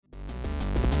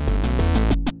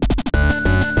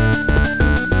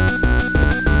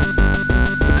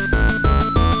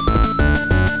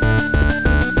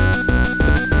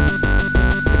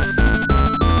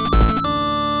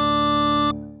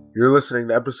listening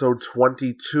to episode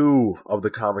 22 of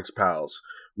the Comics Pals.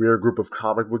 We are a group of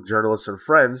comic book journalists and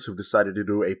friends who've decided to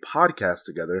do a podcast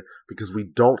together because we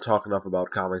don't talk enough about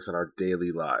comics in our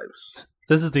daily lives.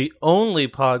 This is the only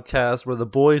podcast where the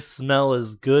boys smell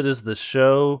as good as the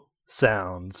show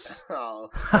sounds. Oh,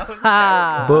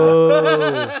 that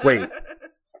was Boo!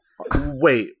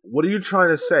 Wait, what are you trying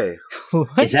to say?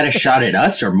 Is that a shot at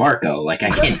us or Marco? Like, I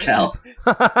can't tell.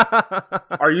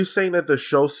 Are you saying that the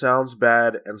show sounds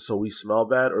bad and so we smell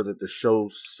bad, or that the show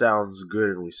sounds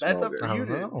good and we smell That's up good? to you I don't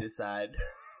to know. decide.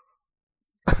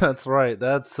 That's right.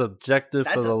 That's subjective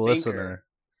That's for the a listener. thinker.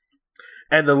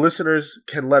 And the listeners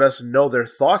can let us know their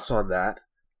thoughts on that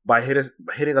by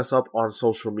hitting us up on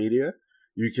social media.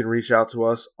 You can reach out to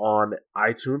us on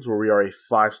iTunes, where we are a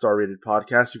 5-star rated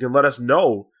podcast. You can let us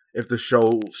know if the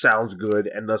show sounds good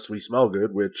and thus we smell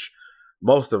good, which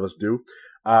most of us do,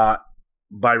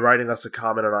 by writing us a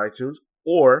comment on iTunes.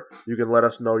 Or you can let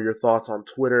us know your thoughts on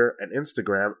Twitter and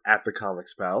Instagram at The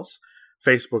Comics Pals,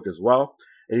 Facebook as well.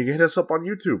 And you can hit us up on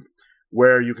YouTube,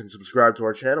 where you can subscribe to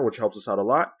our channel, which helps us out a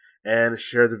lot, and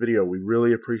share the video. We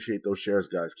really appreciate those shares,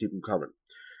 guys. Keep them coming.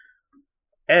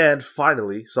 And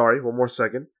finally, one more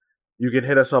second, you can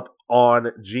hit us up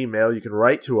on Gmail. You can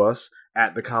write to us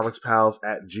at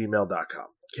thecomicspals@gmail.com.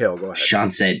 Kale, go ahead.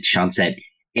 Sean said,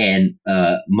 and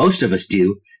most of us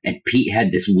do. And Pete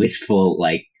had this wistful,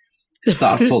 like,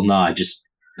 thoughtful nod. Just,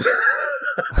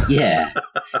 yeah,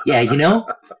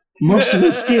 most of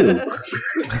us do.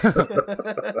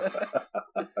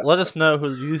 Let us know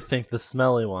who you think the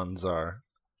smelly ones are.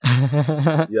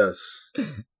 Yes.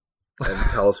 And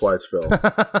tell us why it's Phil.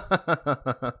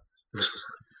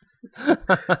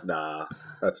 Nah,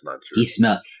 that's not true.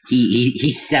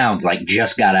 He sounds like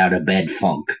just got out of bed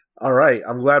funk. All right,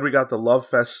 I'm glad we got the Love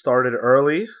Fest started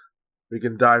early. We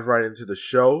can dive right into the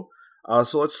show.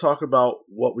 So let's talk about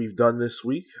what we've done this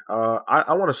week.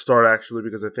 I want to start, actually,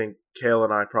 because I think Kale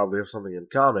and I probably have something in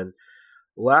common.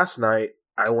 Last night,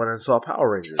 I went and saw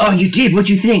Power Rangers. Oh, you did? What'd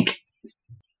you think?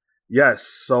 Yes,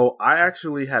 so I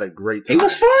actually had a great time. It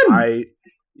was fun! I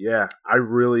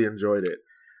really enjoyed it.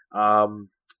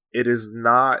 It is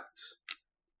not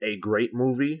a great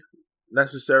movie,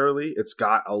 necessarily. It's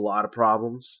got a lot of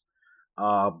problems,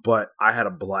 but I had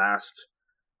a blast.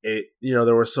 There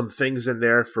were some things in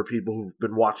there for people who've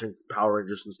been watching Power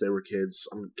Rangers since they were kids.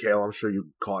 Kale, I'm sure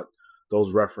you caught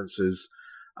those references.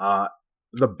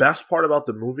 The best part about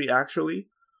the movie, actually,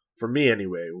 for me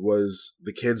anyway, was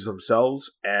the kids themselves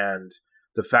and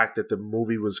the fact that the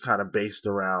movie was kind of based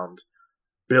around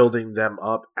building them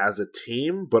up as a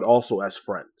team, but also as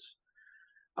friends.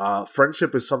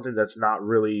 Friendship is something that's not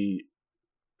really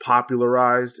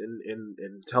popularized in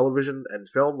television and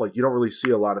film. Like, you don't really see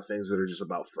a lot of things that are just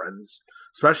about friends,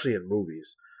 especially in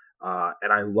movies.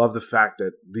 And I love the fact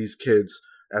that these kids,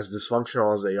 as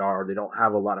dysfunctional as they are, they don't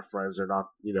have a lot of friends. They're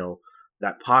not,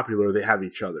 that popular. They have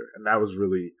each other. And that was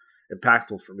really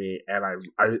impactful for me. And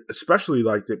I especially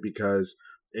liked it because,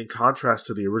 in contrast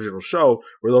to the original show,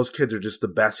 where those kids are just the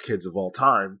best kids of all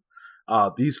time,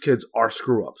 these kids are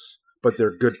screw-ups, but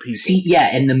they're good people. See, yeah,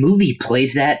 and the movie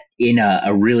plays that in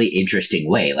a really interesting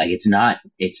way. Like, it's not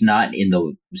in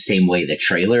the same way the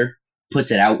trailer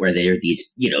puts it out, where they're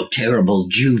these, terrible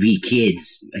juvie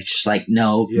kids. It's just like,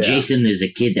 no, yeah. Jason is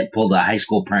a kid that pulled a high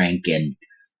school prank and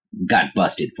got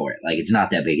busted for it. Like, it's not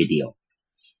that big a deal.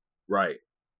 Right.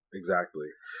 Exactly.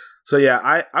 So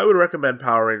yeah, I would recommend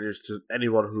Power Rangers to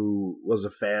anyone who was a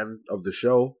fan of the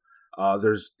show.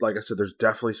 There's, like I said, there's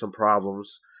definitely some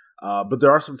problems, but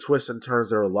there are some twists and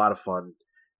turns that are a lot of fun.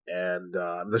 And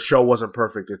the show wasn't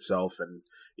perfect itself, and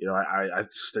I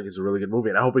just think it's a really good movie,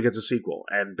 and I hope it gets a sequel.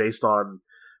 And based on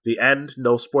the end,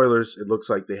 no spoilers, it looks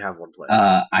like they have one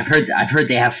planned. I've heard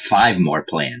they have 5 more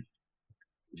planned.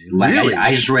 Like, really?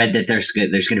 I just read that there's going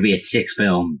to be a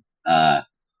 6-film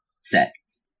set.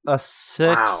 A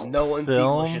 6 Wow. No one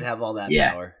sequel should have all that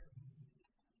power.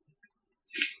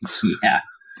 Yeah.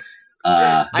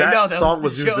 I know that song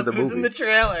was the used joke. in the It was movie. in the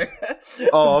trailer.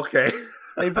 Oh, okay.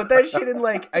 They put that shit in,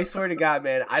 like, I swear to God,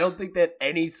 man, I don't think that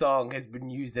any song has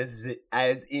been used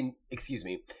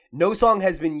no song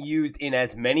has been used in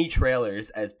as many trailers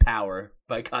as Power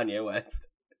by Kanye West.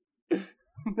 Yeah,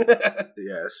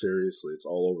 seriously, it's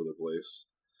all over the place.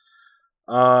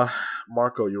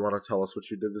 Marco, you want to tell us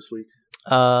what you did this week?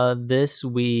 This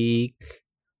week,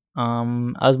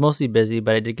 I was mostly busy,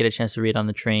 but I did get a chance to read on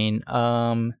the train.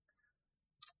 I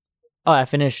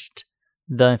finished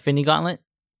the Infinity Gauntlet,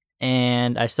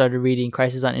 and I started reading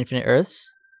Crisis on Infinite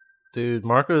Earths. Dude,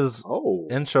 Marco's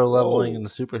intro leveling in the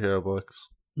superhero books.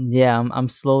 Yeah, I'm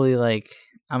slowly, like,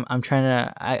 I'm trying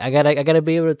to. I gotta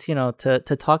be able to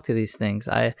to talk to these things.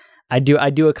 I I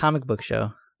do a comic book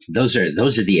show. Those are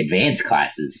the advanced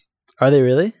classes. Are they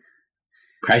really?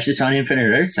 Crisis on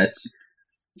Infinite Earths. That's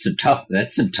some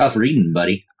tough reading,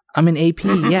 buddy. I'm in AP.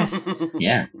 Yes.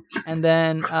 Yeah. And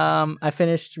then I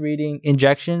finished reading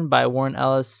Injection by Warren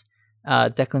Ellis,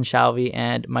 Declan Shalvey,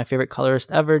 and my favorite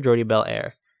colorist ever, Jordi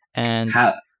Belair. And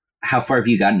how far have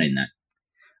you gotten in that?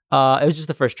 it was just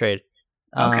the first trade.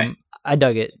 Okay. I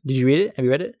dug it. Did you read it? Have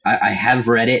you read it? I have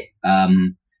read it.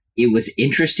 It was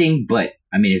interesting, but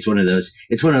I mean, it's one of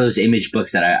those image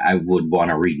books that I would want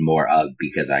to read more of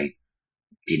because I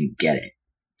didn't get it.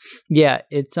 Yeah,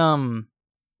 it's I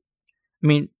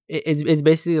mean, it's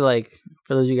basically like,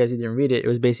 for those of you guys who didn't read it, it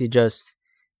was basically just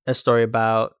a story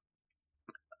about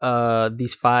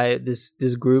this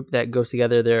group that goes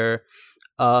together. They're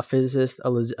a physicist, a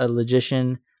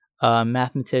logician, a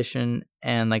mathematician,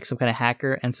 and like some kind of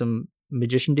hacker and some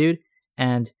magician dude,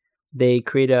 and they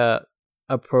create a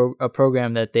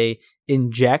program that they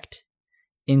inject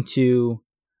into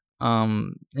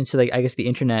like, I guess, the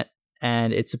internet,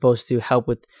 and it's supposed to help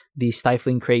with the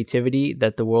stifling creativity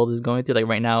that the world is going through. Like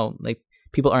right now, like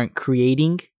people aren't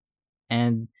creating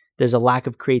and there's a lack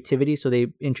of creativity, so they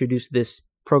introduced this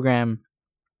program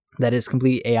that is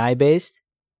completely AI based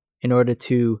in order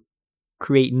to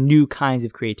create new kinds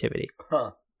of creativity.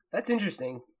 Huh. That's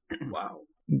interesting. Wow.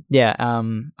 Yeah,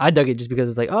 I dug it just because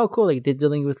it's like, oh, cool, like they're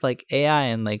dealing with like AI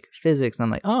and like physics, and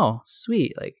I'm like, oh,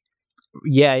 sweet, like,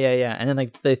 yeah, and then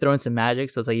like they throw in some magic,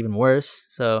 so it's like even worse.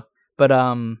 So, but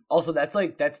also that's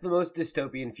the most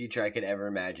dystopian future I could ever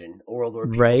imagine. A world where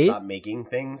people right? stop making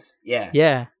things. Yeah,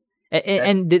 yeah,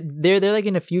 and they're like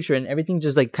in the future, and everything's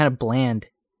just like kind of bland,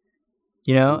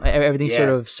 you know, everything's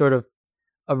sort of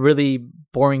a really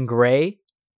boring gray,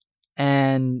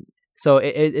 and so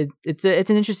it's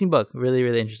an interesting book, really,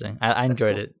 really interesting. I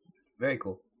enjoyed it. Very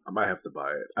cool. I might have to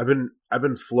buy it. I've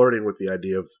been flirting with the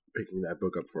idea of picking that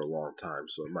book up for a long time,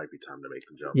 so it might be time to make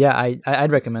the jump. Yeah,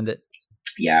 I'd recommend it.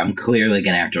 Yeah, I'm clearly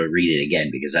gonna have to read it again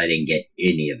because I didn't get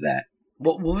any of that.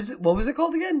 What was it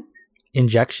called again?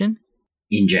 Injection.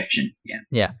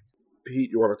 Yeah.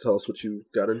 Pete, you want to tell us what you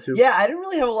got into? Yeah, I didn't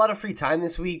really have a lot of free time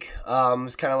this week. It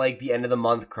was kind of like the end of the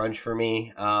month crunch for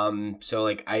me. So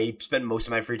like I spent most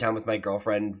of my free time with my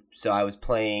girlfriend. So I was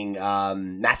playing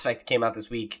Mass Effect came out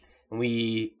this week, and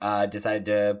we decided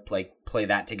to play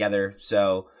that together.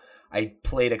 So I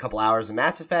played a couple hours of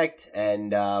Mass Effect,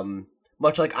 and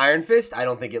much like Iron Fist, I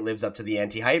don't think it lives up to the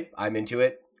anti-hype. I'm into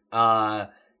it.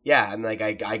 Yeah, I'm like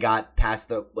I got past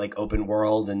the like open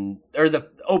world or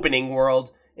the opening world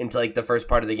into like the first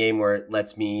part of the game where it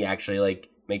lets me actually like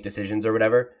make decisions or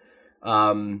whatever.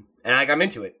 And I'm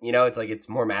into it. You know, it's like it's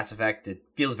more Mass Effect. It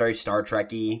feels very Star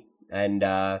Trek-y, and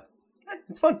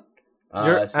it's fun.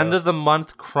 Your end of the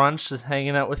month crunch is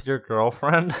hanging out with your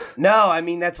girlfriend? No, I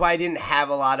mean that's why I didn't have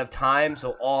a lot of time,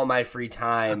 so all my free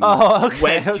time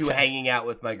went to hanging out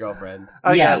with my girlfriend.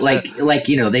 Yeah, gotcha. like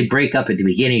you know, they break up at the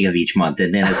beginning of each month,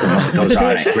 and then as the month goes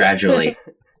on, it gradually.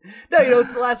 No, you know,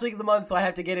 it's the last week of the month, so I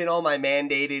have to get in all my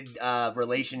mandated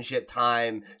relationship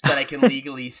time so that I can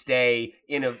legally stay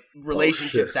in a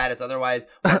relationship status. Otherwise,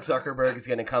 Mark Zuckerberg is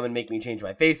going to come and make me change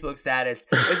my Facebook status.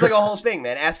 It's like a whole thing,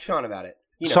 man. Ask Sean about it.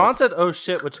 Sean said, "Oh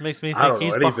shit," which makes me think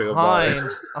he's behind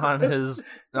on his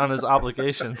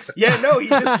obligations. Yeah, no, he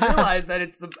just realized that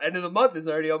it's the end of the month is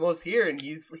already almost here, and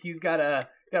he's gotta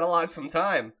lock some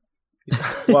time.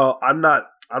 Well, I'm not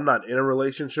in a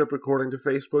relationship according to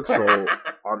Facebook, so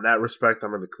on that respect,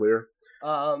 I'm in the clear.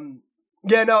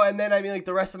 Yeah, no, and then I mean, like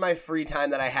the rest of my free time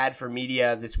that I had for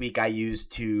media this week, I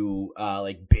used to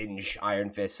like binge Iron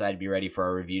Fist, so I'd be ready for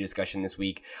our review discussion this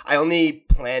week. I only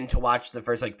planned to watch the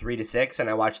first like 3 to 6, and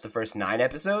I watched the first 9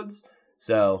 episodes.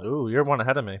 So, ooh, you're one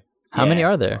ahead of me. How many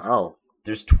are there? Oh,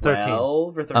 there's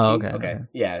 12 or 13. Oh, okay.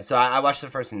 Yeah, so I watched the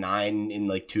first 9 in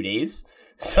like 2 days.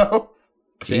 So,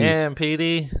 damn,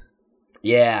 Petey.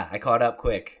 Yeah, I caught up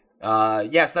quick.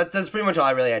 Yes, that's pretty much all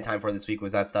I really had time for this week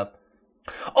was that stuff.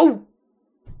 Oh,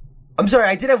 I'm sorry,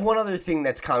 I did have one other thing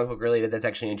that's comic book related that's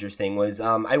actually interesting was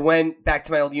I went back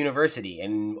to my old university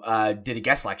and did a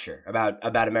guest lecture about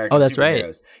American superheroes.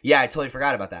 Right. Yeah, I totally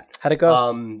forgot about that. How'd it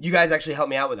go? You guys actually helped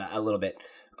me out with that a little bit.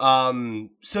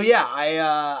 So yeah,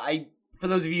 I for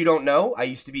those of you who don't know, I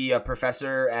used to be a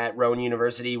professor at Rowan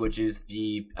University, which is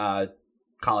the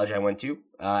college I went to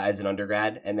as an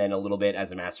undergrad, and then a little bit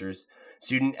as a master's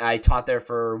student. I taught there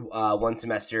for 1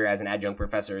 semester as an adjunct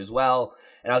professor as well,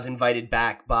 and I was invited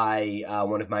back by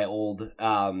one of my old,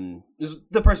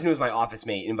 the person who was my office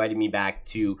mate invited me back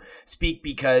to speak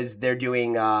because they're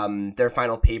doing their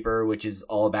final paper, which is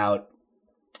all about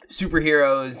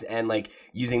superheroes and like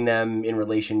using them in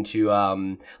relation to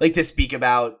like to speak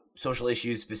about social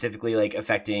issues specifically like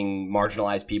affecting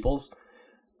marginalized peoples.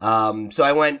 So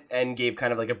I went and gave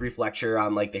kind of like a brief lecture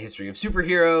on like the history of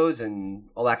superheroes and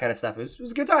all that kind of stuff. It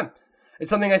was a good time. It's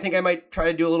something I think I might try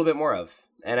to do a little bit more of.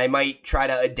 And I might try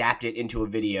to adapt it into a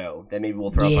video that maybe we'll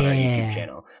throw up on our YouTube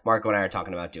channel. Marco and I are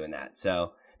talking about doing that.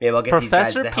 So maybe I'll get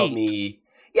Professor these guys to help me.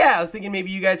 Yeah, I was thinking maybe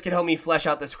you guys could help me flesh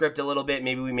out the script a little bit.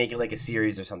 Maybe we make it like a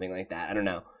series or something like that. I don't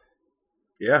know.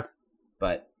 Yeah.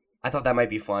 But I thought that might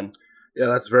be fun. Yeah,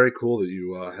 that's very cool that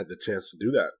you had the chance to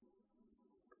do that.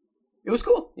 It was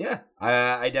cool. Yeah.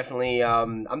 I definitely,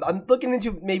 I'm looking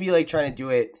into maybe like trying to do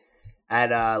it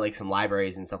at like some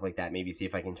libraries and stuff like that. Maybe see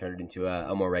if I can turn it into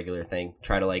a more regular thing.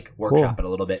 Try to like workshop it a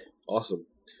little bit. Awesome.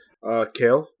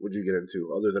 Kale, what'd you get into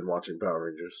other than watching Power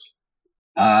Rangers?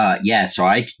 Yeah, so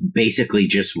I basically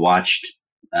just watched,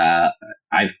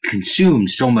 I've consumed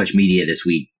so much media this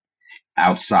week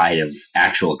outside of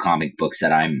actual comic books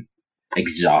that I'm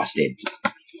exhausted.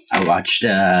 I watched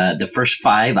the first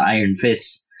 5 Iron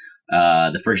Fists,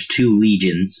 the first 2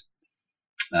 Legions.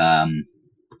 How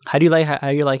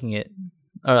are you liking it?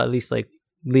 Or at least like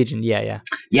Legion, yeah.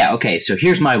 Yeah, okay, so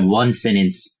here's my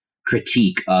 1-sentence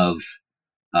critique of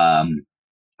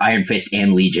Iron Fist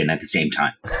and Legion at the same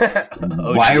time.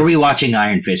 Why are we watching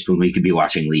Iron Fist when we could be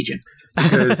watching Legion?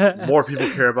 Because more people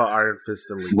care about Iron Fist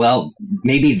than Legion. Well,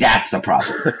 maybe that's the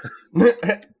problem.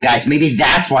 Guys, maybe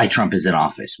that's why Trump is in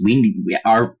office.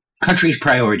 Our country's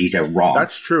priorities are wrong.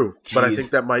 That's true, but I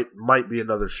think that might be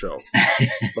another show.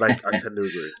 But I tend to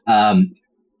agree.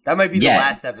 That might be the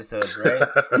last episode,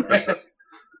 right?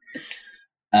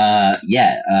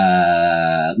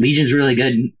 Legion's really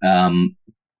good.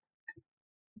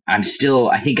 I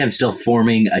think I'm still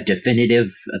forming a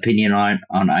definitive opinion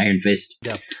on Iron Fist.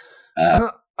 Yeah.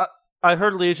 I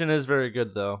heard Legion is very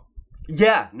good, though.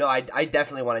 Yeah, no, I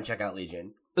definitely want to check out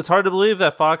Legion. It's hard to believe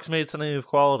that Fox made something of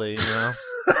quality, you know?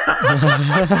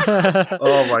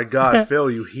 Oh my god, Phil,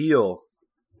 you heal.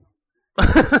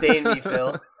 Sustain me,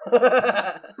 Phil.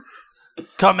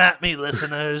 Come at me,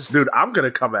 listeners. Dude, I'm going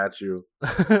to come at you.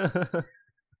 But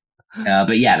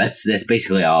yeah, that's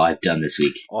basically all I've done this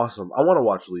week. Awesome. I want to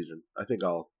watch Legion. I think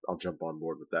I'll jump on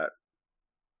board with that.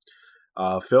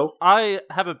 Phil? I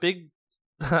have a big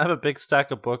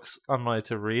stack of books on my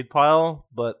to read pile,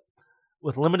 but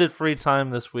with limited free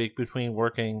time this week between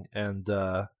working and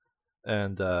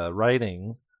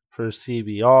writing for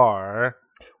CBR.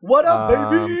 What up,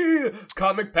 baby?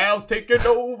 Comic Pals taking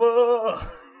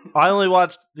over. I only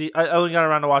got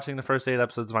around to watching the first 8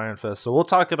 episodes of Iron Fist, so we'll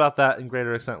talk about that in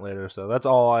greater extent later. So that's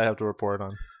all I have to report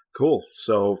on. Cool.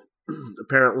 So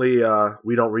apparently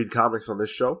we don't read comics on this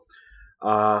show.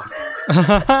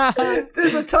 This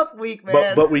is a tough week,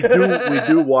 man. But we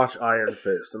do watch Iron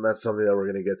Fist, and that's something that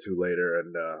we're going to get to later,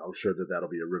 and I'm sure that'll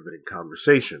be a riveting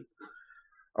conversation.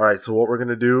 All right, so what we're going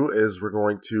to do is we're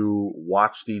going to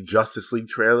watch the Justice League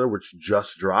trailer, which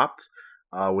just dropped,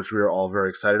 which we are all very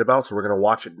excited about. So we're going to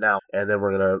watch it now, and then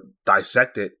we're going to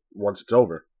dissect it once it's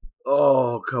over.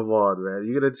 Oh, come on, man.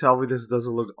 You're going to tell me this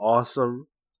doesn't look awesome?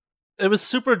 It was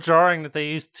super jarring that they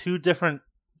used 2 different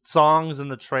songs in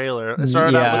the trailer. It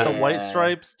started out with the White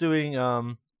Stripes doing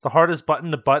The Hardest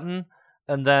Button to Button,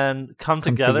 and then Come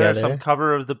Together, some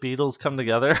cover of the Beatles, Come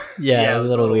Together. Yeah, it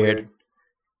was a little weird.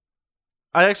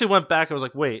 I actually went back. I was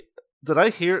like, wait, did I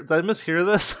mishear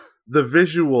this? The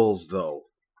visuals, though.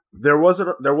 There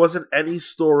wasn't any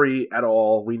story at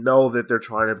all. We know that they're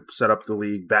trying to set up the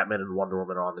League, Batman and Wonder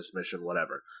Woman are on this mission,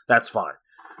 whatever. That's fine.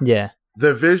 Yeah.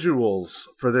 The visuals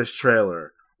for this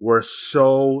trailer were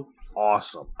so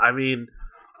awesome. I mean,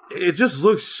 it just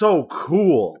looks so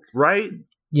cool, right?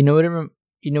 You know what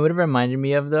it reminded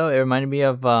me of, though? It reminded me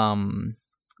of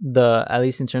at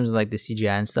least in terms of like the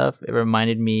CGI and stuff. It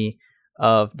reminded me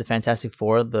of the Fantastic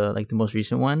Four, the most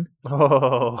recent one.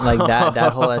 Oh, like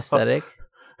that whole aesthetic.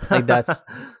 Like that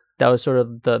was sort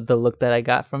of the look that I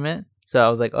got from it. So I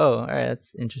was like, oh, all right,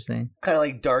 that's interesting. Kind of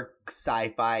like dark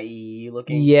sci-fi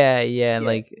looking. Yeah.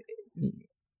 Like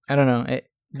I don't know.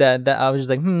 That I was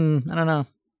just like, I don't know.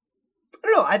 I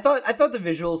don't know. I thought the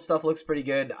visual stuff looks pretty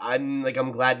good. I'm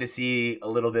glad to see a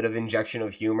little bit of injection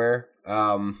of humor.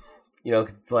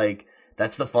 Because it's like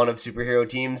that's the fun of superhero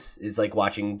teams is like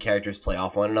watching characters play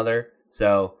off one another.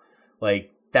 So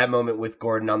like that moment with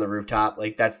Gordon on the rooftop,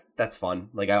 like that's fun.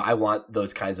 Like I want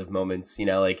those kinds of moments.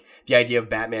 Like the idea of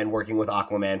Batman working with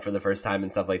Aquaman for the first time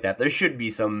and stuff like that. There should be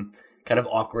some kind of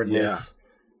awkwardness. Yeah.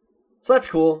 So that's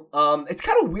cool. It's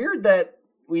kind of weird that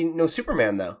we know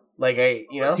Superman though. Like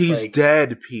he's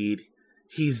dead, Pete.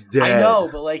 He's dead. I know,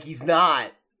 but like he's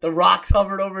not. The Rock's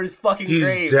hovered over his fucking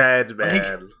grave. He's dead,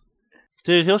 man.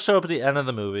 Dude, he'll show up at the end of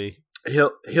the movie.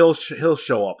 He'll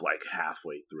show up like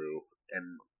halfway through,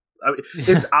 and I mean,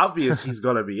 it's obvious he's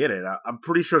going to be in it. I'm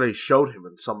pretty sure they showed him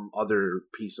in some other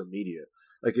piece of media.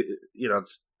 Like, you know,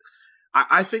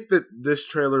 I think that this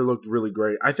trailer looked really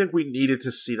great. I think we needed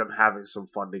to see them having some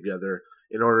fun together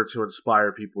in order to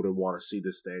inspire people to want to see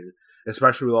this thing,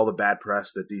 especially with all the bad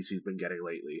press that DC's been getting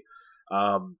lately.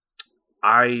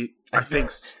 I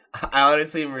think I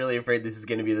honestly am really afraid this is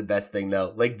going to be the best thing,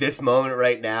 though. Like, this moment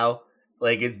right now,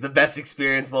 like, is the best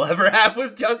experience we'll ever have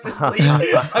with Justice League.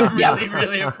 I'm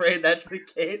really afraid that's the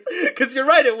case. Because you're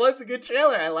right, it was a good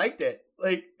trailer. I liked it.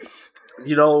 Like,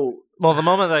 you know, well, the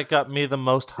moment that got me the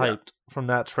most hyped from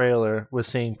that trailer was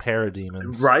seeing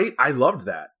Parademons. Right? I loved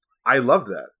that. I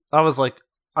was like,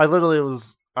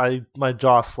 my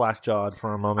jaw slack-jawed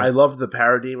for a moment. I loved the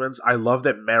Parademons. I love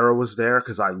that Mara was there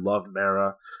because I love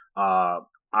Mara.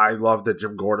 I love that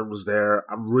Jim Gordon was there.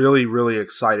 I'm really, really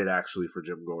excited, actually, for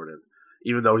Jim Gordon.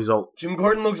 Even though he's old. Jim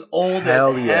Gordon looks old as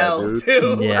hell,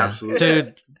 too. Yeah. Absolutely.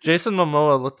 Dude, Jason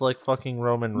Momoa looked like fucking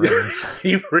Roman Reigns.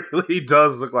 He really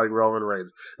does look like Roman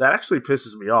Reigns. That actually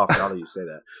pisses me off now that you say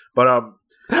that. But,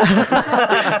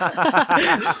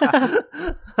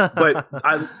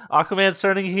 Aquaman's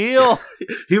turning heel.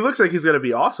 He looks like he's going to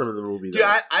be awesome in the movie. Dude,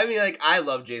 I mean, like, I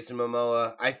love Jason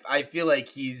Momoa. I feel like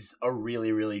he's a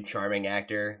really, really charming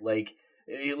actor. Like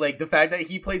the fact that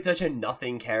he played such a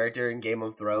nothing character in Game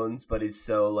of Thrones, but is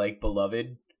so, like,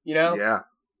 beloved, you know?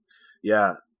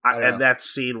 Yeah. And that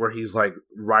scene where he's, like,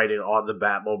 riding on the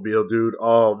Batmobile, dude.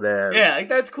 Oh, man. Yeah, like,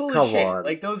 that's cool as shit. On.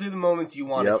 Like, those are the moments you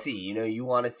want to see. You know, you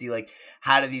want to see, like,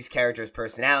 how do these characters'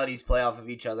 personalities play off of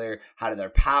each other? How do their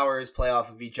powers play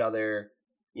off of each other?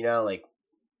 You know, like,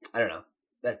 I don't know.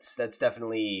 That's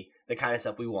definitely the kind of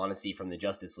stuff we want to see from the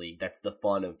Justice League. That's the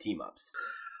fun of team-ups.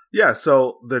 Yeah,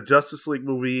 so the Justice League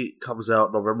movie comes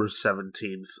out November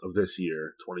 17th of this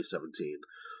year, 2017.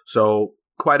 So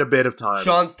quite a bit of time.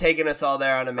 Sean's taking us all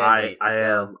there on a mandate. I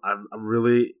am. I'm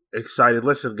really excited.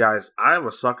 Listen, guys, I am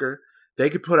a sucker. They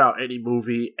could put out any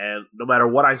movie, and no matter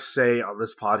what I say on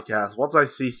this podcast, once I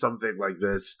see something like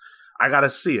this, I gotta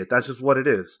see it. That's just what it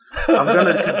is. I'm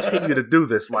gonna continue to do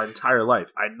this my entire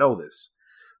life. I know this.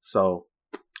 So,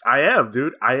 I am,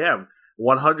 dude. I am.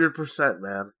 100%,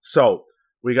 man. So,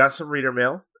 we got some reader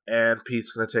mail, and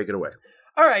Pete's going to take it away.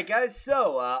 All right, guys.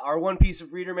 So, our one piece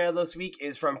of reader mail this week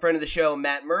is from friend of the show,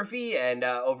 Matt Murphy, and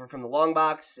over from the Long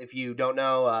Box. If you don't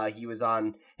know, he was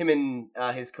on, him and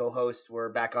his co-host were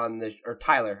back on or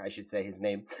Tyler, I should say his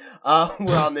name,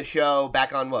 were on the show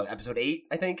back on, episode 8,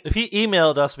 I think? If he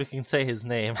emailed us, we can say his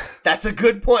name. That's a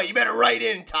good point. You better write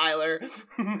in, Tyler.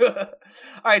 All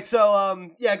right,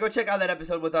 so, go check out that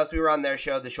episode with us. We were on their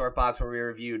show, The Short Box, where we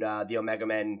reviewed the Omega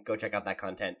Men. Go check out that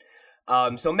content.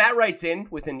 So Matt writes in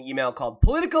with an email called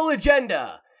Political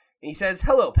Agenda. And he says,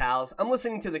 "Hello, pals. I'm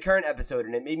listening to the current episode,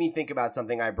 and it made me think about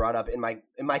something I brought up in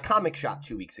my comic shop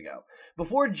 2 weeks ago.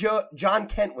 Before John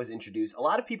Kent was introduced, a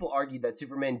lot of people argued that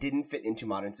Superman didn't fit into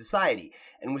modern society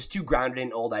and was too grounded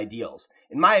in old ideals.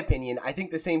 In my opinion, I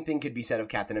think the same thing could be said of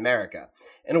Captain America.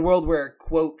 In a world where,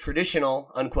 quote,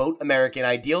 traditional, unquote, American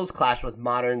ideals clash with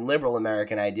modern, liberal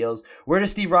American ideals, where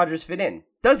does Steve Rogers fit in?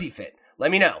 Does he fit?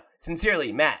 Let me know.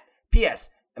 Sincerely, Matt. P.S.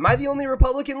 Am I the only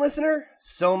Republican listener?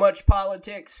 So much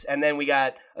politics." And then we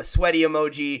got a sweaty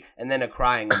emoji and then a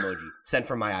crying emoji sent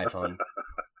from my iPhone.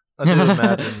 I do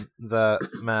imagine that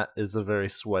Matt is a very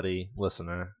sweaty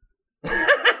listener.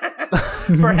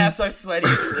 Perhaps our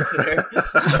sweatiest listener.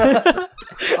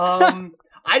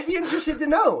 I'd be interested to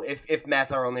know if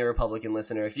Matt's our only Republican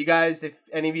listener. If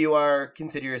any of you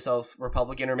consider yourself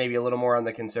Republican or maybe a little more on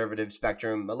the conservative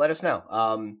spectrum, let us know.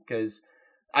 Because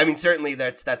I mean, certainly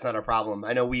that's not a problem.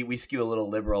 I know we skew a little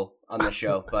liberal on the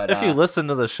show, but if you listen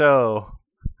to the show,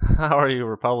 how are you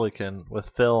Republican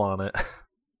with Phil on it?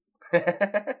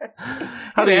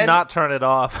 How do you not turn it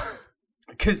off?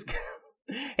 Because,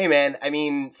 hey man, I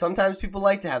mean, sometimes people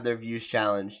like to have their views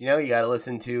challenged. You know, you got to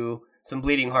listen to some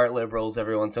bleeding heart liberals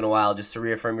every once in a while just to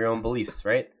reaffirm your own beliefs,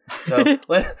 right? So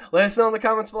let us know in the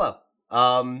comments below.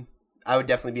 I would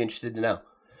definitely be interested to know.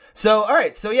 So, all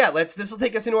right. So, yeah, this will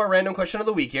take us into our random question of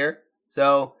the week here.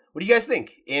 So, what do you guys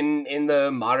think? In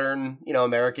the modern,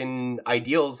 American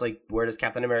ideals, like, where does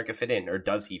Captain America fit in? Or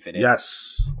does he fit in?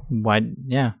 Yes. Why?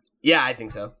 Yeah. Yeah, I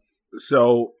think so.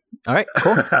 So. All right,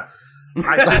 cool. All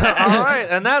right.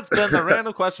 And that's been the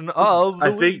random question of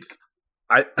the week.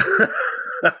 I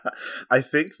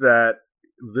think that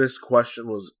this question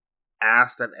was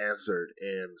asked and answered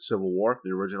in Civil War,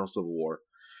 the original Civil War.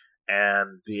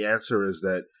 And the answer is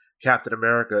that Captain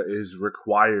America is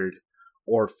required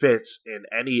or fits in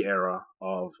any era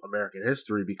of American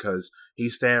history because he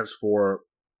stands for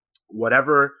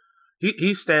whatever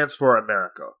he stands for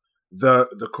America.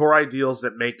 the core ideals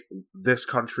that make this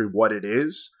country what it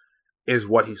is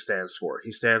what he stands for.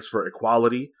 He stands for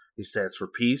equality. He stands for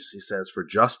peace. He stands for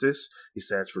justice. He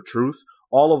stands for truth.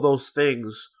 All of those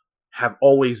things have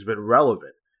always been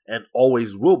relevant and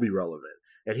always will be relevant.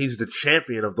 And he's the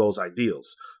champion of those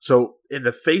ideals. So in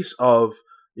the face of,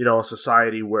 a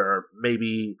society where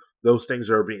maybe those things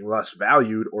are being less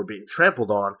valued or being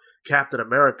trampled on, Captain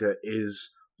America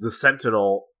is the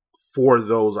sentinel for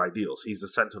those ideals. He's the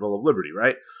sentinel of liberty,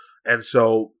 right? And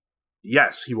so,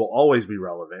 yes, he will always be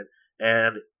relevant.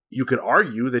 And you could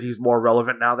argue that he's more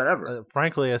relevant now than ever.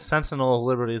 Frankly, a sentinel of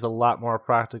liberty is a lot more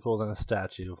practical than a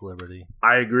statue of liberty.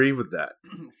 I agree with that.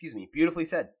 Excuse me. Beautifully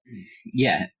said.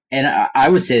 Yeah, and I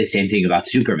would say the same thing about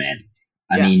Superman.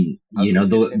 I mean,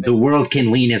 the world can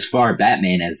lean as far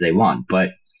Batman as they want,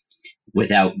 but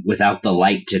without the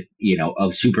light to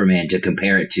of Superman to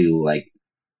compare it to, like,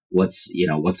 what's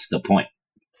the point?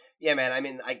 Yeah, man. I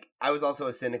mean, I was also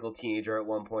a cynical teenager at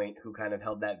one point who kind of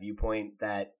held that viewpoint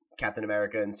that Captain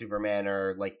America and Superman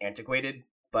are, like, antiquated,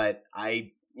 but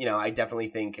I definitely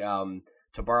think,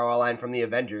 to borrow a line from the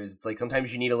Avengers, it's like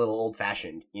sometimes you need a little old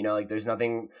fashioned, like there's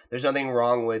nothing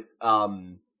wrong with,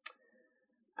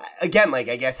 again, like,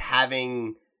 I guess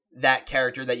having that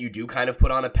character that you do kind of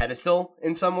put on a pedestal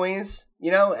in some ways,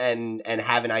 and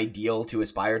have an ideal to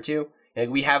aspire to. Like,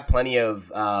 we have plenty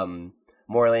of,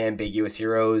 morally ambiguous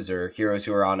heroes or heroes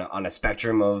who are on a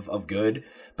spectrum of good,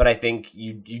 but I think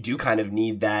you do kind of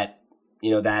need that,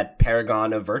 that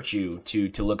paragon of virtue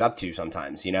to look up to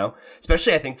sometimes,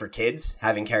 especially I think for kids,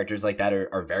 having characters like that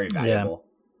are very valuable. Yeah.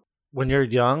 When you're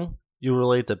young, you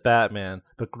relate to Batman,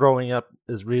 but growing up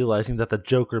is realizing that the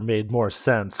Joker made more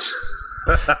sense.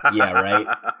 Yeah, right.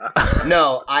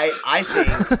 No, I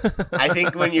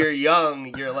think when you're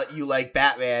young, you like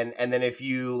Batman, and then if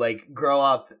you, like, grow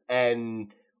up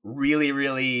and really,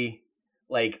 really,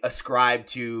 like, ascribe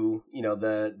to,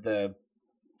 the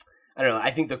I don't know,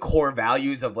 I think the core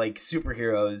values of, like,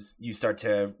 superheroes, you start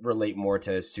to relate more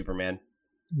to Superman.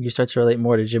 You start to relate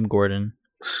more to Jim Gordon.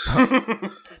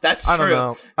 That's true. I don't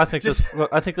know. I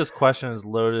think this question is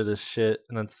loaded as shit,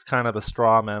 and it's kind of a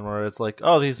straw man where it's like,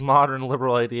 oh, these modern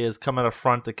liberal ideas come at a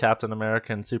front to Captain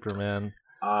America and Superman.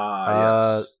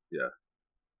 Yes. Yeah.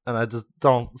 And I just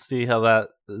don't see how that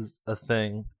is a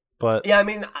thing. But yeah, I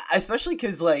mean, especially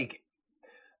because, like,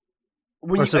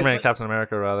 Superman and Captain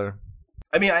America, rather.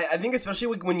 I mean, I think especially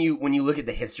when you look at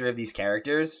the history of these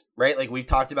characters, right? Like, we've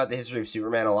talked about the history of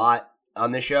Superman a lot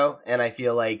on this show, and I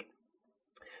feel like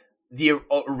the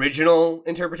original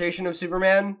interpretation of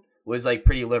Superman was, like,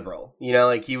 pretty liberal.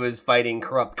 Like, he was fighting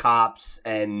corrupt cops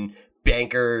and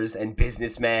bankers and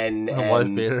businessmen and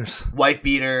wife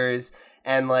beaters,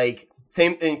 and, like,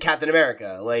 same in Captain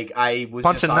America. Like, I was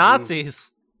punching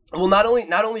Nazis. Well, not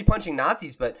only punching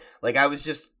Nazis, but, like, I was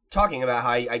just talking about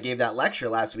how I gave that lecture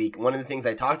last week. One of the things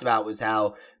I talked about was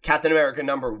how Captain America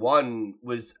 #1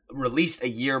 was released a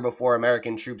year before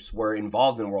American troops were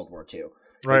involved in World War II.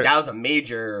 So right. That was a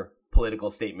major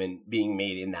political statement being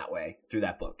made in that way through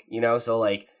that book, so,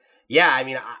 like, yeah, I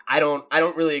mean, I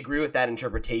don't really agree with that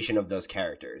interpretation of those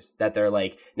characters, that they're,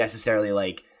 like, necessarily,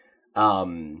 like,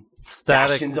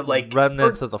 static of, like,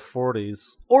 remnants of the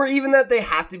 40s, or even that they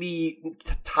have to be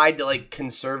tied to, like,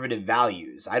 conservative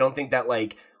values. I don't think that,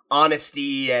 like,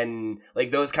 honesty and,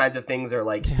 like, those kinds of things are,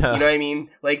 like, you know what I mean?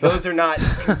 Like, those are not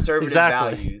conservative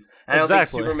values. I don't think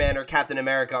Superman or Captain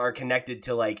America are connected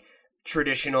to, like,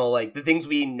 traditional, like, the things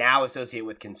we now associate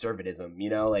with conservatism,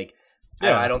 like,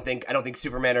 yeah. I don't think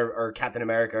Superman or Captain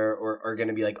America are going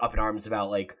to be, like, up in arms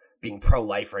about, like, being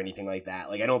pro-life or anything like that.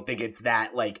 Like, I don't think it's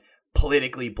that, like,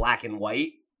 politically black and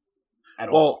white at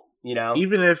all,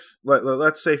 even if,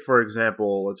 let's say, for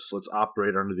example, let's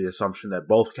operate under the assumption that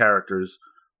both characters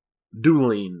do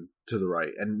lean to the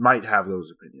right and might have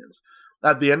those opinions.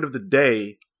 At the end of the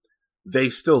day, they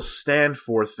still stand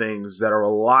for things that are a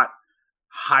lot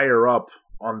higher up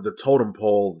on the totem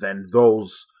pole than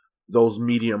those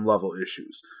medium level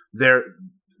issues. They're,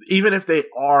 even if they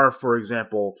are, for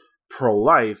example,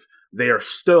 pro-life, they are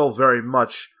still very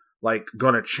much, like,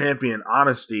 gonna champion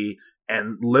honesty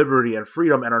and liberty and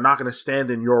freedom, and are not gonna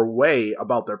stand in your way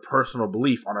about their personal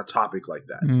belief on a topic like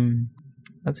that.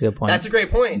 That's a good point. That's a great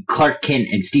point. Clark Kent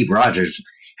and Steve Rogers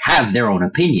have their own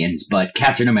opinions, but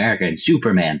Captain America and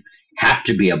Superman have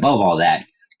to be above all that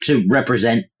to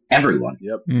represent everyone.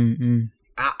 Yep. Mm-hmm.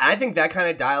 I think that kind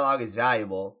of dialogue is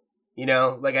valuable.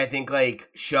 Like, I think, like,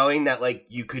 showing that, like,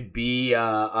 you could be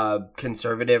a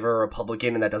conservative or a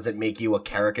Republican and that doesn't make you a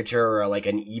caricature or, like,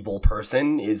 an evil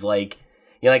person is, like,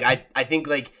 like, I think,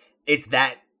 like, it's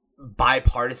that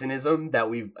bipartisanism that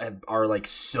we are, like,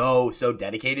 so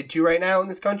dedicated to right now in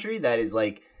this country that is,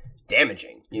 like,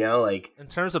 damaging, you know, like in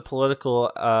terms of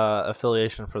political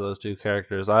affiliation for those two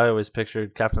characters, I always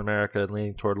pictured Captain America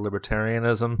leaning toward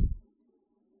libertarianism.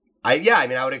 I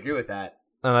would agree with that.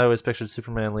 And I always pictured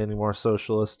Superman leaning more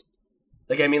socialist.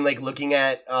 Like, I mean, like looking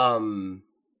at, I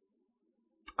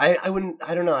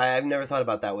don't know. I've never thought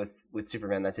about that with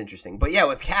Superman. That's interesting. But yeah,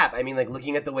 with Cap, I mean, like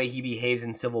looking at the way he behaves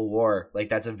in Civil War, like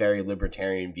that's a very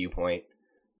libertarian viewpoint.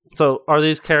 So, are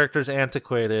these characters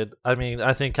antiquated? I mean,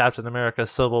 I think Captain America: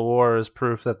 Civil War is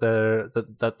proof that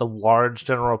that the large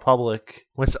general public,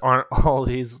 which aren't all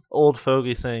these old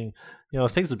fogies saying, you know,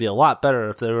 things would be a lot better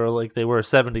if they were like they were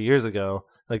 70 years ago.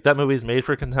 Like, that movie's made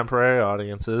for contemporary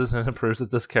audiences, and it proves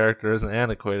that this character isn't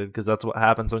antiquated, because that's what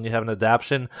happens when you have an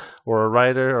adaptation or a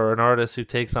writer or an artist who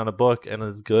takes on a book and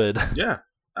is good. Yeah,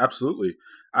 absolutely.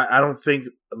 I don't think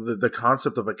the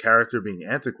concept of a character being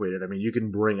antiquated, I mean, you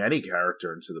can bring any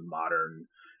character into the modern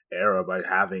era by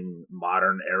having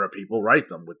modern era people write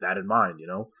them with that in mind, you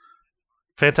know?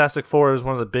 Fantastic Four is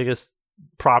one of the biggest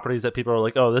properties that people are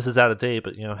like, oh, this is out of date,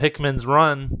 but, you know, Hickman's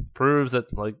run proves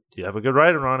that, like, you have a good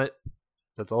writer on it.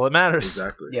 That's all that matters.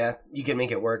 Exactly. Yeah, you can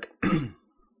make it work.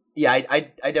 Yeah,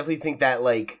 I definitely think that,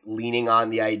 like, leaning on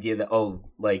the idea that, oh,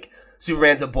 like,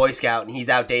 Superman's a Boy Scout and he's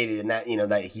outdated and that, you know,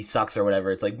 that he sucks or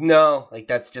whatever. It's like, no, like,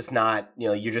 that's just not, you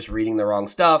know, you're just reading the wrong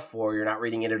stuff, or you're not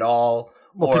reading it at all.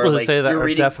 Well, or, people who like, say that are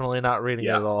reading... definitely not reading it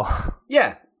at all.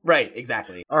 Yeah, right,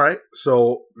 exactly. All right,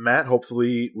 so, Matt,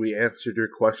 hopefully we answered your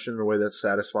question in a way that's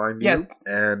satisfying to you.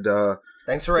 And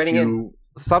thanks for writing in.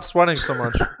 Stop sweating so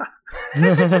much.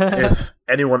 If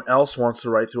anyone else wants to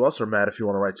write to us, or Matt, if you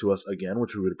want to write to us again,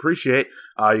 which we would appreciate,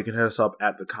 you can hit us up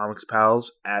at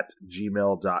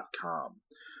thecomicspals@gmail.com.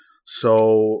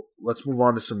 So let's move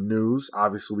on to some news.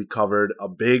 Obviously, we covered a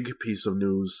big piece of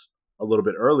news a little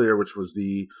bit earlier, which was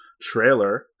the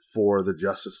trailer for the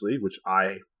Justice League, which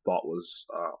I thought was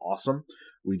awesome.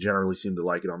 We generally seem to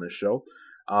like it on this show.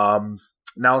 Now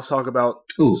let's talk about...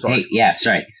 Sorry.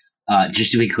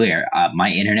 Just to be clear, my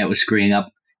internet was screwing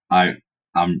up.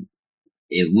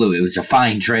 It was a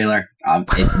fine trailer.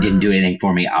 It didn't do anything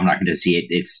for me. I'm not going to see it.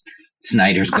 It's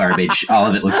Snyder's garbage. All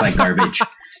of it looks like garbage.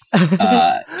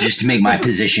 Just to make my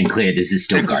position clear, this is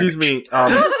still garbage. Excuse me.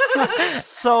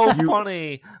 So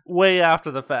funny. Way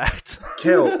after the fact.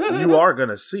 Kale, you are going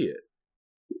to see it.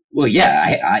 Well,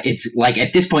 yeah. It's like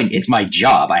at this point, it's my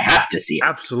job. I have to see it.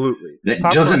 Absolutely. That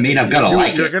doesn't mean I've got to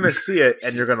like it. You're going to see it,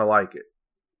 and you're going to like it.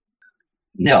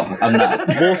 No, I'm not.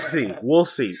 We'll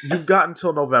see. You've got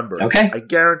until November. Okay. I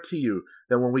guarantee you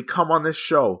that when we come on this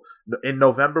show in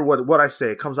November, what I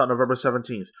say, it comes out November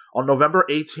 17th. On November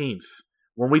 18th,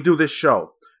 when we do this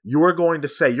show, you are going to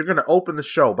say, you're going to open the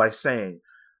show by saying,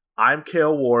 I'm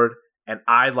Kale Ward, and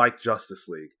I like Justice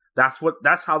League.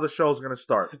 That's how the show's going to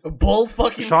start. Bull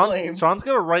fucking claims. Sean's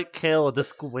going to write Kale a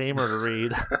disclaimer to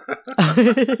read at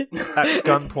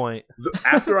gunpoint.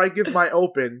 After I give my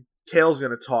open, Kale's going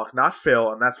to talk, not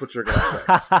Phil, and that's what you're going to say.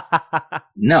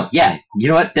 No, yeah. You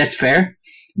know what? That's fair.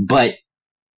 But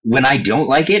when I don't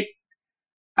like it,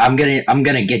 I'm gonna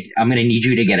need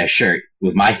you to get a shirt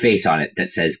with my face on it that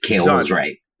says Kale was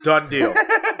right. Done deal.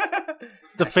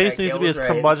 The face needs to be as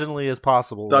curmudgeonly as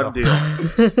possible. Done deal.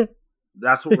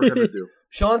 That's what we're gonna do.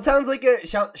 Sean sounds like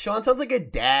a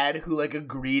dad who like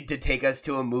agreed to take us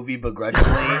to a movie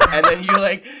begrudgingly, and then you're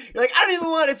like, I don't even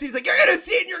want to see. He's like, you're gonna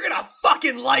see it, and you're gonna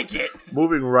fucking like it.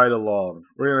 Moving right along,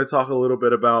 we're gonna talk a little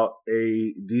bit about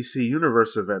a DC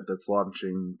Universe event that's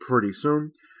launching pretty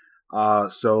soon.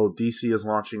 So DC is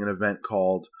launching an event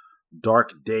called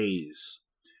Dark Days,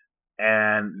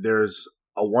 and there's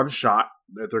a one shot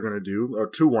that they're gonna do, or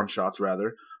two one shots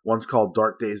rather. One's called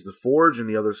Dark Days The Forge, and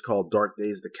the other's called Dark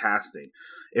Days The Casting.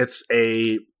 It's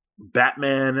a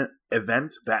Batman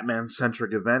event,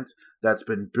 Batman-centric event that's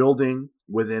been building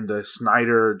within the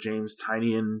Snyder, James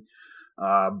Tynion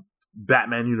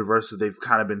Batman universe that they've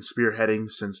kind of been spearheading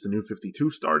since the New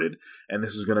 52 started, and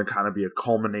this is going to kind of be a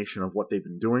culmination of what they've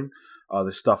been doing.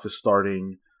 This stuff is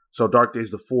starting... So Dark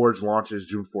Days The Forge launches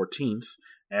June 14th,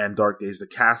 and Dark Days The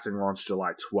Casting launched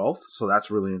July 12th, so that's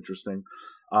really interesting.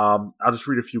 I'll just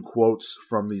read a few quotes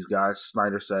from these guys.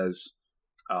 Snyder says,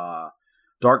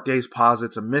 Dark Days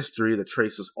posits a mystery that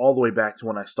traces all the way back to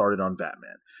when I started on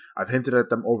Batman. I've hinted at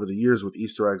them over the years with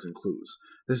Easter eggs and clues.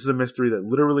 This is a mystery that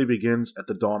literally begins at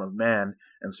the dawn of man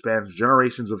and spans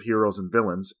generations of heroes and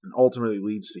villains and ultimately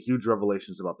leads to huge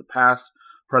revelations about the past,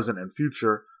 present, and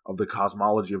future of the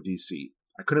cosmology of DC.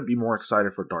 I couldn't be more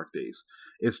excited for Dark Days.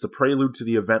 It's the prelude to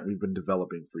the event we've been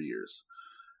developing for years.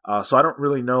 So I don't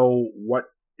really know what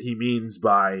he means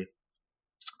by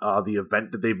the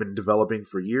event that they've been developing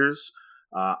for years.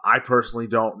 I personally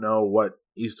don't know what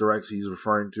Easter eggs he's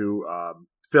referring to.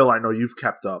 Phil, I know you've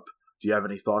kept up Do you have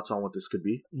any thoughts on what this could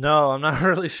be? No, I'm not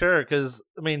really sure because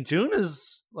I mean June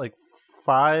is like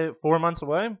 4 months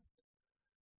away,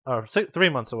 or 3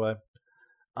 months away.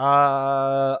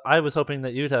 I was hoping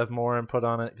that you'd have more input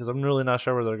on it because I'm really not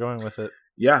sure where they're going with it.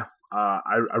 Yeah,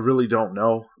 I really don't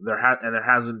know. There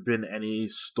hasn't been any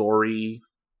story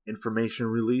information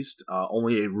released.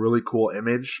 Only a really cool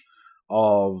image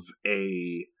of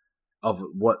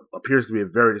what appears to be a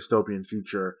very dystopian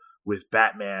future with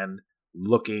Batman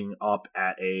looking up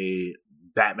at a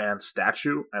Batman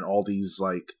statue and all these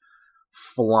like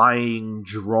flying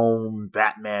drone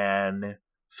Batman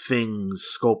things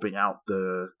scoping out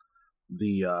the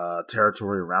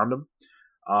territory around him.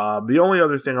 The only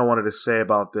other thing I wanted to say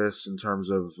about this in terms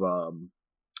of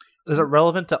is it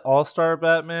relevant to All-Star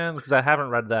Batman? Because I haven't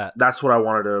read that. That's what I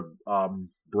wanted to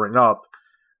bring up.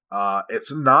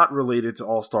 It's not related to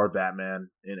All-Star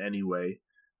Batman in any way.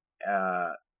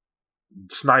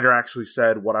 Snyder actually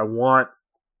said, what I want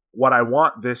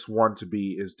this one to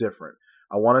be is different.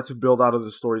 I want it to build out of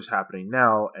the stories happening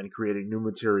now and creating new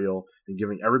material and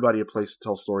giving everybody a place to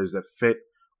tell stories that fit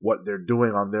what they're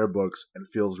doing on their books and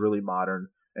feels really modern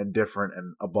and different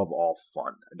and above all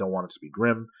fun. I don't want it to be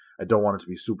grim. I don't want it to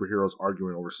be superheroes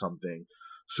arguing over something.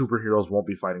 Superheroes won't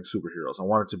be fighting superheroes. I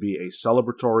want it to be a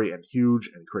celebratory and huge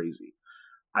and crazy.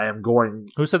 I am going...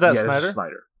 Who said that, Snyder?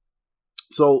 Snyder.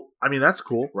 So, I mean, that's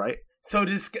cool, right? So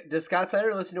does Scott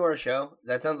Snyder listen to our show?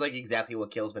 That sounds like exactly what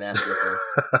Kale's been asking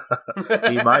for.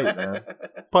 He might, man.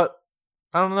 But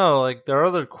I don't know. Like their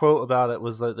other quote about it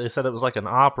was that they said it was like an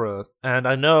opera, and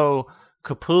I know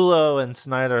Capullo and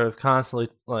Snyder have constantly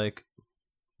like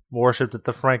worshipped at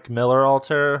the Frank Miller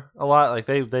altar a lot. Like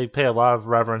they pay a lot of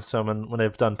reverence to him when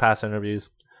they've done past interviews.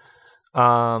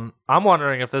 I'm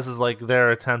wondering if this is like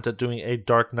their attempt at doing a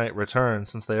Dark Knight Return,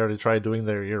 since they already tried doing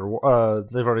their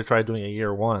they've already tried doing a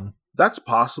year one. That's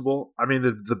possible. I mean,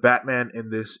 the Batman in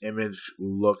this image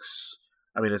looks...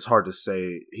 I mean, it's hard to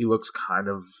say. He looks kind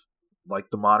of like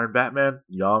the modern Batman,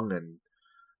 young and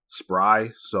spry.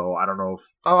 So I don't know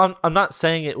if... I'm not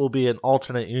saying it will be an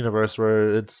alternate universe where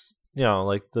it's, you know,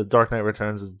 like the Dark Knight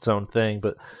Returns is its own thing,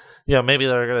 but you know, maybe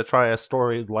they're going to try a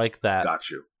story like that. Got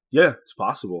you. Yeah, it's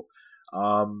possible.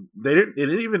 They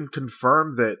didn't even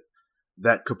confirm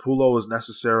that Capullo was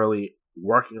necessarily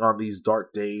working on these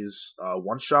Dark Days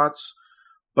one shots,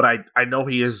 but I know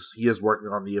he is working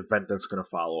on the event that's going to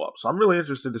follow up. So I'm really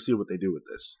interested to see what they do with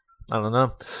this. I don't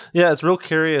know. Yeah, it's real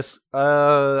curious.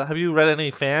 Have you read any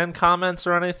fan comments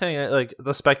or anything? Like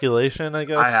the speculation, I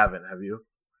guess? I haven't. Have you?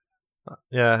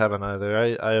 Yeah, I haven't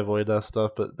either. I avoid that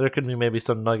stuff, but there could be maybe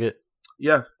some nugget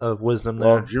of wisdom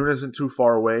there. Well, June isn't too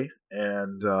far away,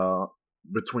 and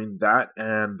between that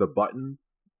and the Button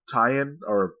tie-in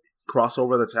or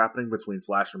crossover that's happening between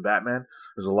Flash and Batman,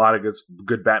 there's a lot of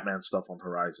good Batman stuff on the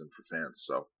horizon for fans,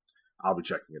 so I'll be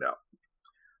checking it out.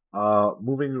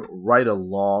 Moving right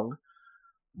along,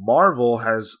 Marvel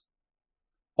has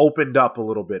opened up a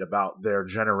little bit about their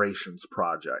Generations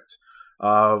project.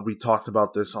 We talked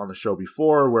about this on the show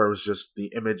before, where it was just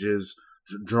the images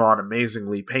drawn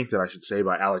amazingly, painted, I should say,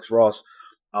 by Alex Ross,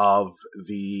 of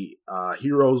the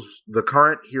heroes, the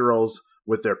current heroes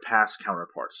with their past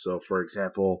counterparts. So, for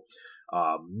example,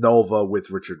 Nova with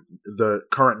the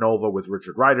current Nova with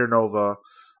Richard Rider Nova,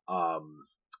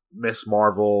 Miss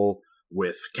Marvel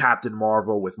with Captain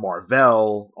Marvel, with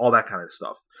Marvel, all that kind of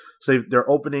stuff. So they're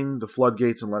opening the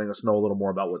floodgates and letting us know a little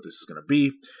more about what this is going to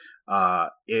be.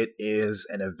 It is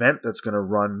an event that's going to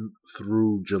run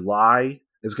through July.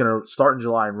 It's going to start in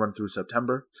July and run through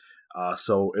September.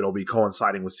 So it'll be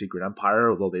coinciding with Secret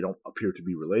Empire, although they don't appear to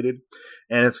be related.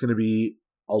 And it's going to be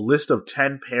a list of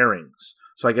 10 pairings.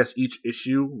 So I guess each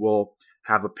issue will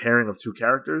have a pairing of 2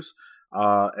 characters.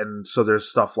 And so there's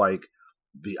stuff like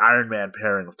the Iron Man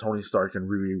pairing of Tony Stark and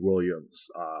Riri Williams,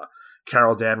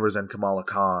 Carol Danvers and Kamala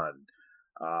Khan,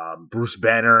 Bruce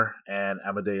Banner and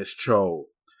Amadeus Cho,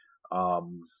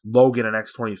 Logan and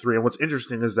X-23. And what's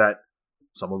interesting is that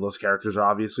some of those characters are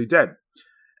obviously dead.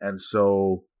 And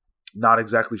so not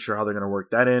exactly sure how they're going to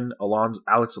work that in.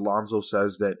 Alex Alonso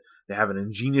says that they have an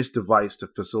ingenious device to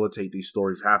facilitate these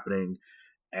stories happening.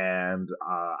 And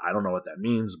I don't know what that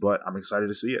means, but I'm excited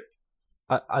to see it.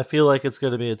 I feel like it's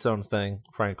going to be its own thing,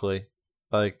 frankly.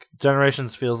 Like,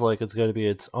 Generations feels like it's going to be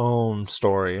its own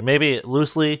story. Maybe it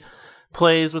loosely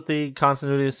plays with the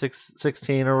continuity of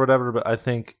 16 or whatever, but I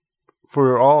think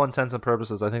for all intents and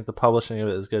purposes, I think the publishing of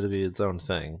it is going to be its own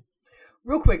thing.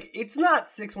 Real quick, it's not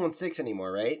 616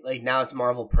 anymore, right? Like, now it's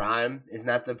Marvel Prime. Isn't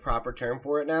that the proper term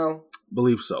for it now?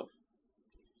 Believe so.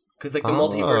 Because, like, the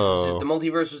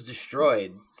multiverse was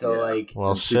destroyed. So, yeah. like...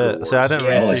 Well, shit. So I didn't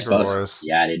read Secret Wars.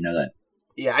 Yeah, I didn't know that.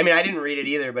 Yeah, I mean, I didn't read it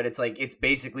either, but it's like it's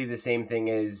basically the same thing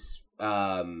as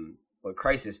what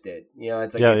Crisis did. You know,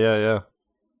 it's like yeah.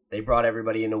 They brought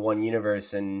everybody into one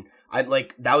universe, and I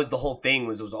like that was the whole thing.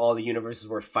 Was all the universes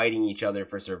were fighting each other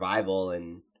for survival,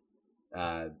 and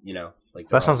you know, like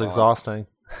that sounds exhausting.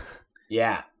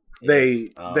 Yeah,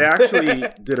 they actually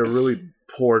did a really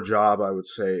poor job, I would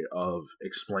say, of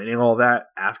explaining all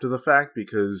that after the fact,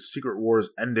 because Secret Wars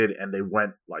ended and they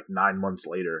went like 9 months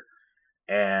later,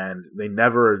 and they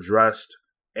never addressed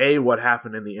what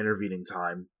happened in the intervening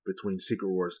time between Secret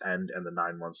Wars end and the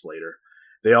 9 months later.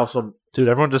 They also, dude,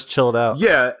 everyone just chilled out.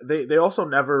 Yeah, they also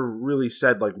never really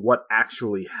said like what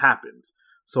actually happened.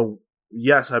 So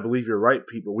yes, I believe you're right,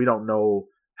 people. We don't know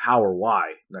how or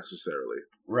why necessarily.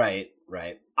 Right.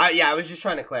 I was just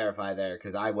trying to clarify there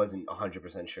because I wasn't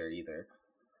 100% sure either.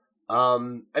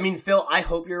 I mean, Phil, I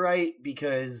hope you're right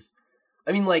because,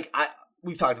 I mean, like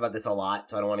we've talked about this a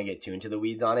lot, so I don't want to get too into the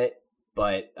weeds on it.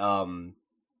 But I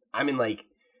mean, like,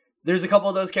 there's a couple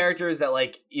of those characters that,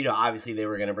 like, you know, obviously they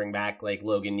were going to bring back, like,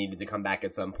 Logan needed to come back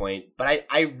at some point. But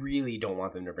I really don't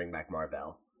want them to bring back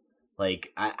Mar-Vell.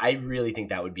 Like, I really think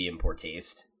that would be in poor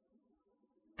taste.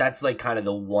 That's, like, kind of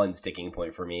the one sticking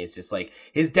point for me. It's just, like,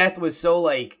 his death was so,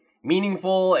 like,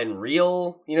 meaningful and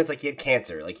real. You know, it's like he had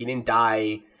cancer. Like, he didn't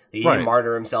die. He didn't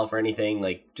martyr himself or anything.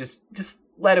 Like, just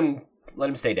let him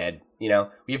stay dead. You know?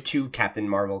 We have 2 Captain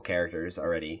Marvel characters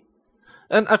already.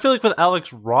 And I feel like with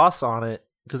Alex Ross on it,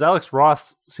 because Alex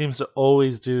Ross seems to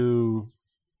always do,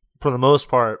 for the most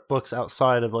part, books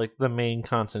outside of like the main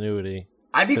continuity.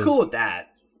 I'd be cool with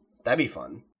that. That'd be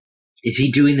fun. Is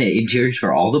he doing the interiors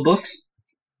for all the books?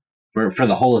 For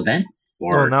the whole event?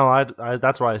 Or no, I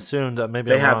that's what I assumed.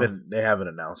 Maybe they haven't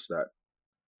announced that.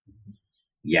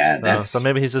 Yeah, that's so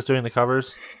maybe he's just doing the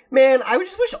covers. Man, I would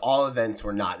just wish all events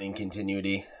were not in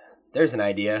continuity. There's an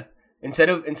idea. Instead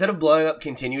of blowing up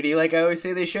continuity like I always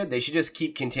say they should just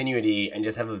keep continuity and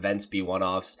just have events be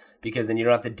one-offs, because then you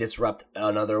don't have to disrupt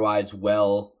an otherwise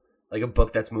like a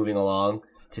book that's moving along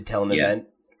to tell an event.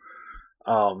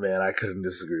 Oh man, I couldn't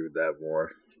disagree with that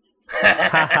more.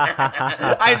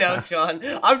 I know, Sean.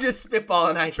 I'm just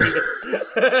spitballing ideas.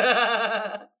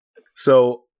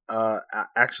 So,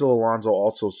 Axel Alonso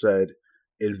also said,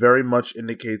 it very much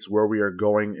indicates where we are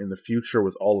going in the future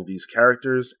with all of these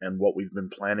characters and what we've been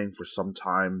planning for some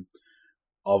time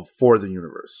for the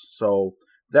universe. So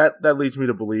that leads me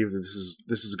to believe that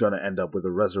this is going to end up with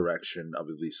a resurrection of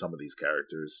at least some of these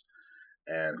characters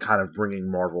and kind of bringing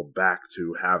Marvel back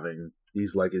to having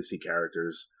these legacy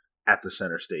characters at the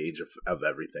center stage of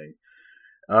everything.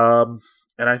 And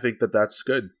I think that that's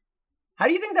good. How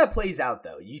do you think that plays out,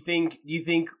 though? You think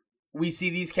we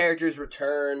see these characters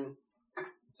return?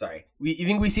 Sorry. You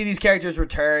think we see these characters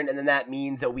return, and then that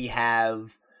means that we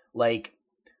have, like,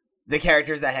 the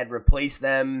characters that had replaced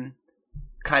them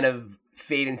kind of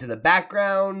fade into the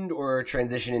background or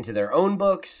transition into their own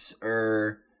books?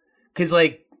 Or, because,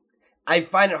 like, I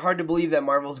find it hard to believe that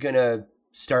Marvel's going to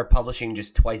start publishing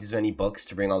just twice as many books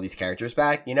to bring all these characters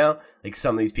back, you know? Like,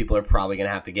 some of these people are probably going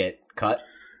to have to get cut.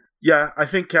 Yeah, I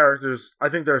think there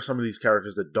are some of these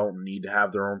characters that don't need to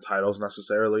have their own titles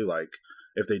necessarily. Like,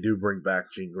 if they do bring back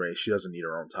Jean Grey, she doesn't need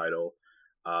her own title.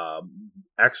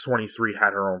 X-23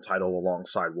 had her own title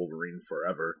alongside Wolverine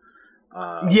forever.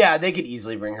 Yeah, they could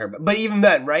easily bring her back. But even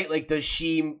then, right? Like, does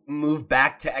she move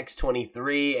back to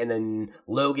X-23 and then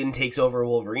Logan takes over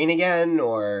Wolverine again?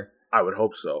 Or I would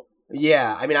hope so.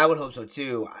 Yeah, I mean, I would hope so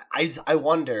too. I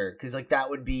wonder, because like that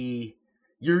would be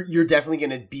you're definitely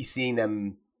going to be seeing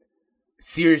them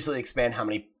seriously expand how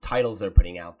many titles they're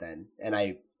putting out then,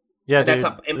 and that's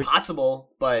not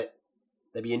impossible, but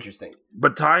that'd be interesting.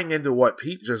 But tying into what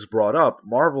Pete just brought up,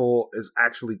 Marvel is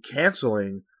actually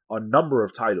canceling a number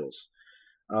of titles.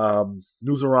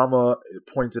 Newsarama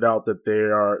pointed out that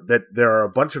there are a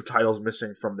bunch of titles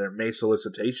missing from their May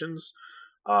solicitations,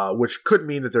 which could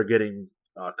mean that they're getting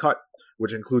cut,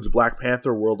 which includes Black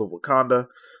Panther, World of Wakanda,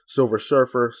 Silver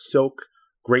Surfer, Silk,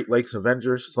 Great Lakes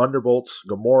Avengers, Thunderbolts,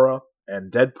 Gamora,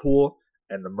 and Deadpool,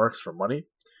 and the Mercs for Money.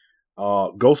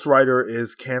 Ghost Rider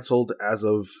is canceled as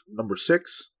of number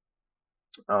 6.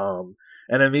 And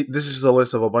then this is a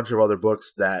list of a bunch of other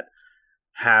books that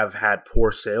have had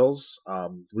poor sales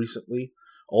recently.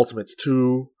 Ultimates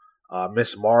 2,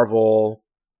 Miss Marvel,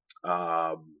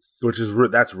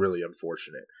 that's really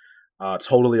unfortunate.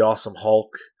 Totally Awesome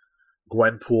Hulk,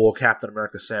 Gwenpool, Captain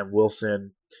America Sam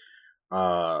Wilson,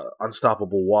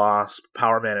 Unstoppable Wasp,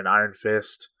 Power Man and Iron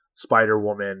Fist,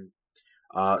 Spider-Woman.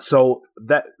 So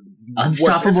that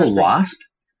Unstoppable Wasp?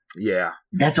 Yeah.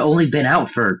 That's only been out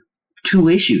for 2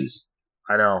 issues.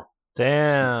 I know.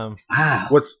 Damn. Wow.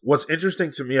 What's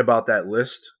interesting to me about that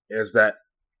list is that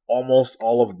almost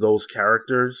all of those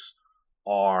characters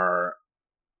are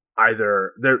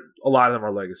either a lot of them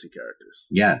are legacy characters.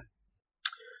 Yeah.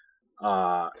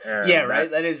 Yeah,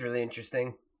 right. That is really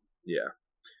interesting. Yeah,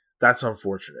 that's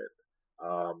unfortunate.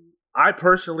 I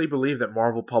personally believe that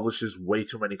Marvel publishes way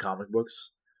too many comic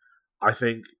books. I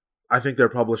think their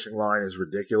publishing line is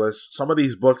ridiculous. Some of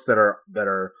these books that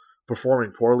are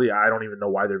performing poorly, I don't even know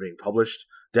why they're being published.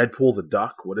 Deadpool the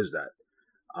Duck, what is that?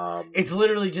 It's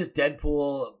literally just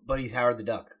Deadpool, but he's Howard the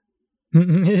Duck.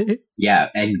 Yeah,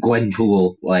 and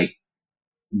Gwenpool, like,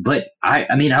 but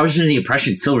I mean, I was under the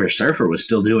impression Silver Surfer was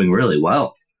still doing really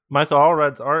well. Michael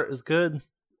Allred's art is good.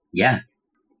 Yeah.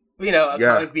 But, you know, a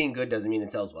comic being good doesn't mean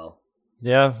it sells well.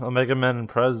 Yeah, Omega Men and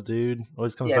Prez, dude.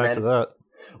 Always comes back to that.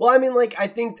 Well, I mean, like, I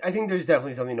think there's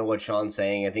definitely something to what Sean's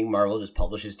saying. I think Marvel just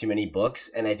publishes too many books,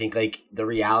 and I think, like, the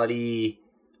reality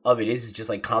of it is just,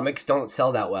 like, comics don't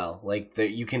sell that well. Like,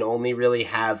 you can only really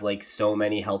have, like, so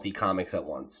many healthy comics at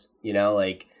once. You know,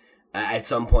 like, at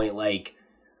some point, like,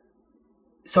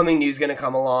 something new is going to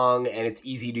come along, and it's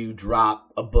easy to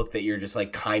drop a book that you're just,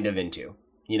 like, kind of into.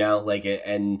 You know, like,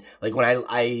 and, like, when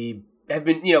I have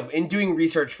been, you know, in doing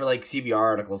research for, like, CBR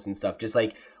articles and stuff, just,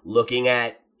 like, looking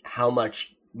at how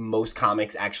much most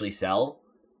comics actually sell,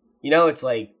 you know, it's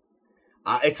like,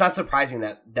 it's not surprising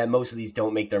that most of these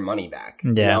don't make their money back,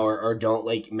 you know, or don't,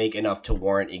 like, make enough to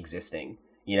warrant existing,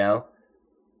 you know?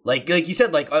 Like you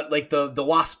said, like the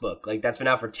Wasp book, like, that's been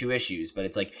out for 2 issues, but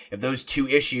it's like, if those 2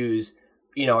 issues,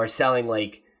 you know, are selling,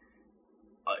 like,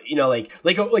 you know,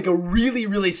 like a really,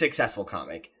 really successful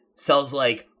comic sells,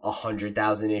 like,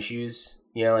 100,000 issues,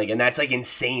 you know, like, and that's, like,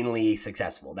 insanely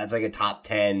successful. That's, like, a top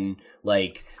 10,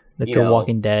 like, like your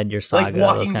Walking Dead, your Saga,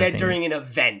 like Walking Dead during an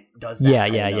event does that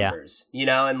kind of numbers, you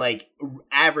know, and, like,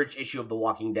 average issue of The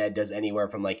Walking Dead does anywhere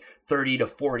from, like, 30 to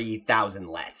 40,000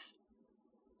 less.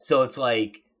 So it's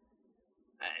like,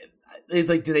 do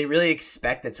they really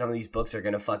expect that some of these books are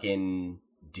gonna fucking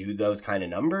do those kind of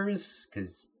numbers?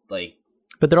 Because, like,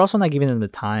 but they're also not giving them the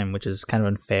time, which is kind of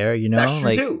unfair, you know. That's true,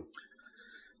 like, too.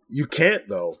 You can't,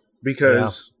 though,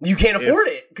 because you can't afford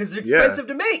it because they're expensive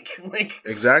to make. Like,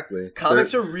 exactly,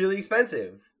 comics are really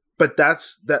expensive. But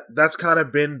that's kind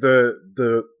of been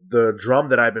the drum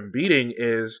that I've been beating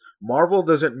is Marvel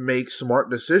doesn't make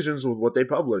smart decisions with what they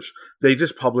publish. They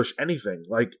just publish anything.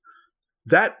 Like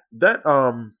that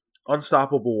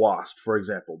Unstoppable Wasp, for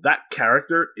example. That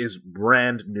character is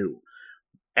brand new.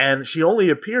 And she only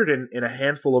appeared in a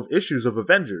handful of issues of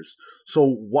Avengers. So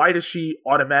why does she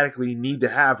automatically need to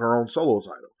have her own solo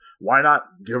title? Why not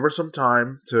give her some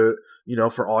time to, you know,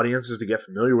 for audiences to get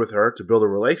familiar with her, to build a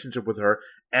relationship with her,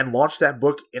 and launch that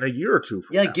book in a year or two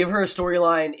from now? Give her a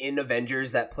storyline in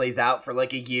Avengers that plays out for,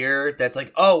 like, a year that's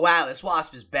like, oh, wow, this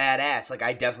Wasp is badass. Like,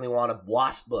 I definitely want a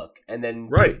Wasp book. And then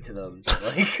give it to them.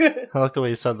 Like, I like the way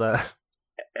you said that.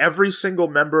 Every single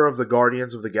member of the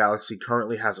Guardians of the Galaxy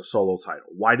currently has a solo title.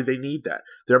 Why do they need that?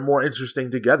 They're more interesting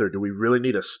together. Do we really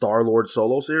need a Star-Lord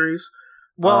solo series?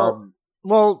 Well,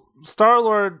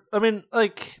 Star-Lord, I mean,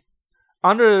 like,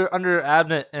 under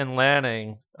Abnett and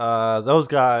Lanning, those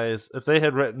guys, if they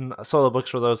had written solo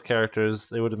books for those characters,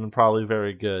 they would have been probably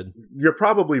very good. You're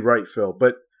probably right, Phil,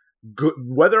 but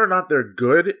whether or not they're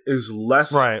good is less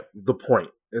the point.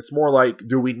 It's more like,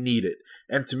 do we need it?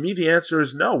 And to me, the answer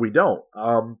is no, we don't.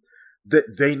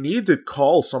 They need to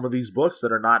cull some of these books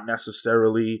that are not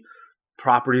necessarily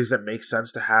properties that make sense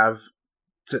to have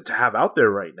out there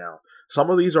right now. Some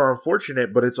of these are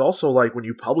unfortunate, but it's also like when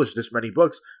you publish this many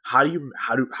books, how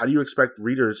do you expect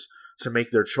readers to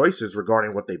make their choices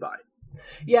regarding what they buy?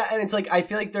 Yeah, and it's like, I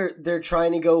feel like they're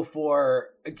trying to go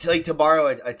to borrow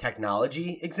a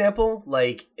technology example,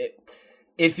 like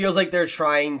it feels like they're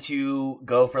trying to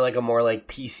go for, like, a more, like,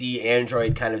 PC,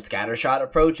 Android kind of scattershot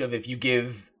approach of, if you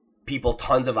give people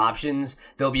tons of options,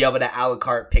 they'll be able to a la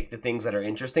carte pick the things that are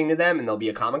interesting to them, and there'll be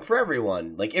a comic for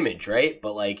everyone, like Image, right?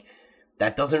 But, like,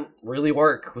 that doesn't really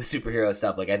work with superhero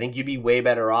stuff. Like, I think you'd be way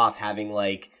better off having,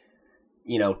 like,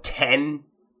 you know, 10,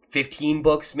 15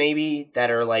 books maybe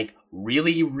that are, like,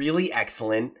 really, really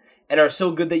excellent and are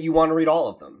so good that you want to read all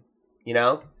of them, you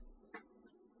know?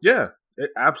 Yeah.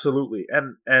 Absolutely,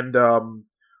 and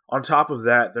on top of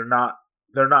that, they're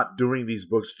not doing these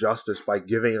books justice by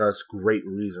giving us great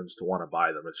reasons to want to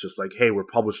buy them. It's just like, hey, we're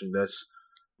publishing this,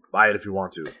 buy it if you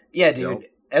want to. Yeah, dude. You know?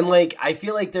 And, like, I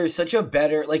feel like there's such a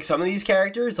better, like, some of these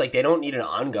characters, like, they don't need an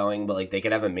ongoing, but, like, they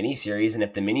could have a miniseries, and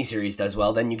if the miniseries does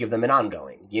well, then you give them an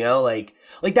ongoing, you know? Like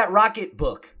that Rocket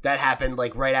book that happened,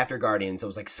 like, right after Guardians. It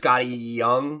was, like, Scotty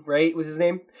Young, right, was his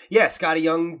name? Yeah, Scotty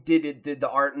Young did the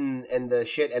art and the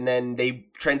shit, and then they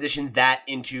transitioned that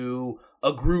into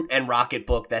a Groot and Rocket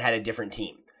book that had a different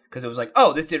team. because it was like,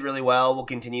 oh, this did really well, we'll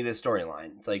continue this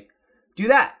storyline. It's like, do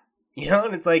that.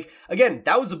 And it's like, again,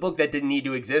 that was a book that didn't need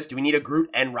to exist. Do we need a Groot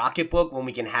and Rocket book when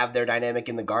we can have their dynamic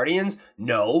in the Guardians?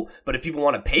 No, but if people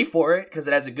want to pay for it because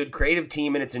it has a good creative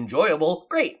team and it's enjoyable,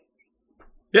 great.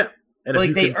 Yeah, and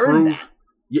like, they earn that.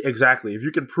 Yeah, exactly. If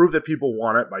you can prove that people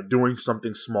want it by doing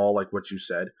something small like what you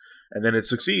said, and then it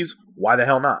succeeds, why the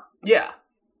hell not? Yeah.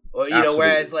 Well,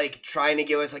 whereas like trying to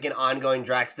give us like an ongoing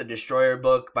Drax the Destroyer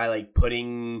book by like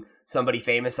putting somebody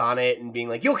famous on it and being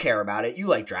like, you'll care about it. You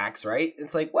like Drax, right?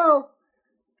 It's like, well,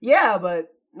 yeah,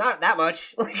 but not that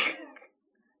much. Like,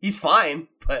 he's fine,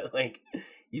 but like,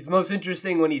 he's most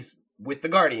interesting when he's with the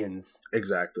Guardians.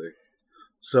 Exactly.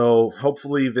 So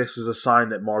hopefully this is a sign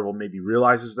that Marvel maybe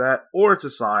realizes that, or it's a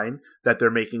sign that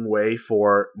they're making way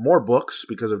for more books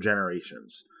because of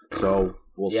Generations. So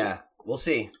we'll see. Yeah, we'll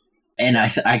see. And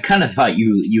I kind of thought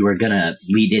you were going to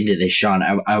lead into this, Sean.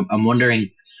 I'm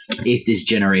wondering if this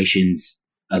Generations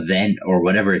event or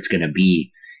whatever it's going to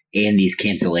be and these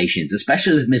cancellations,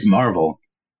 especially with Ms. Marvel,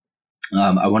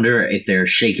 I wonder if they're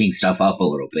shaking stuff up a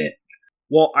little bit.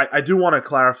 Well, I do want to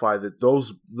clarify that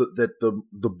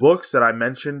the books that I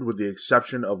mentioned, with the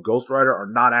exception of Ghost Rider, are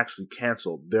not actually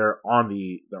canceled. They're on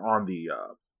the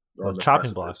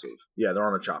chopping block. Yeah, they're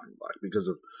on the chopping block because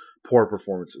of poor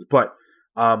performances. But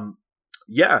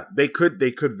yeah, they could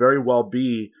very well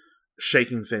be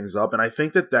shaking things up, and I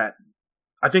think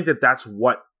that's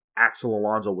what Axel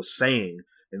Alonso was saying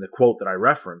in the quote that I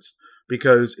referenced,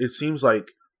 because it seems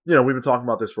like, we've been talking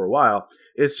about this for a while.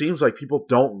 It seems like people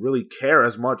don't really care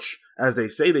as much as they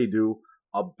say they do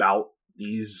about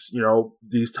these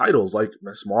titles like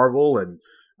Ms. Marvel and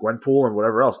Gwenpool and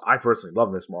whatever else. I personally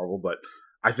love Ms. Marvel, but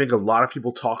I think a lot of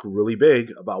people talk really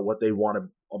big about what they want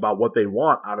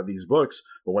out of these books,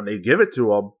 but when they give it to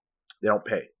them, they don't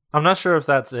pay. I'm not sure if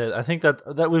that's it. I think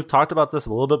that we've talked about this a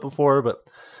little bit before, but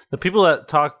the people that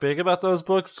talk big about those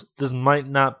books might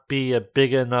not be a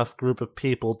big enough group of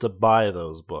people to buy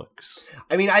those books.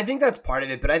 I mean, I think that's part of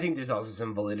it, but I think there's also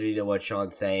some validity to what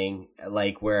Sean's saying.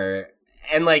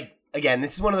 Again,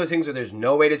 this is one of those things where there's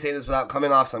no way to say this without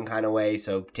coming off some kind of way,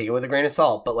 so take it with a grain of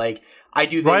salt. But I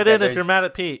do think write in if you're mad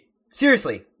at Pete.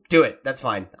 Seriously, do it. That's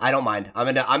fine. I don't mind.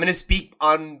 I'm gonna speak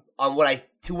on what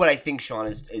I think Sean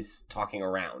is talking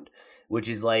around, which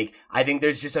is I think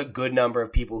there's just a good number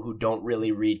of people who don't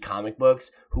really read comic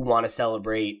books who want to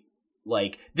celebrate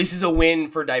this is a win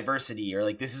for diversity,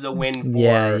 or this is a win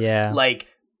for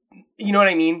you know what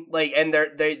I mean? And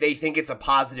they think it's a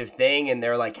positive thing and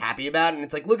they're happy about it, and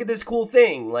it's look at this cool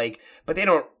thing, but they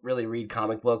don't really read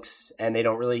comic books and they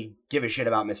don't really give a shit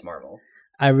about Ms. Marvel.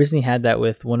 I recently had that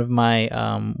with one of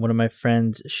my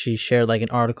friends. She shared an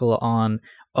article on,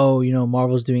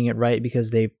 Marvel's doing it right because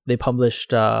they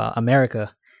published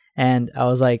America, and I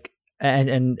was like,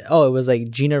 it was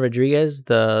Gina Rodriguez,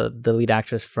 the lead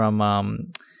actress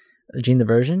from Gene the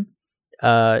Virgin.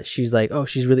 She's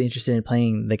she's really interested in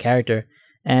playing the character,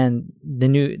 and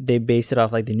they based it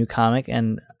off the new comic,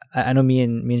 and I know me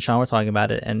and Sean were talking about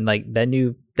it, and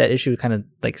that issue kind of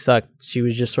sucked. She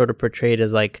was just sort of portrayed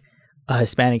as a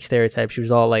Hispanic stereotype. She was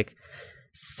all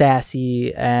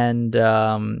sassy, and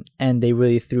they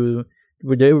were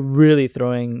really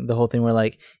throwing the whole thing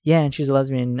where and she's a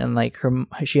lesbian, and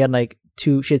she had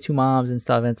two moms and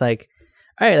stuff, and it's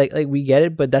all right, we get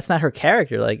it, but that's not her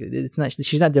character.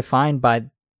 She's not defined by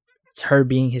her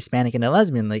being Hispanic and a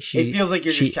lesbian. It feels like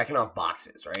you're just checking off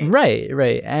boxes, right?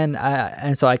 Right.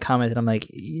 And so I commented, I'm like,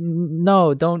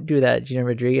 no, don't do that, Gina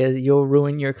Rodriguez. You'll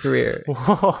ruin your career. Damn.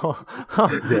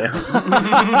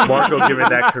 Marco giving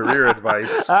that career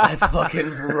advice. That's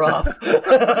fucking rough.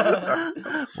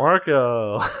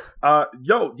 Marco.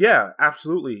 Yeah,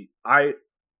 absolutely. I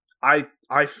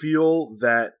feel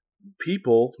that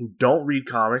people who don't read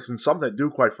comics, and some that do,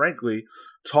 quite frankly,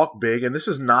 talk big, and this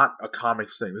is not a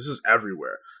comics thing, this is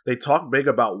everywhere. They talk big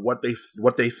about what they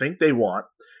think they want,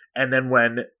 and then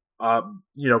when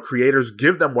creators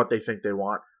give them what they think they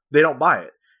want, they don't buy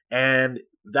it. And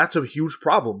that's a huge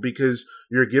problem, because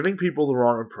you're giving people the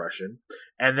wrong impression,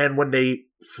 and then when they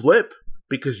flip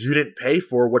because you didn't pay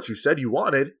for what you said you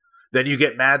wanted, then you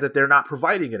get mad that they're not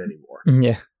providing it anymore.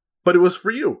 Yeah. But it was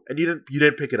for you, and you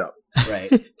didn't pick it up.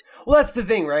 Right. Well, that's the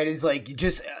thing, right? Is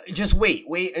just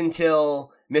wait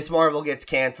until Ms. Marvel gets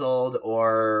canceled,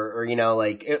 or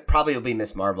it probably will be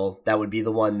Ms. Marvel. That would be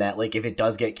the one that if it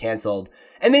does get canceled,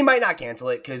 and they might not cancel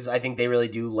it because I think they really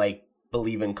do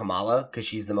believe in Kamala because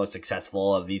she's the most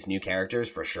successful of these new characters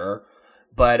for sure.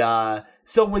 But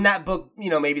so when that book,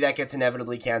 maybe that gets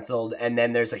inevitably canceled, and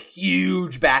then there's a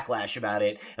huge backlash about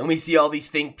it, and we see all these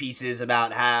think pieces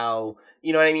about how,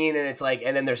 you know what I mean? And it's like,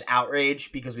 and then there's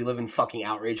outrage because we live in fucking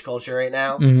outrage culture right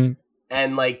now. Mm-hmm.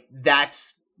 And like,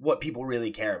 that's what people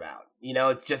really care about.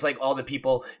 It's just like all the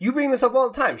people, you bring this up all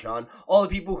the time, Sean, all the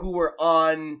people who were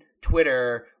on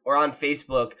Twitter or on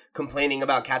Facebook complaining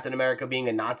about Captain America being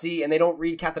a Nazi, and they don't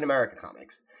read Captain America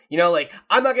comics. Like,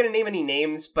 I'm not going to name any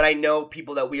names, but I know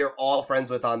people that we are all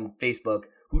friends with on Facebook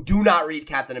who do not read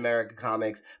Captain America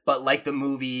comics, but like the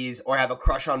movies or have a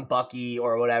crush on Bucky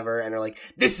or whatever, and are like,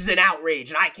 this is an outrage,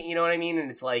 and I can't, you know what I mean? And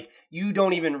it's like, you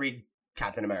don't even read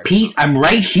Captain America Pete, comics. I'm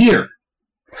right here.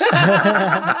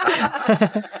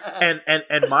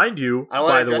 and mind you, I don't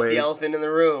by want to the address way, the elephant in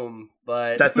the room,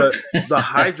 but that the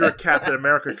Hydra Captain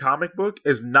America comic book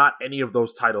is not any of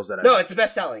those titles that I no, it's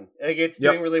best selling. Like, it's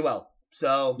Yep. doing really well.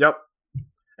 So Yep.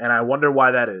 And I wonder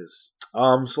why that is.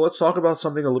 So let's talk about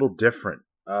something a little different.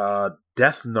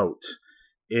 Death Note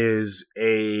is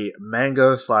a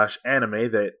manga /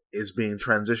 anime that is being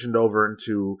transitioned over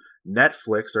into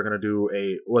Netflix. They're going to do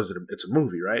it's a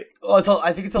movie, right?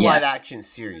 I think it's a live action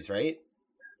series, right?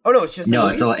 Oh no, it's just No,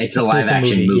 a movie? it's a live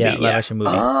action movie. Yeah, live action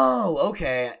movie. Oh,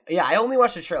 okay. Yeah, I only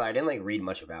watched the trailer. I didn't like read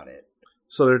much about it.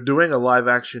 So they're doing a live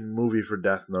action movie for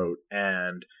Death Note,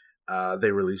 and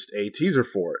they released a teaser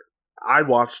for it. I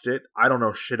watched it. I don't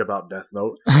know shit about Death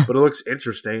Note, but it looks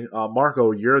interesting.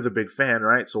 Marco, you're the big fan,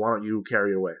 right? So why don't you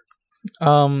carry away?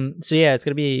 So yeah, it's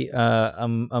gonna be a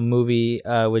movie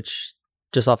which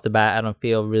just off the bat I don't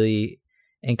feel really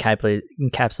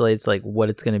encapsulates like what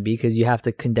it's gonna be, because you have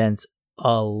to condense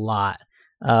a lot.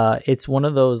 It's one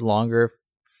of those longer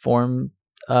form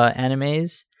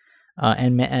animes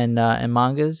and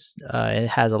mangas. It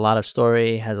has a lot of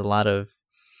story, has a lot of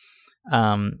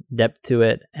depth to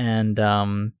it, and I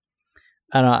don't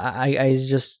know. I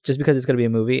just because it's gonna be a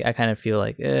movie, I kind of feel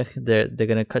like they're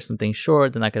gonna cut some things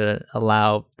short. They're not gonna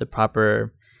allow the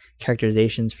proper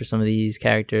characterizations for some of these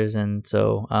characters, and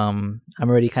so I'm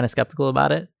already kind of skeptical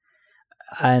about it.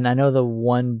 And I know the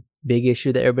one big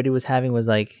issue that everybody was having was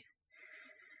like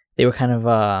they were kind of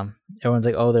everyone's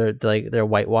like, oh, they're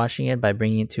whitewashing it by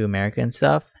bringing it to America and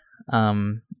stuff.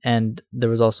 And there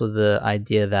was also the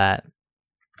idea that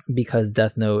because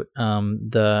Death Note,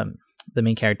 the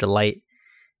main character Light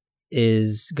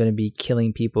is going to be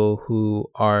killing people who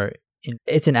are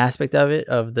it's an aspect of it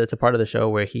it's a part of the show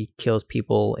where he kills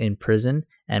people in prison,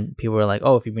 and people are like,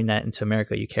 oh, if you bring that into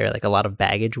America, you carry like a lot of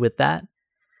baggage with that,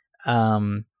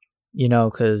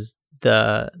 because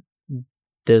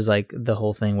there's like the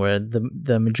whole thing where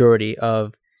the majority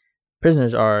of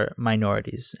prisoners are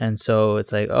minorities, and so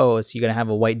it's like, oh, so you're gonna have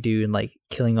a white dude like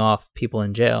killing off people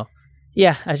in jail.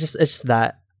 Yeah, it's just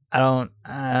that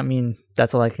I mean,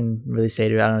 that's all I can really say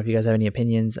to it. I don't know if you guys have any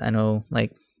opinions. I know,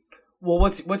 like, well,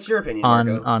 what's your opinion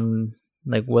on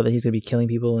like whether he's gonna be killing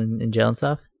people in jail and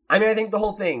stuff? I mean, I think the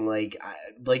whole thing, like,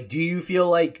 do you feel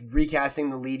like recasting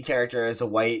the lead character as a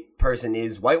white person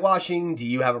is whitewashing? Do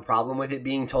you have a problem with it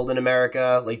being told in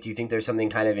America? Like, do you think there's something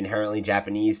kind of inherently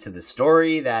Japanese to the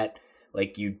story that,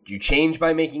 like, you change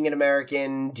by making it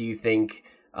American? Do you think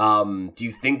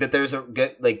that there's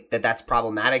that's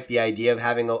problematic, the idea of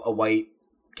having a white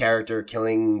character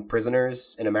killing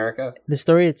prisoners in America? The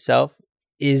story itself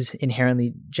is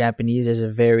inherently Japanese. There's a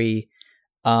very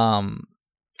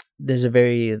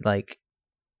like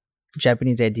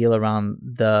Japanese ideal around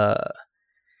the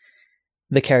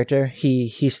character.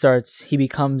 He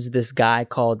becomes this guy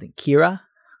called Kira.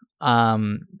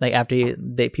 Like after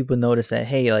people notice that,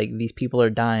 hey, like these people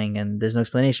are dying and there's no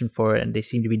explanation for it, and they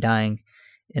seem to be dying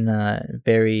in a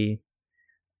very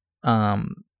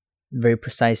very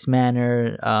precise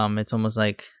manner. It's almost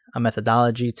like a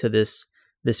methodology to this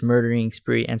murdering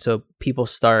spree, and so people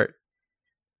start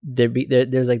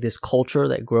there's like this culture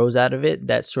that grows out of it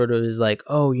that sort of is like,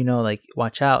 oh, like,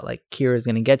 watch out, like Kira's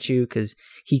gonna get you because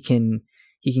he can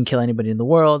kill anybody in the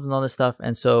world and all this stuff.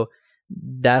 And so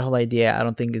that whole idea I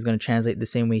don't think is going to translate the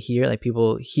same way here. Like,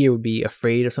 people here would be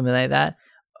afraid of something like that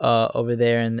over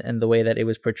there, and the way that it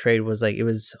was portrayed was like, it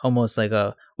was almost like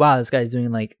a, wow, this guy's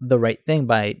doing like the right thing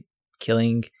by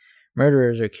killing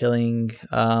murderers or killing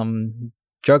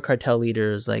drug cartel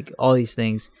leaders, like all these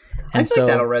things. And I feel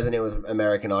like that'll resonate with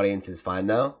American audiences fine,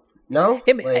 though. No?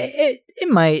 It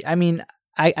might. I mean,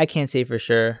 I can't say for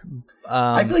sure.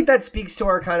 I feel like that speaks to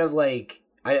our kind of like,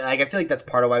 I feel like that's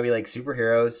part of why we like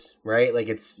superheroes, right? Like,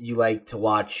 you like to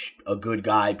watch a good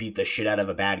guy beat the shit out of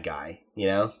a bad guy,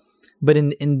 But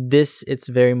in this, it's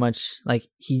very much like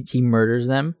he murders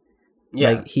them.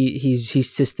 Yeah. Like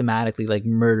he's systematically like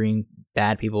murdering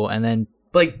bad people, and then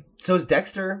Like, so is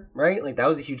Dexter, right? Like, that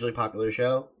was a hugely popular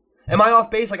show. Am I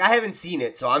off base? Like, I haven't seen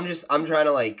it, so I'm trying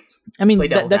to, like, play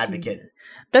devil's advocate.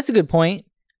 That's a good point.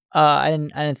 I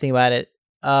didn't think about it.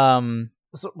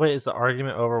 So, wait, is the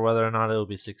argument over whether or not it'll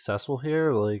be successful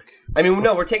here? Like, I mean,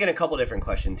 no, we're taking a couple different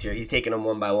questions here. He's taking them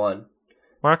one by one.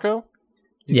 Marco,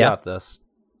 you got this.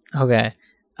 Okay.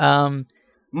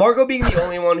 Marco being the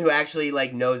only one who actually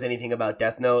like knows anything about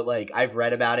Death Note, like I've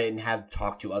read about it and have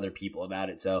talked to other people about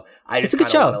it, so I just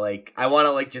kind of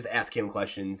want to just ask him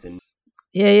questions and.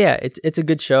 Yeah, it's a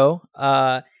good show.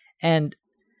 And.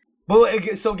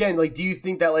 But so again, like, do you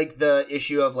think that like the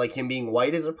issue of like him being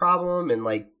white is a problem, and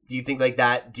like, do you think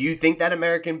that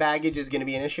American baggage is going to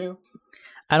be an issue?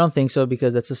 I don't think so,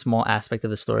 because that's a small aspect of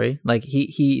the story. Like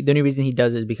he the only reason he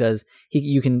does it is because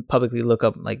you can publicly look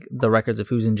up like the records of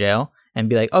who's in jail and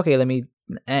be like, okay,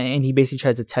 and he basically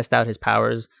tries to test out his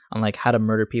powers on like how to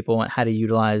murder people and how to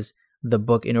utilize the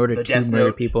book in order to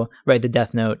murder people. Right, the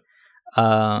Death Note.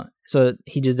 So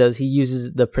he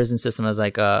uses the prison system as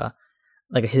like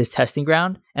his testing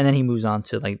ground, and then he moves on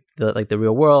to like the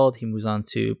real world. He moves on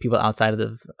to people outside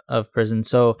of prison.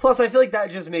 So plus, I feel like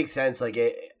that just makes sense. Like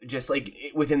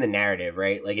within the narrative,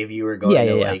 right? Like if you were going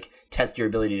to like test your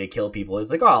ability to kill people, it's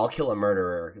like, oh, I'll kill a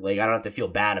murderer. Like I don't have to feel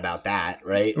bad about that,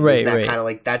 right? Right. Isn't that kind of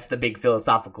like that's the big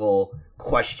philosophical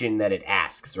question that it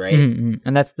asks, right? Mm-hmm.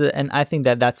 And I think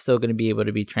that's still going to be able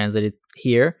to be translated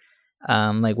here,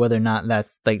 like whether or not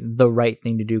that's like the right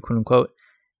thing to do, quote unquote,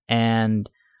 and.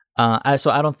 So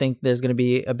I don't think there's going to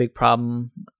be a big problem.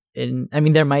 I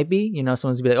mean, there might be, someone's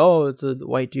going to be like, oh, it's a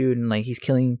white dude and like he's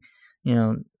killing,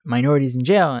 minorities in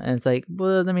jail. And it's like,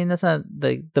 well, I mean, that's not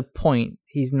the point.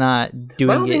 He's not doing it.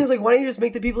 My whole thing is like, why don't you just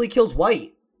make the people he kills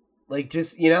white? Like,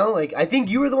 just, like, I think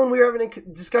you were the one we were having a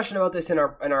discussion about this in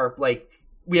our like,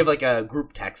 we have like a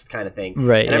group text kind of thing.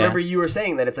 Right. And I remember you were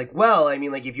saying that it's like, well, I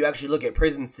mean, like if you actually look at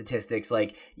prison statistics,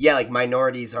 like, yeah, like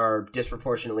minorities are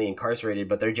disproportionately incarcerated,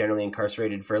 but they're generally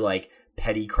incarcerated for like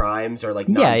petty crimes or like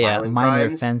non-violent minor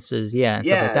crimes. offenses. And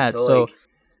stuff like that. So like,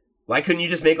 why couldn't you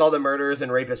just make all the murderers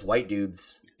and rapists white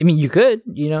dudes? I mean, you could,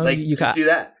 like you just do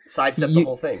that. Sidestep the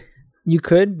whole thing. You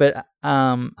could, but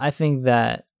I think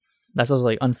that that's also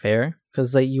like unfair.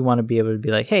 Because like you want to be able to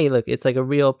be like, hey, look, it's like a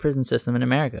real prison system in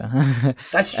America.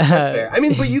 That's fair. I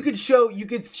mean, but you could show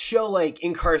like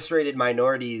incarcerated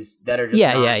minorities that are just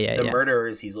the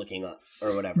murderers he's looking up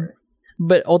or whatever.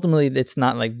 But ultimately, it's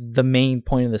not like the main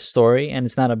point of the story, and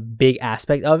it's not a big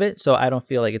aspect of it. So I don't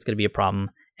feel like it's going to be a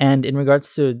problem. And in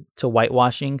regards to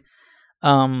whitewashing,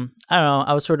 I don't know.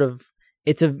 I was sort of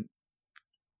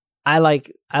I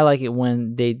like it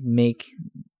when they make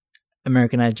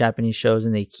Americanized Japanese shows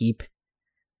and they keep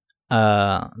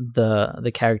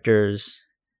the characters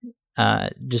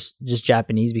just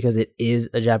Japanese, because it is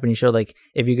a Japanese show. Like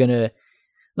if you're gonna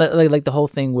like the whole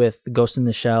thing with Ghost in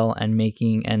the Shell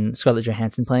and Scarlett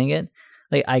Johansson playing it,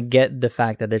 like I get the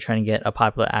fact that they're trying to get a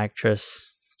popular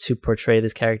actress to portray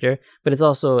this character, but it's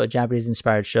also a Japanese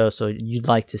inspired show, so you'd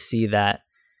like to see that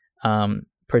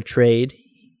portrayed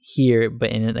here,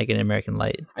 but in like an American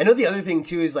light. I know the other thing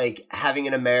too is like having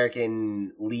an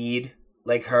American lead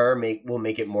like her will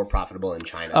make it more profitable in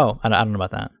China. Oh, I don't know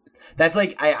about that. That's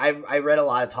like I read a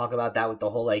lot of talk about that with the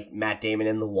whole like Matt Damon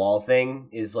in The Wall thing.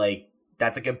 Is like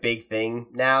that's like a big thing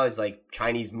now. Is like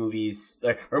Chinese movies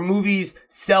or movies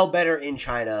sell better in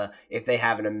China if they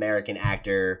have an American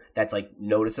actor that's like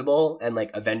noticeable, and like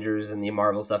Avengers and the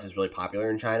Marvel stuff is really popular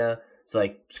in China. So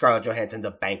like Scarlett Johansson's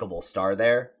a bankable star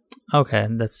there. Okay,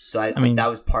 I mean that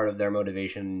was part of their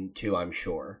motivation too, I'm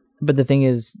sure. But the thing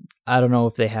is, I don't know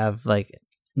if they have like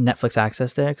Netflix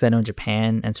access there, because I know in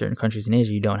Japan and certain countries in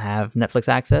Asia you don't have Netflix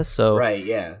access. So right,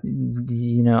 yeah.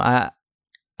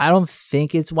 I don't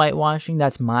think it's whitewashing.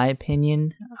 That's my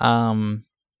opinion.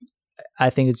 I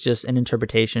think it's just an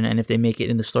interpretation, and if they make it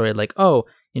in the story like, oh,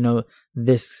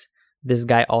 this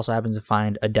guy also happens to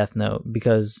find a Death Note,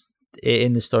 because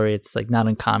in the story it's like not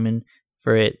uncommon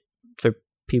for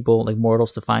people like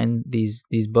mortals to find these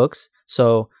books.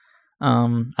 So I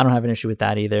don't have an issue with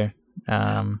that either.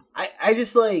 I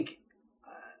just like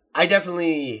I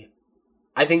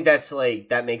think that's like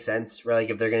that makes sense, right? Like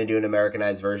if they're gonna do an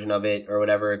Americanized version of it or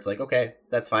whatever, it's like okay,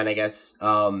 that's fine, I guess.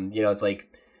 It's like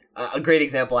a great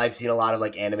example I've seen a lot of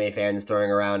like anime fans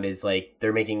throwing around is like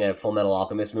they're making a Full Metal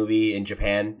Alchemist movie in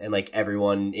Japan, and like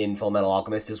everyone in Full Metal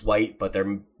Alchemist is white, but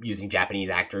they're using Japanese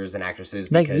actors and actresses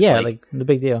because like the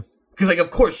big deal. Because like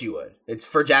of course you would. It's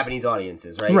for Japanese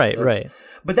audiences, right? Right.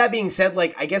 But that being said,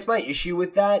 like I guess my issue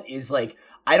with that is like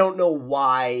I don't know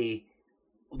why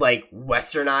like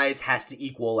westernized has to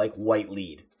equal like white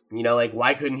lead. You know, like,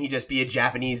 why couldn't he just be a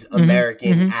Japanese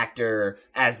American actor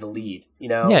as the lead? You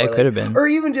know, yeah, it could have been, or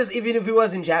even if he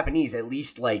wasn't Japanese, at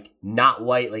least like not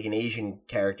white, like an Asian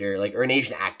character, like, or an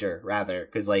Asian actor rather,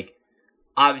 because like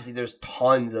obviously there's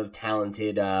tons of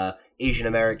talented Asian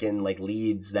American like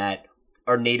leads that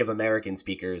are Native American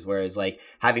speakers, whereas like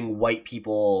having white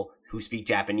people who speak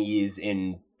Japanese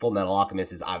in Full Metal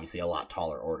Alchemist is obviously a lot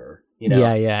taller order. You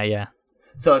know? Yeah.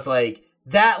 So it's like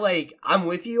that, like, I'm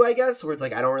with you, I guess, where it's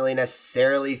like I don't really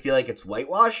necessarily feel like it's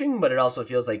whitewashing, but it also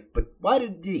feels like, but why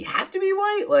did he have to be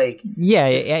white? Like,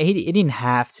 he didn't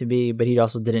have to be, but he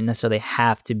also didn't necessarily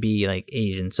have to be like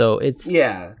Asian. So it's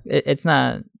not.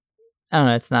 I don't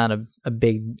know. It's not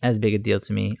as big a deal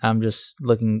to me. I'm just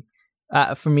looking.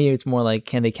 For me, it's more like,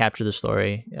 can they capture the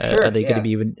story? Sure, are they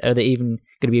even going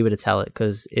to be able to tell it?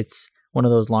 Because it's one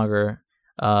of those longer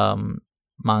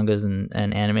mangas and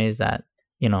animes that,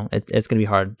 you know, it's going to be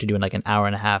hard to do in like an hour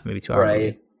and a half, maybe 2 hours.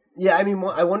 Right. Yeah, I mean,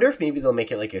 I wonder if maybe they'll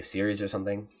make it like a series or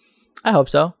something. I hope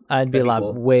so. I'd be a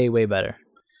lot way better.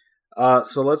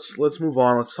 So let's move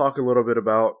on. Let's talk a little bit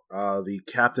about the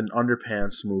Captain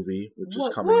Underpants movie, which is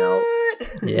coming out.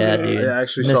 Yeah, dude. I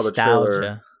actually saw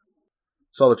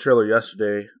the trailer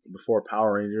yesterday before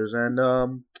Power Rangers,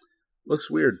 and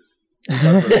looks weird.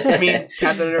 I mean,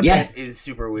 Captain Underpants is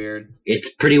super weird. It's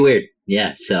pretty weird.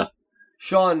 Yeah. So,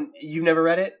 Sean, you've never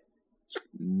read it?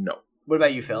 No. What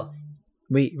about you, Phil?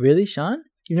 Wait, really, Sean?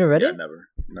 You've never read it? Never.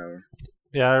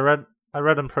 Yeah, I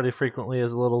read them pretty frequently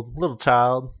as a little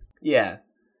child. Yeah.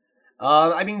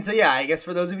 I mean, so yeah, I guess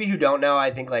for those of you who don't know,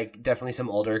 I think like definitely some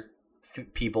older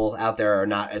people out there are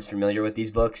not as familiar with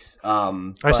these books. Are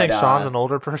you saying Sean's an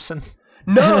older person?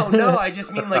 No, I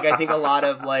just mean like I think a lot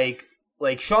of like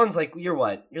Sean's like, you're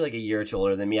what? You're like a year or two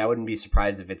older than me. I wouldn't be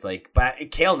surprised if it's like, but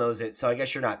Kale knows it, so I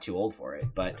guess you're not too old for it.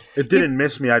 But it didn't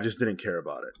miss me. I just didn't care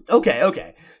about it.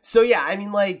 Okay. So yeah, I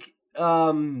mean like,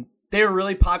 they were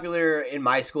really popular in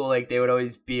my school. Like they would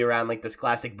always be around like this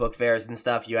classic book fairs and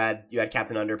stuff. You had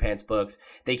Captain Underpants books.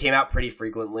 They came out pretty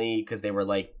frequently because they were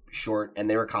like short and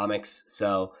they were comics.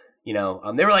 So, you know,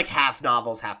 they were like half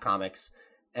novels, half comics.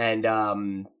 And,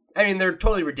 I mean, they're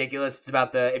totally ridiculous. It's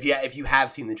about if you have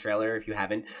seen the trailer, if you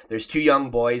haven't, there's two young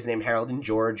boys named Harold and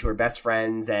George who are best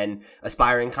friends and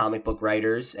aspiring comic book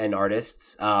writers and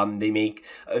artists. They make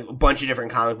a bunch of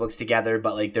different comic books together,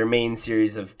 but like their main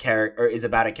series of character is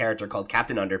about a character called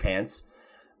Captain Underpants.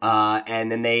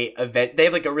 And then they have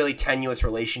like a really tenuous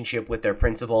relationship with their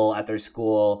principal at their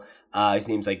school. His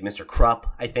name's like Mr.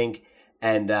 Krupp, I think,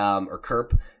 and or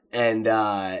Kerp, and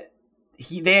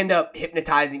they end up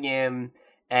hypnotizing him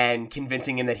and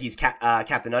convincing him that he's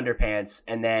Captain Underpants,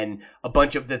 and then a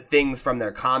bunch of the things from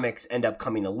their comics end up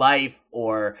coming to life,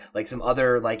 or like some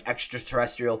other like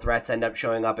extraterrestrial threats end up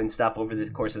showing up and stuff over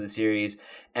the course of the series.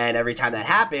 And every time that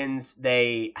happens,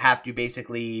 they have to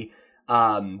basically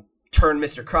turn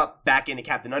Mr. Krupp back into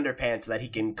Captain Underpants so that he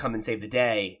can come and save the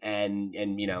day and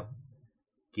you know,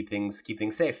 keep things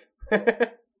safe.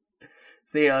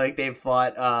 So, you know, like they've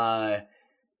fought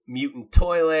mutant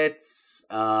toilets.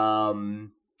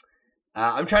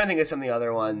 I'm trying to think of some of the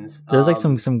other ones. There was like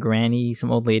some granny,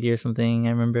 some old lady or something.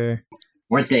 I remember.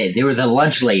 Weren't they? They were the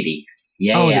lunch lady.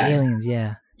 Yeah. Oh, the aliens.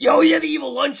 Yeah. Yo, yeah, the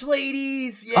evil lunch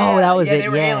ladies. Yeah. Oh, that was it. They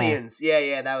were aliens.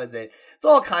 Yeah, that was it. So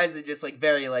all kinds of just like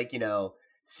very like, you know,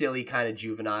 silly kind of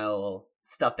juvenile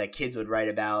stuff that kids would write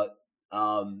about.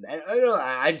 And I don't know.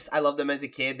 I loved them as a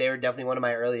kid. They were definitely one of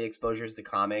my early exposures to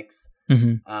comics.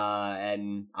 Mm-hmm.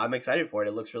 And I'm excited for it.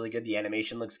 It looks really good. The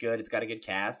animation looks good. It's got a good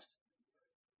cast.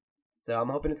 So I'm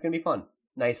hoping it's going to be fun.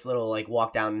 Nice little like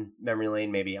walk down memory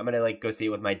lane maybe. I'm going to like go see it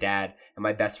with my dad and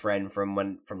my best friend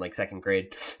from like second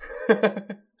grade.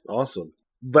 Awesome.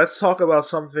 Let's talk about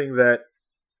something that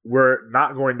we're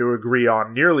not going to agree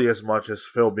on nearly as much as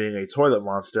Phil being a toilet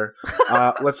monster.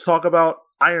 Let's talk about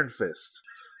Iron Fist.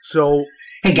 So,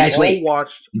 hey guys, wait.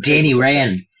 Danny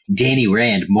Rand,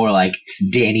 more like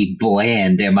Danny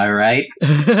Bland, am I right?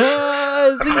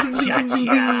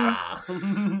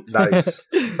 Nice.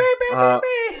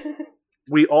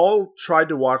 We all tried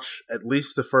to watch at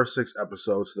least the first 6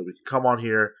 episodes so that we could come on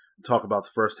here and talk about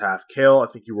the first half. Kale, I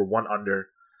think you were one under.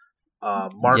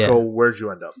 Marco, where'd you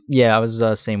end up? Yeah, I was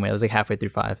same way. I was like halfway through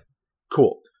 5.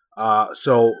 Cool.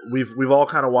 So we've all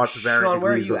kind of watched varying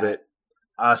degrees of it.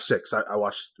 6. I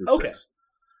watched through 6.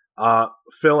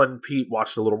 Phil and Pete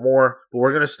watched a little more, but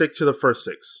we're gonna stick to the first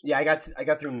 6. Yeah, I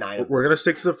got through 9. We're gonna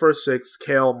stick to the first 6.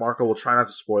 Kale, Marco will try not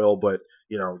to spoil, but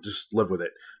you know, just live with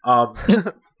it. So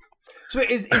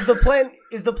is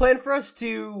the plan for us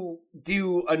to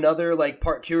do another like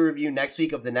part 2 review next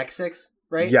week of the next 6?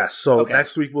 Right? Yes. So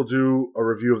next week we'll do a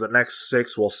review of the next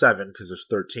 6, well 7 because there's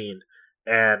 13,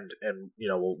 and you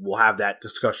know we'll have that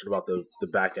discussion about the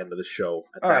back end of the show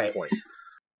at that point.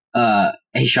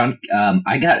 Hey Sean,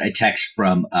 I got a text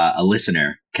from a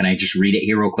listener. Can I just read it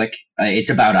here real quick? It's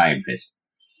about Iron Fist.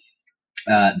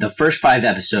 The first 5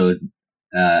 episodes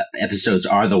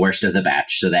are the worst of the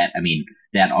batch, so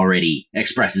that already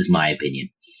expresses my opinion.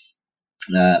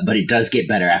 But it does get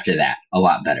better after that, a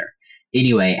lot better.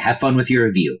 Anyway, have fun with your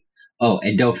review. Oh,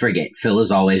 and don't forget, Phil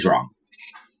is always wrong.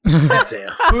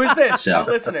 Damn. Who is this? So, a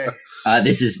listener.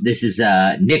 This is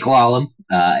Nick Lallam,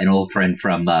 an old friend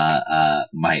from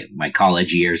my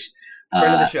college years.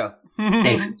 Friend of the show.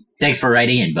 Thanks for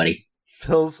writing in, buddy.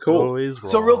 Phil's always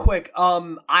wrong. So real quick,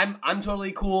 I'm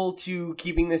totally cool to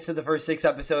keeping this to the first 6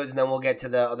 episodes, and then we'll get to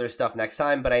the other stuff next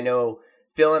time. But I know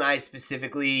Phil and I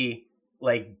specifically,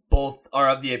 like, both are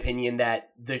of the opinion that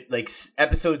the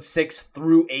episodes 6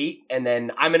 through 8, and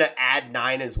then I'm gonna add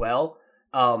 9 as well.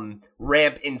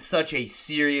 Ramp in such a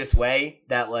serious way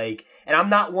that, like, and I'm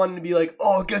not one to be like,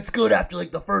 oh, it gets good after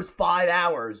like the first 5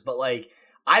 hours, but like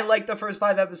I like the first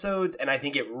 5 episodes, and I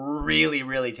think it really,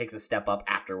 really takes a step up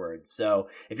afterwards. So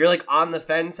if you're like on the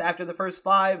fence after the first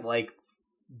 5, like,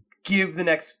 give the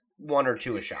next 1 or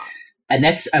 2 a shot. And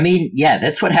that's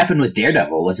what happened with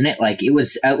Daredevil, wasn't it? Like it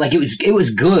was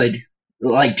good.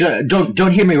 Like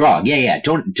don't hear me wrong. Yeah.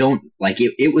 Don't like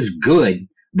it was good.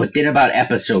 But then about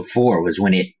episode 4 was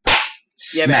when it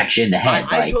smacks you in the head.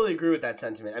 I totally agree with that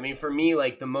sentiment. I mean, for me,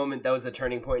 like, the moment that was the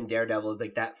turning point in Daredevil is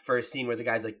like that first scene where the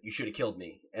guy's like, you should have killed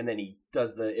me. And then he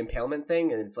does the impalement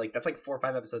thing. And it's like, that's like 4 or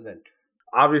 5 episodes in.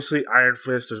 Obviously, Iron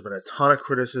Fist, there's been a ton of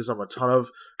criticism, a ton of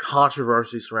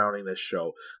controversy surrounding this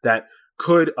show that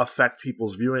could affect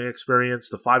people's viewing experience.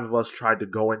 The 5 of us tried to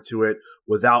go into it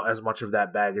without as much of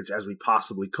that baggage as we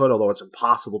possibly could, although it's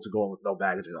impossible to go in with no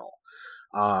baggage at all.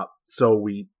 So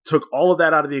we took all of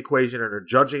that out of the equation and are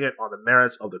judging it on the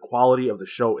merits of the quality of the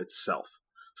show itself.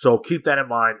 So keep that in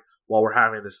mind while we're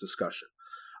having this discussion.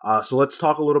 So let's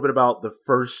talk a little bit about the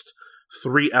first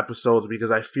 3 episodes,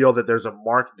 because I feel that there's a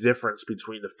marked difference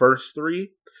between the first 3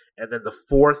 and then the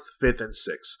 4th, 5th, and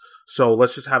 6th. So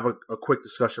let's just have a quick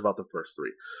discussion about the first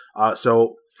 3.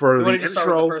 So for you the intro, start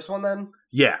with the first one then?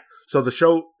 Yeah. So the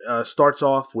show starts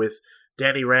off with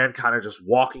Danny Rand kind of just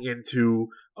walking into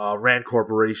Rand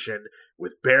Corporation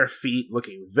with bare feet,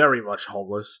 looking very much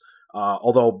homeless,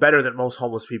 although better than most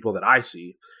homeless people that I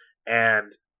see.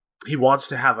 And he wants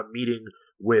to have a meeting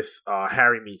with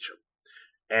Harry Meacham.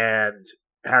 And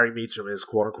Harry Meacham is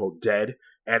quote-unquote dead,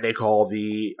 and they call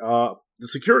the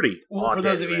security. Well, for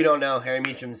those of you who don't know, Harry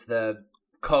Meacham's the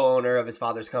co-owner of his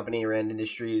father's company, Rand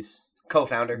Industries,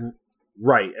 co-founder.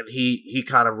 Right, and he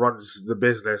kind of runs the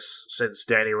business since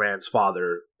Danny Rand's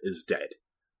father is dead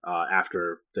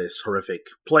after this horrific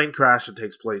plane crash that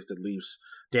takes place that leaves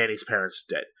Danny's parents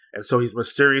dead. And so he's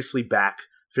mysteriously back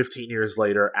 15 years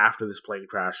later after this plane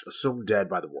crash, assumed dead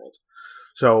by the world.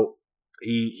 So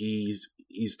he's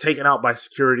taken out by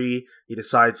security. He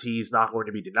decides he's not going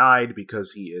to be denied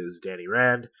because he is Danny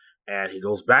Rand, and he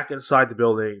goes back inside the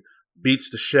building, beats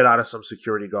the shit out of some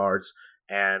security guards,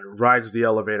 and rides the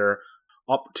elevator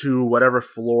up to whatever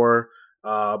floor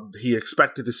he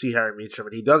expected to see Harry Meacham,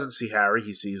 and he doesn't see Harry.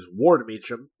 He sees Ward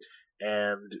Meacham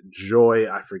and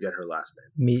Joy. I forget her last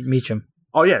name. Meacham.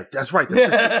 Oh yeah, that's right.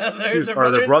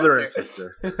 They're brother and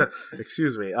sister.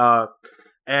 Excuse me.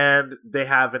 And they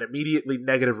have an immediately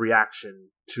negative reaction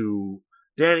to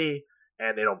Danny,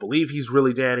 and they don't believe he's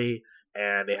really Danny,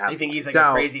 and they think he's like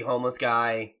a crazy homeless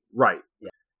guy. Right.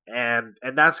 Yeah.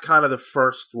 And that's kind of the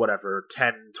first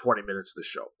 10, 20 minutes of the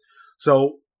show.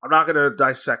 So I'm not going to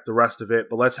dissect the rest of it,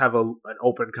 but let's have an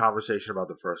open conversation about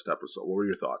the first episode. What were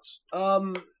your thoughts?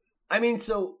 I mean,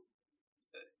 so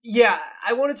yeah,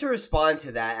 I wanted to respond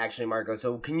to that actually, Marco.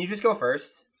 So can you just go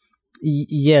first?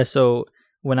 Yeah. So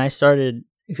when I started,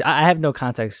 I have no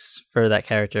context for that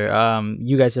character.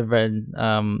 You guys have read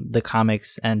the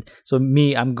comics, and so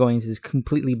I'm going to this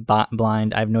completely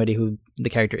blind. I have no idea who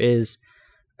the character is.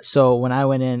 So when I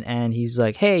went in and he's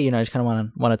like, "Hey, I just kind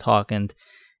of want to talk," and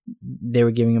they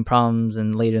were giving him problems,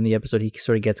 and later in the episode he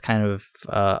sort of gets kind of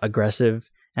aggressive,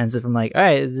 and so I'm like, all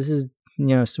right, this is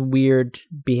some weird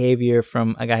behavior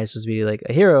from a guy who's supposed to be like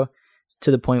a hero,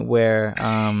 to the point where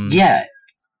I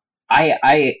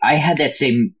had that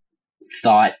same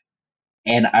thought,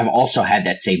 and I've also had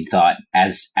that same thought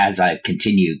as I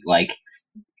continued. Like,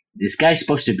 this guy's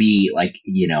supposed to be like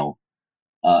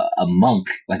a monk,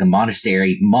 like a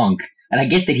monastery monk, and I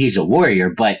get that he's a warrior,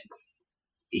 but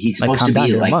he's supposed to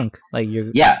be like a monk. Like you're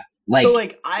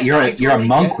you're a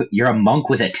monk. You're a monk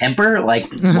with a temper. Like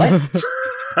what?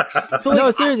 So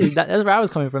no, seriously, that's where I was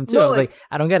coming from too. I was like,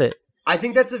 I don't get it. I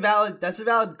think that's a valid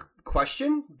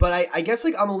question, but I guess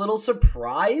like I'm a little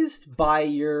surprised by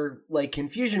your like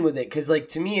confusion with it, because like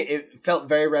to me it felt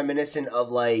very reminiscent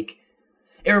of like,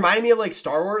 it reminded me of like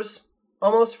Star Wars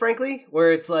almost, frankly,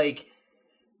 where it's like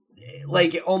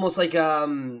almost like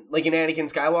an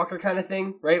Anakin Skywalker kind of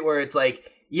thing, right? Where it's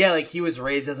like, yeah, like he was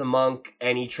raised as a monk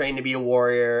and he trained to be a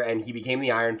warrior and he became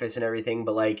the Iron Fist and everything,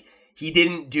 but like he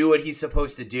didn't do what he's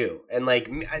supposed to do. And like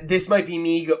this might be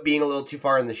me being a little too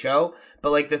far in the show,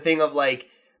 but like the thing of like,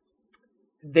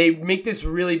 they make this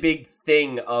really big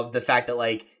thing of the fact that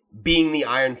like being the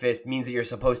Iron Fist means that you're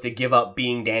supposed to give up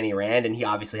being Danny Rand, and he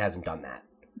obviously hasn't done that.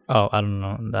 Oh, I don't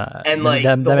know that. And like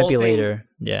that might be later.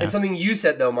 Yeah. And something you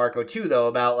said though, Marco, too, though,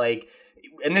 about like,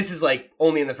 and this is like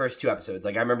only in the first 2 episodes.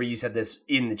 Like I remember you said this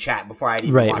in the chat before I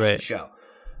even watched the show.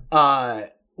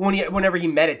 Whenever he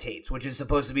meditates, which is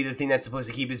supposed to be the thing that's supposed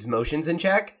to keep his emotions in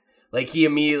check, like he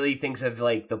immediately thinks of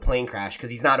like the plane crash because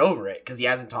he's not over it, because he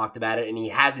hasn't talked about it and he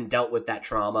hasn't dealt with that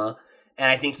trauma.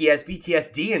 And I think he has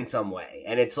PTSD in some way.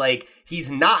 And it's like, he's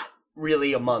not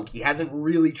really a monk. He hasn't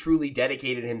really truly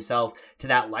dedicated himself to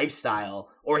that lifestyle,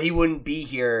 or he wouldn't be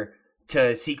here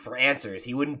to seek for answers.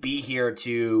 He wouldn't be here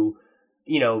to,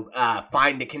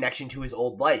 find a connection to his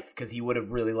old life, because he would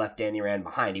have really left Danny Rand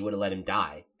behind. He would have let him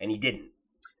die, and he didn't.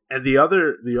 And the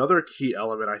other key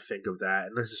element, I think, of that,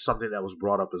 and this is something that was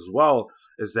brought up as well,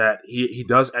 is that he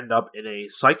does end up in a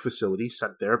psych facility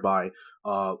sent there by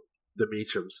the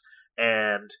Meachams,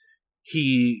 and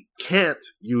he can't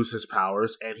use his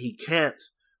powers, and he can't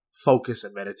focus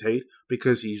and meditate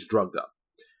because he's drugged up.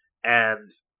 And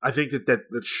I think that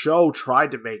the show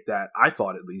tried to make that, I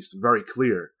thought at least, very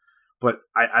clear, but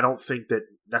I don't think that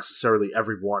necessarily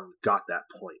everyone got that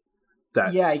point.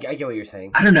 Yeah, I get what you're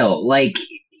saying. I don't know, like,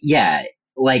 yeah,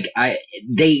 like,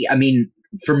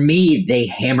 for me, they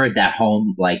hammered that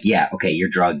home, like, yeah, okay,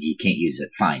 you're drugged, you can't use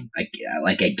it, fine. I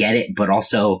get it, but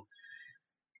also,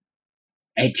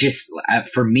 it just,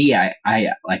 for me, I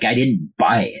didn't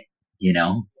buy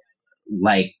it,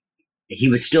 Like, he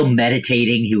was still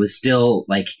meditating, he was still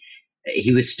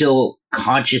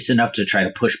conscious enough to try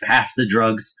to push past the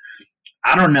drugs.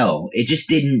 I don't know, it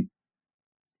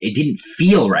didn't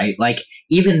feel right. Like,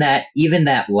 even that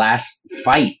last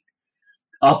fight,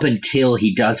 up until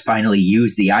he does finally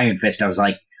use the Iron Fist, I was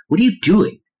like, what are you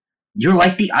doing? You're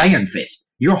like the Iron Fist.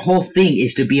 Your whole thing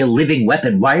is to be a living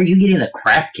weapon. Why are you getting the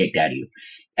crap kicked out of you?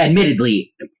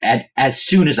 Admittedly, as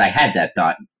soon as I had that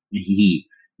thought,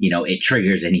 it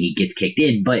triggers and he gets kicked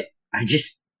in, but I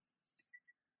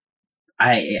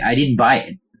didn't buy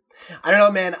it. I don't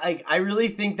know, man. I really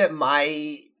think that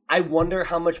I wonder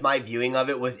how much my viewing of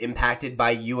it was impacted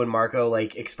by you and Marco,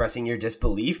 like, expressing your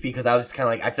disbelief, because I was just kind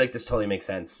of like, I feel like this totally makes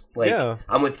sense. Like, yeah.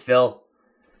 I'm with Phil.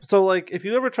 So, like, if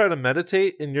you ever try to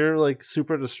meditate and you're, like,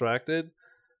 super distracted,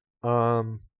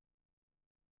 like,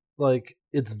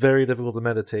 it's very difficult to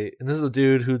meditate. And this is a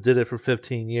dude who did it for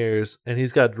 15 years, and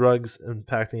he's got drugs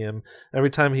impacting him. Every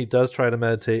time he does try to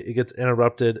meditate, it gets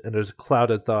interrupted, and there's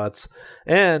clouded thoughts.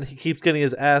 And he keeps getting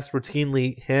his ass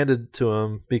routinely handed to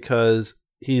him because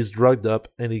he's drugged up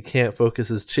and he can't focus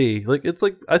his chi. Like, it's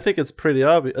like, I think it's pretty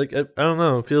obvious. Like, I don't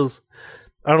know. It feels,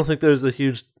 I don't think there's a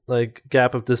huge, like,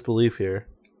 gap of disbelief here.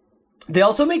 They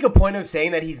also make a point of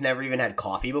saying that he's never even had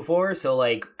coffee before. So,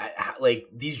 like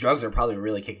these drugs are probably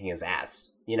really kicking his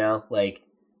ass, Like,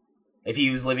 if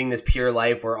he was living this pure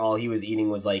life where all he was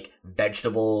eating was, like,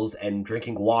 vegetables and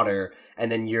drinking water,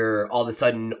 and then you're all of a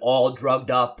sudden all drugged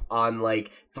up on,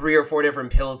 like, 3 or 4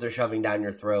 different pills they're shoving down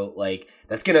your throat, like,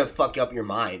 that's gonna fuck up your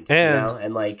mind,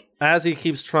 And, like, as he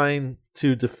keeps trying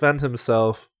to defend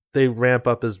himself, they ramp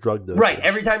up his drug dosage. Right,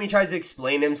 every time he tries to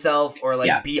explain himself or,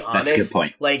 like, be honest, that's a good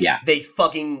point. Like, they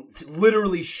fucking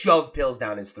literally shove pills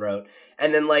down his throat.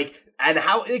 And then, like, and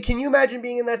how, can you imagine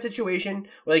being in that situation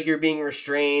where, like, you're being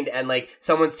restrained and, like,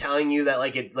 someone's telling you that,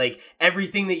 like, it's, like,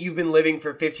 everything that you've been living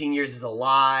for 15 years is a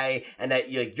lie, and that,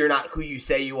 you're not who you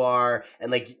say you are,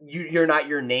 and, like, you're not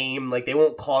your name, like, they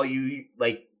won't call you,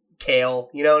 like, Kale,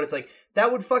 and it's like,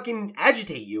 that would fucking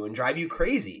agitate you and drive you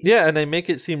crazy. Yeah, and they make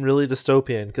it seem really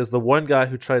dystopian, because the one guy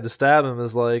who tried to stab him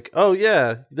is like, oh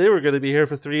yeah, they were going to be here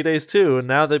for 3 days too, and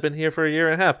now they've been here for 1.5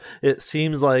 years. It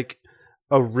seems like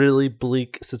a really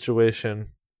bleak situation.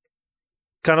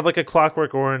 Kind of like a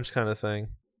Clockwork Orange kind of thing.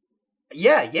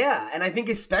 Yeah, and I think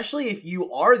especially if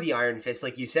you are the Iron Fist,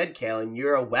 like you said, Kale, and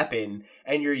you're a weapon,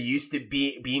 and you're used to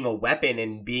being a weapon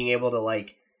and being able to,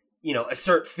 like,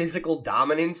 assert physical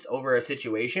dominance over a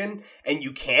situation, and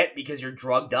you can't because you're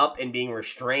drugged up and being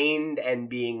restrained and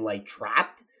being, like,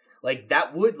 trapped, like,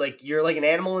 that would, like, you're like an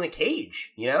animal in a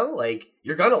cage, like,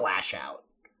 you're gonna lash out.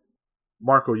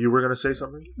 Marco, you were gonna say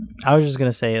something? I was just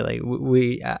gonna say, like,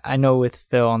 I know with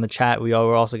Phil on the chat, we all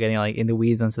were also getting like in the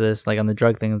weeds into this, like on the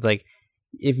drug thing. It's like,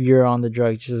 if you're on the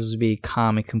drug, you're supposed to be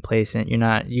calm and complacent.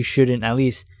 You shouldn't, at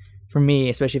least for me,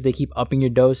 especially if they keep upping your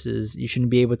doses, you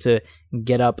shouldn't be able to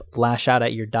get up, lash out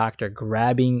at your doctor,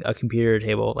 grabbing a computer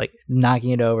table, like knocking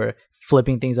it over,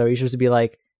 flipping things over. You're supposed to be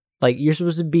like you're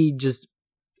supposed to be just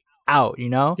out, you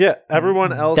know? Yeah,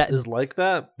 everyone else is like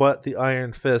that, but the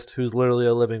Iron Fist, who's literally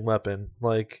a living weapon.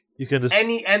 Like, you can just...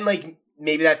 And like,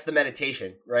 maybe that's the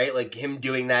meditation, right? Like, him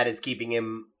doing that is keeping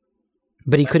him...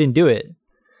 But he couldn't do it.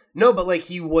 No, but like,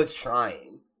 he was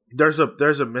trying. There's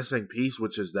a missing piece,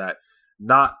 which is that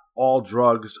not all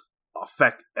drugs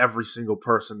affect every single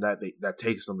person that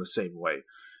takes them the same way.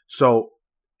 So,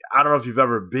 I don't know if you've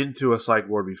ever been to a psych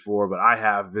ward before, but I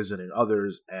have, visiting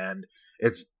others, and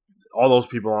it's... all those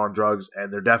people are on drugs,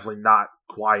 and they're definitely not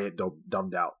quiet,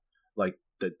 dumbed out. Like,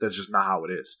 that's just not how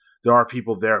it is. There are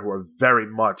people there who are very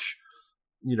much,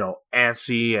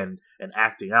 antsy and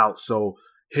acting out. So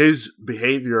his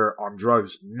behavior on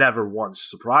drugs never once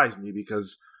surprised me,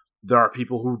 because there are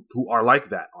people who are like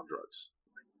that on drugs.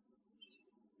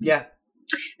 Yeah.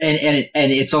 And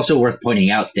it's also worth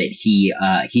pointing out that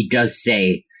he does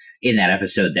say in that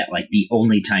episode that, like, the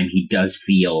only time he does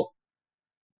feel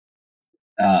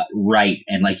right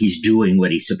and like he's doing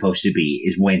what he's supposed to be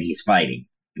is when he's fighting,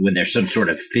 when there's some sort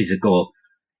of physical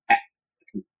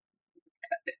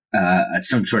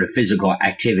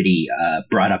activity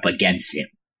brought up against him.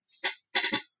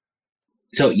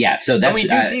 So that's. And we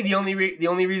do see the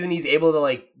only reason he's able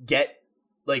to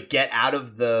get out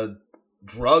of the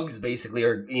drugs basically,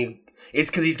 is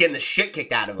because he's getting the shit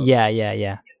kicked out of him.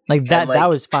 Yeah. Like that, that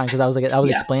was fine, because I was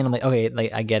explaining. I'm like, okay,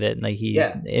 like I get it. Like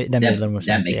that made a little more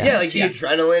sense. The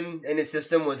adrenaline in his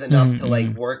system was enough to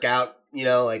like work out,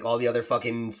 like all the other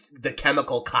the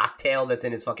chemical cocktail that's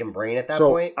in his fucking brain at that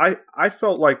point. I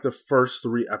felt like the first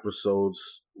 3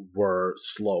 episodes were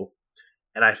slow,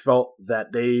 and I felt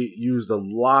that they used a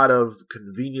lot of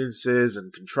conveniences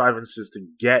and contrivances to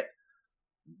get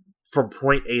from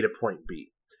point A to point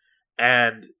B,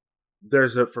 and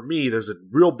there's a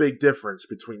real big difference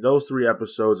between those 3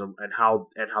 episodes and how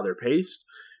they're paced,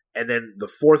 and then the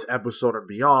 4th episode and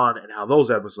beyond and how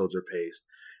those episodes are paced.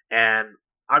 And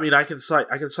I mean, I can cite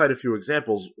a few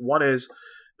examples. One is,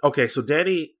 okay, so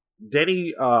Danny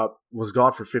was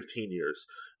gone for 15 years,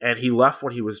 and he left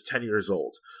when he was 10 years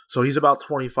old. So he's about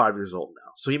 25 years old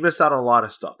now. So he missed out on a lot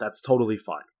of stuff. That's totally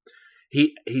fine.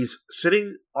 He's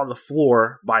sitting on the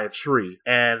floor by a tree,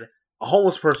 and a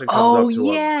homeless person comes up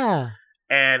to him,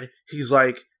 and he's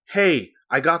like, "Hey,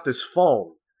 I got this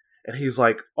phone," and he's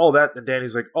like, "Oh, that," and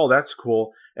Danny's like, "Oh, that's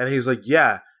cool," and he's like,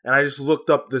 "Yeah, and I just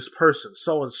looked up this person,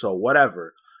 so and so,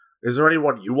 whatever. Is there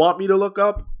anyone you want me to look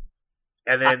up?"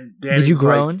 And then Danny's Did you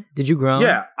groan? Like, Did you groan?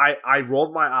 Yeah, I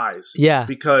rolled my eyes. Yeah,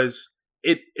 because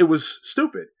it was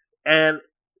stupid, and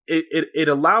it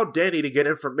allowed Danny to get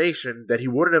information that he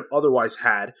wouldn't have otherwise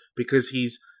had, because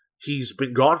he's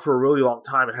been gone for a really long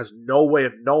time and has no way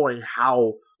of knowing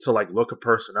how to like look a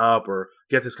person up or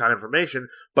get this kind of information.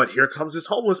 But here comes this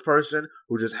homeless person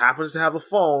who just happens to have a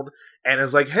phone and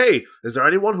is like, "Hey, is there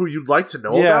anyone who you'd like to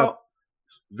know about?"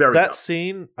 That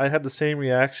scene, I had the same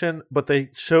reaction, but they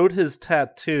showed his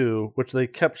tattoo, which they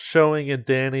kept showing in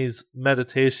Danny's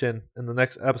meditation in the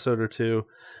next episode or two,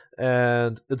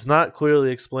 and it's not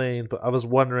clearly explained, but I was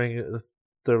wondering if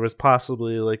there was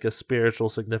possibly like a spiritual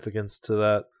significance to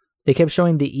that. They kept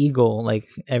showing the eagle like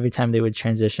every time they would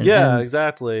transition. Yeah,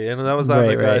 exactly. And that was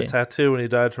that guy's tattoo when he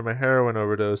died from a heroin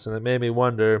overdose, and it made me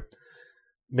wonder,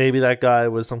 maybe that guy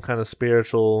was some kind of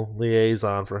spiritual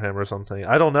liaison for him or something.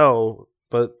 I don't know,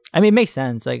 but I mean, it makes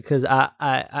sense, like, because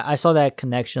I saw that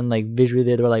connection, like, visually.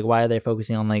 They were like, why are they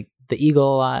focusing on like the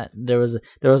eagle a lot? There was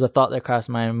a thought that crossed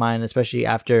my mind, especially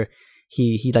after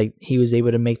he was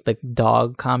able to make the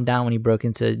dog calm down when he broke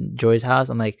into Joy's house.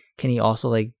 I'm like, can he also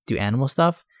like do animal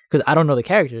stuff? Because I don't know the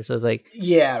character, so it's like,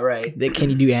 yeah, right. Can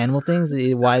he do animal things?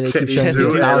 Why they keep showing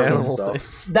him animal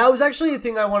stuff? That was actually a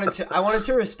thing I wanted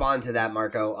to respond to that,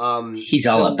 Marco. He's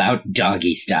all about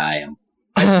doggy style.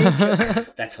 I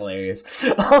think that's hilarious.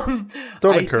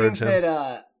 Don't encourage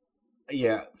him.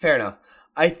 Yeah, fair enough.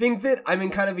 I think that I'm in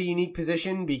kind of a unique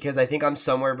position because I think I'm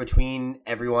somewhere between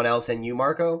everyone else and you,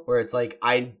 Marco, where it's like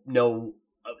I know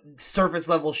surface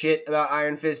level shit about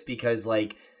Iron Fist because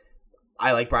like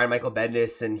I like Brian Michael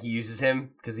Bendis and he uses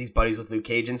him because he's buddies with Luke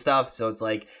Cage and stuff. So it's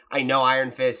like I know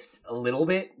Iron Fist a little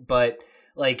bit, but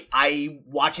like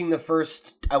watching the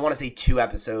first, I want to say 2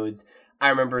 episodes, I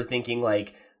remember thinking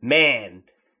like, man,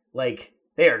 like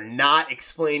they are not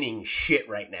explaining shit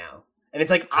right now. And it's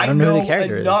like, I don't know know who the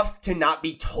character enough to not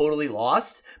be totally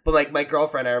lost, but like my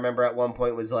girlfriend, I remember at one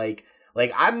point was like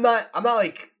I'm not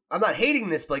hating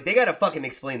this, but like they gotta fucking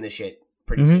explain this shit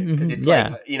pretty soon, because it's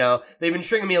like, you know, they've been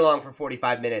stringing me along for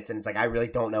 45 minutes, and it's like I really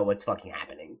don't know what's fucking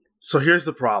happening. So here's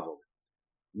the problem.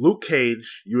 Luke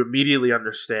Cage, you immediately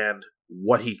understand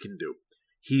what he can do.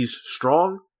 He's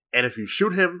strong, and if you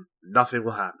shoot him, nothing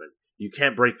will happen. You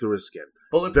can't break through his skin.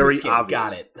 Bulletproof Very skin, obvious.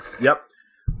 got it. Yep.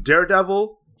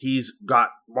 Daredevil, he's got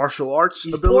martial arts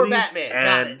He's abilities. poor Batman,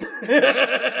 and, got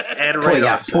it. and Poor,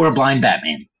 radar poor sense. blind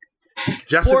Batman.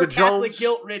 Jessica Poor Catholic Jones.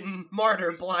 guilt-ridden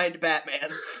martyr blind Batman.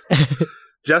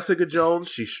 Jessica Jones,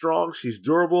 she's strong, she's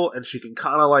durable, and she can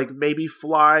kind of like maybe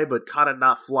fly, but kind of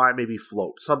not fly, maybe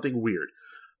float. Something weird.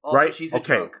 Also, right? she's a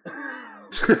Okay. drunk.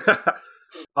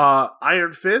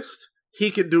 Iron Fist,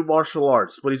 he can do martial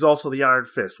arts, but he's also the Iron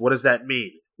Fist. What does that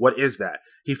mean? What is that?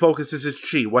 He focuses his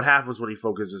chi. What happens when he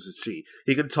focuses his chi?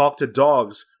 He can talk to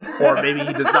dogs, or maybe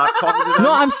he does not talk to them.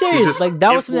 No, I'm He's serious. just Like,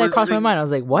 that was something that crossed my influencing mind. I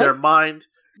was like, what? Their mind,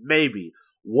 maybe.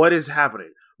 What is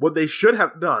happening? What they should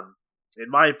have done, in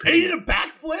my And he did opinion, a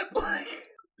backflip? Like,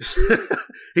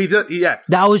 he did. Yeah,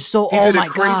 That was so, He oh did a my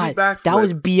crazy God. That backflip.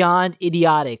 was beyond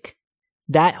idiotic.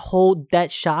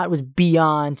 That shot was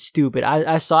beyond stupid.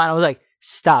 I saw it and I was like,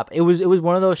 stop. It was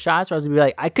one of those shots where I was gonna be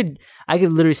like, I could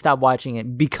literally stop watching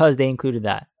it because they included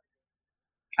that.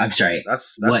 I'm sorry.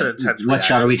 that's What, an intense. what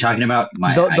shot are we talking about?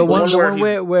 The one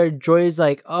where where Joy's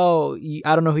like, oh,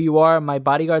 I don't know who you are. My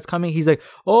bodyguard's coming. He's like,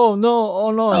 oh no.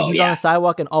 And Oh, he's yeah. on the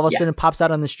sidewalk and all of a Yeah. sudden pops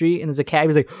out on the street and there's a cat.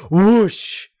 He's like,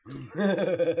 whoosh.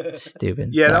 Stupid.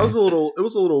 Yeah, that Sorry.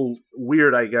 was a little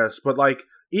weird, I guess. But like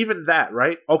even that,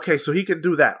 right? Okay, so he can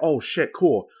do that. Oh shit,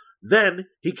 cool. Then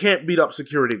he can't beat up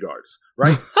security guards,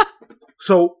 right?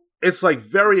 So it's like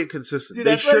very inconsistent. Dude,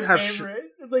 They that's should my have. favorite.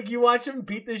 It's like you watch him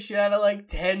beat the shit out of like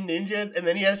 10 ninjas, and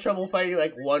then he has trouble fighting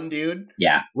like one dude.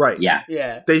 Yeah, Right. yeah.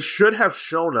 Yeah. They should have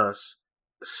shown us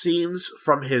scenes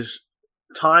from his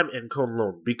time in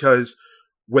Kunlun, because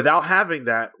without having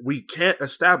that, we can't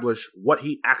establish what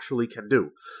he actually can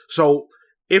do. So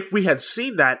if we had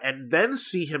seen that and then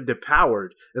see him depowered,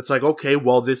 it's like, okay,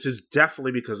 well, this is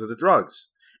definitely because of the drugs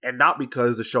and not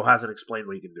because the show hasn't explained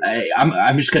what he can do.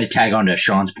 I'm just going to tag on to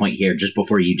Sean's point here just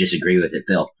before you disagree with it,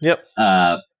 Phil. Yep.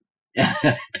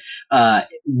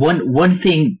 One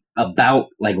thing about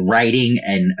like writing,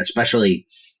 and especially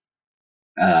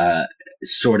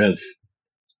sort of,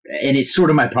 and it's sort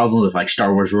of my problem with like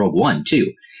Star Wars Rogue One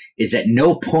too, is at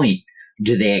no point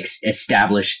do they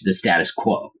establish the status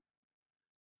quo.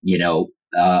 You know,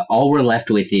 all we're left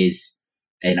with is,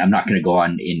 and I'm not going to go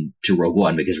on into Rogue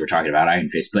One because we're talking about Iron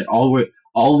Fist, but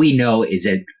all we know is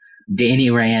that Danny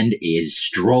Rand is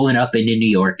strolling up into New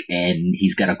York and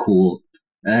he's got a cool,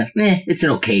 it's an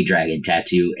okay dragon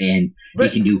tattoo, and he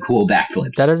can do cool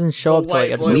backflips. That doesn't show up The till like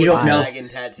white episode We don't 5. know. dragon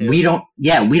tattoo. We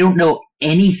don't know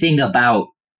anything about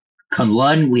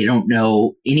Kunlun. We don't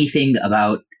know anything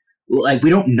about, like, we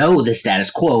don't know the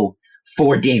status quo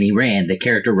for Danny Rand, the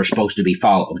character we're supposed to be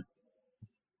following.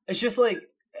 It's just like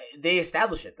they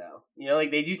establish it though. You know,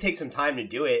 like they do take some time to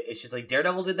do it. It's just like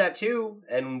Daredevil did that too,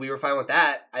 and we were fine with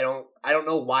that. I don't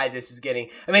know why this is getting.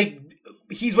 I mean,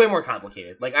 he's way more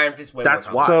complicated. Like Iron Fist, way That's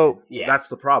more why. complicated. So yeah, That's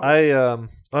the problem.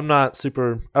 I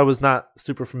was not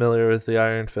super familiar with the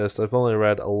Iron Fist. I've only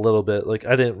read a little bit. Like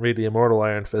I didn't read the Immortal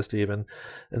Iron Fist even.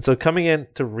 And so coming in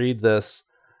to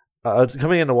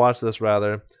watch this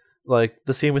rather, like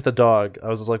the scene with the dog, I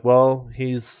was just like, well,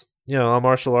 he's, you know, a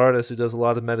martial artist who does a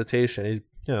lot of meditation. He,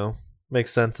 you know,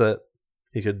 makes sense that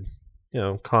he could, you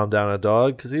know, calm down a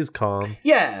dog because he's calm.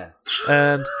 yeah.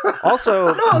 And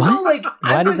also, No, like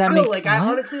Why I'm does with that Phil. make- Like I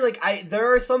what? honestly, like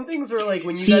there are some things where like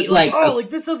when you See, guys are like, like, oh, like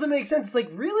this doesn't make sense. It's like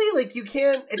really, like you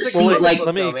can't. It's like See, a comic like, book,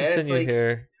 let me though, man. It's continue like-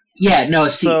 here. Yeah, no,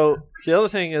 see, So the other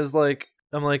thing is like,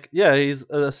 I'm like, yeah, he's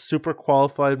a super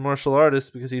qualified martial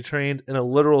artist because he trained in a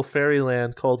literal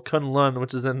fairyland called Kunlun,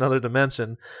 which is in another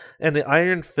dimension. And the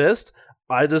Iron Fist,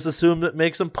 I just assumed it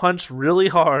makes him punch really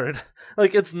hard.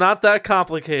 Like, it's not that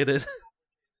complicated.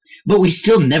 but we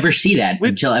still never see that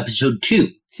until episode 2.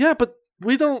 Yeah, but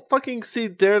we don't fucking see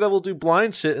Daredevil do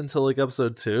blind shit until like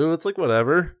episode 2. It's like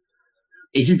whatever.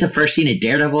 Isn't the first scene of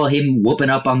Daredevil him whooping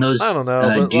up on those I don't know,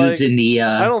 but, dudes like, in the?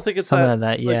 I don't think it's Something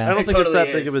that. like that, Like, yeah. I don't It think it's totally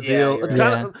that big of a is. deal. Yeah, It's you're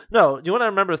kind of no. You know what I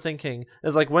remember thinking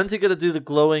is like, when's he gonna do the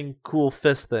glowing cool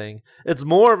fist thing? It's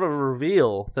more of a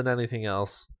reveal than anything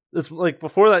else. It's like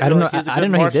before that, I you're don't like, know- he's a I good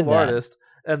didn't know he did martial that. artist,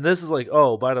 and this is like,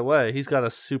 oh, by the way, he's got a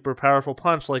super powerful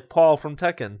punch like Paul from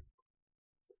Tekken.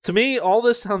 To me, all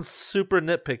this sounds super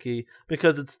nitpicky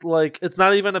because it's like it's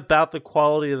not even about the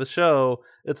quality of the show.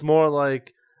 It's more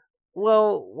like,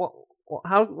 well,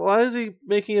 Why is he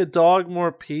making a dog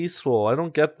more peaceful? I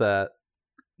don't get that.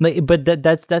 Like, but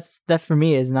that for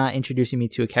me is not introducing me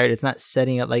to a character. It's not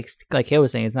setting up like Kay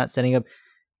was saying. It's not setting up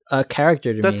a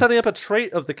character to me. That's setting up a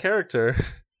trait of the character.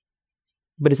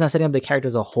 But it's not setting up the character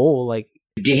as a whole. Like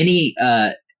Danny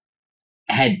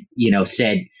had,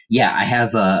 said, "Yeah, I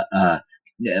have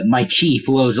my chi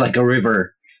flows like a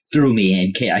river through me,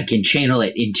 and I can channel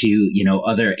it into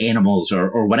other animals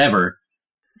or whatever."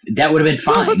 That would have been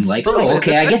fine.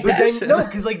 Okay, I get that.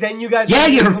 Because then you guys. Yeah,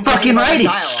 you're fucking right.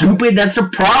 It's stupid. That's a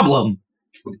problem.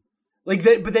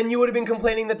 But then you would have been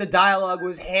complaining that the dialogue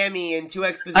was hammy and too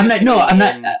exposition. I'm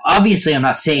not. Obviously, I'm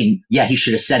not saying. Yeah, he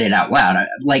should have said it out loud.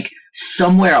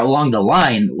 Somewhere along the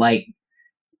line,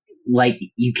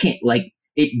 you can't.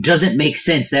 It doesn't make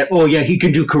sense that. Oh yeah, he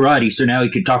can do karate, so now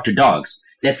he can talk to dogs.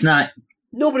 That's not.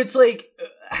 No, but it's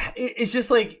it's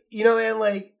just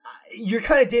man. You're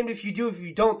kind of damned if you do, if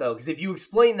you don't, though. Because if you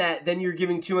explain that, then you're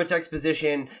giving too much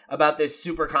exposition about this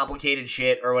super complicated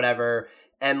shit or whatever.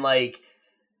 And,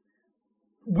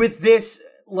 with this,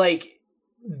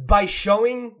 by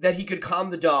showing that he could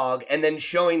calm the dog and then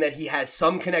showing that he has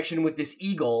some connection with this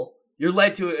eagle, you're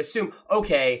led to assume,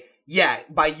 okay, yeah,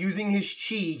 by using his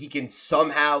chi, he can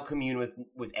somehow commune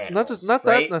with animals. Not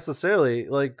that necessarily.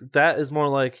 That is more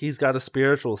like he's got a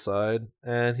spiritual side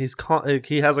and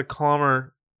he has a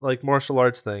calmer martial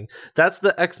arts thing. That's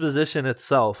the exposition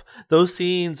itself. Those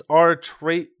scenes are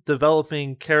trait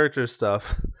developing character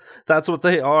stuff. That's what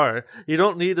they are. You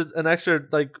don't need an extra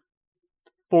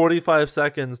 45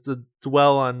 seconds to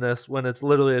dwell on this when it's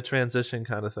literally a transition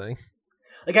kind of thing.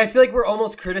 I feel like we're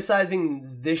almost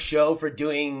criticizing this show for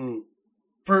doing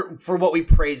for what we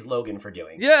praised Logan for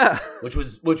doing. Yeah. Which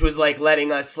was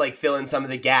letting us fill in some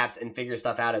of the gaps and figure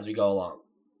stuff out as we go along.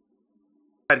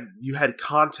 You had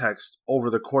context over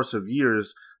the course of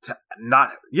years to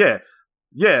not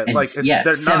and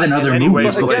 7 other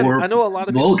movies before again, I know a lot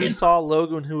of people Logan. who saw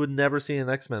Logan who would never see an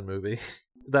X-Men movie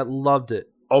that loved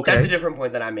it. Okay, that's a different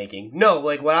point that I'm making. No,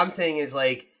 what I'm saying is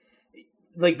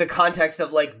the context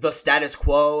of the status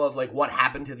quo of what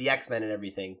happened to the X-Men and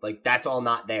everything. That's all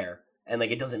not there, and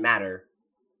it doesn't matter.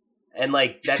 And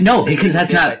that's no, because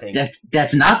that's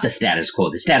not the status quo.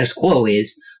 The status quo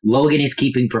is Logan is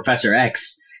keeping Professor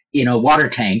X in a water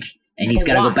tank, and he's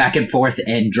got to go back and forth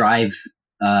and drive.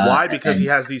 Why? Because he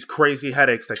has these crazy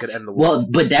headaches that could end the world. Well,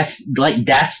 but that's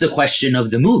the question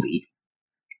of the movie.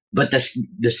 But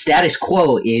the status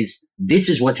quo is this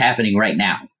is what's happening right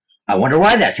now. I wonder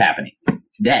why that's happening.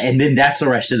 And then that's the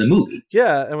rest of the movie.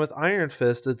 Yeah, and with Iron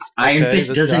Fist, Iron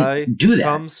Fist doesn't do that.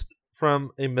 Comes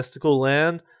from a mystical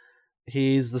land.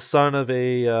 He's the son of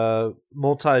a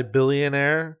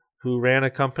multi-billionaire who ran a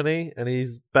company, and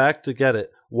he's back to get it.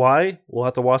 Why? We'll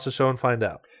have to watch the show and find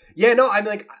out. Yeah, no, I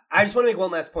just want to make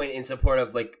one last point in support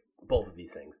of both of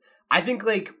these things. I think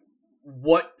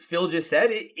what Phil just said,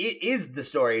 it is the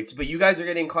story. But you guys are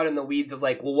getting caught in the weeds of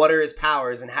what are his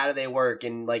powers and how do they work,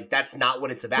 and that's not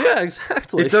what it's about. Yeah,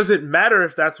 exactly. It doesn't matter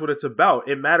if that's what it's about.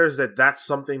 It matters that that's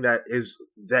something that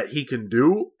he can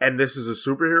do, and this is a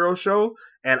superhero show,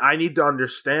 and I need to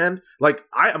understand.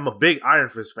 I am a big Iron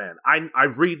Fist fan. I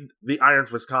read the Iron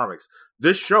Fist comics.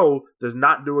 This show does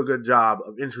not do a good job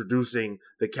of introducing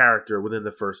the character within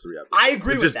the first 3 episodes. I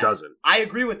agree with that. It just doesn't. I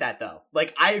agree with that, though.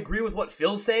 I agree with what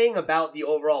Phil's saying about the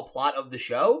overall plot of the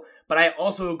show, but I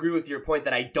also agree with your point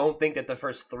that I don't think that the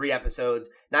first 3 episodes,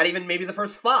 not even maybe the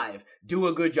first 5, do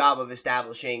a good job of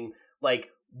establishing,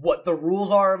 what the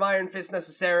rules are of Iron Fist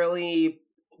necessarily.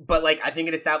 But I think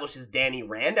it establishes Danny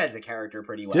Rand as a character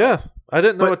pretty well. Yeah, I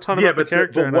didn't know a ton about the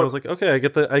character, and I was like, okay,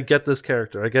 I get this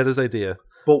character, I get his idea.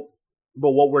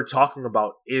 But what we're talking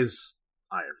about is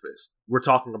Iron Fist. We're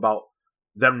talking about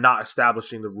them not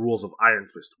establishing the rules of Iron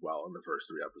Fist well in the first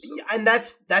 3 episodes. Yeah, and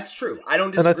that's true. I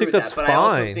don't disagree with that, but fine. I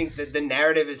also think that the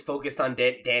narrative is focused on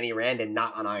Danny Rand and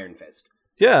not on Iron Fist.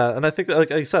 Yeah, and I think,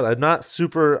 like I said, I'm not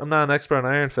an expert on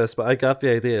Iron Fist, but I got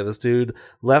the idea. This dude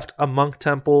left a monk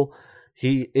temple.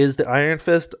 He is the Iron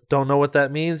Fist. Don't know what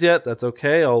that means yet. That's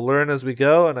okay. I'll learn as we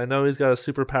go, and I know he's got a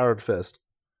super powered fist.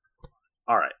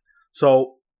 All right.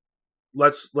 So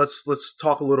let's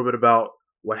talk a little bit about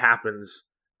what happens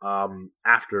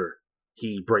after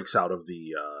he breaks out of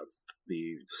the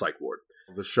psych ward.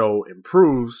 The show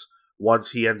improves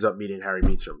once he ends up meeting Harry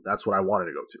Meacham. That's what I wanted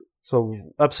to go to.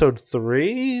 So episode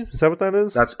 3? Is that what that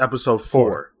is? That's episode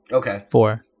 4. Okay.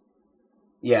 4.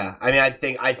 Yeah, I mean,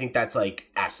 I think that's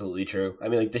absolutely true. I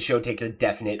mean, the show takes a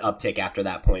definite uptick after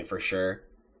that point for sure.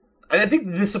 And I think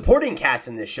the supporting cast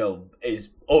in this show is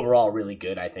overall really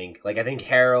good. I think, I think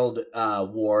Harold,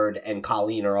 Ward, and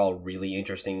Colleen are all really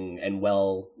interesting and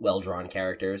well drawn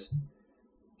characters.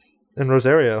 And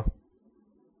Rosario.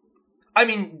 I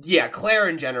mean, yeah, Claire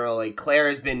in general, like Claire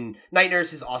has been Night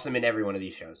Nurse is awesome in every one of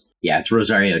these shows. Yeah, it's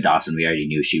Rosario Dawson. We already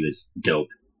knew she was dope.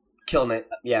 Killing it.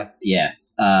 Yeah. Yeah.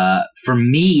 For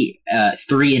me,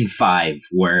 3 and 5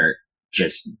 were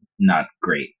just not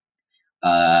great.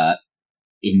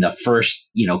 In the first,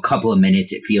 couple of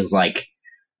minutes, it feels like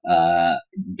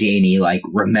Danny like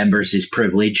remembers his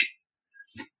privilege,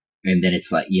 and then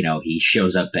it's like he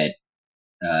shows up at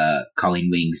Colleen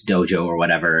Wing's dojo or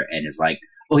whatever, and is like,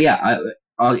 "Oh yeah,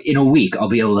 in a week I'll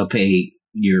be able to pay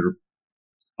your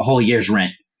a whole year's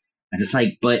rent." And it's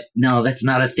like, but no, that's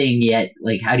not a thing yet.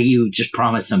 Like, how do you just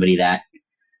promise somebody that?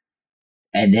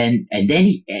 And then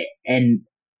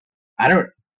I don't.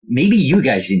 Maybe you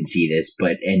guys didn't see this,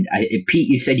 but Pete,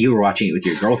 you said you were watching it with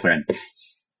your girlfriend.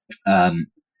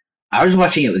 I was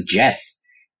watching it with Jess,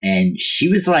 and she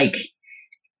was like,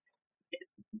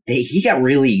 he got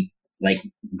really like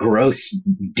gross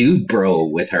dude bro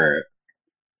with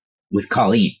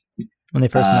Colleen when they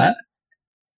first met.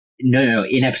 No,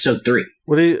 in episode 3.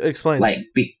 What do you explain? Like,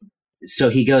 so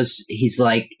he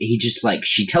just like,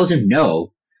 she tells him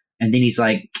no, and then he's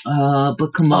like,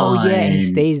 but come on. Oh yeah, and he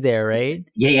stays there, right?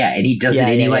 Yeah, and he does it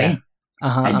anyway.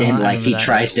 Yeah. And then like he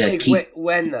tries to keep.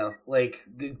 When though? Like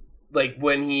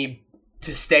when he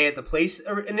to stay at the place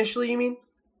initially? You mean?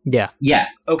 Yeah. Yeah.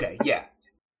 Okay. Yeah.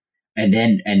 And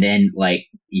then like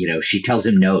she tells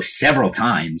him no several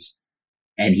times,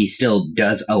 and he still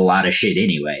does a lot of shit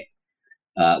anyway.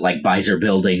 Like buys her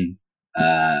building.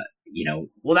 Well,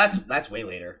 that's way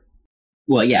later.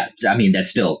 Well, yeah. I mean, that's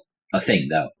still a thing,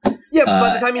 though. Yeah, but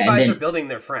by the time he buys her building,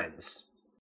 they're friends.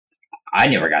 I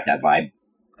never got that vibe.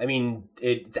 I mean,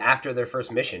 it's after their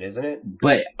first mission, isn't it?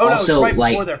 But no, also, it's right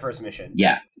like, before their first mission.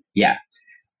 Yeah.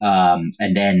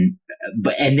 And then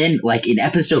like in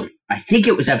episode, I think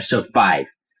it was episode 5,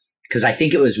 because I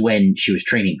think it was when she was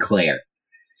training Claire.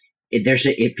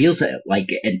 It feels like,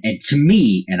 and to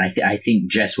me, and I think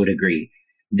Jess would agree,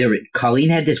 Colleen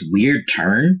had this weird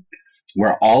turn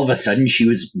where all of a sudden she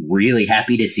was really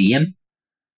happy to see him,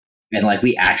 and like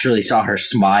we actually saw her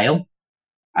smile.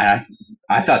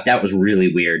 I thought that was really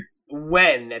weird.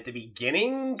 When at the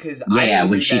beginning, because I didn't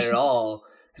when read that at all.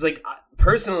 Because like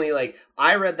personally, like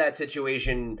I read that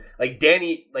situation like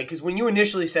Danny, like because when you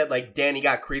initially said like Danny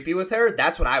got creepy with her,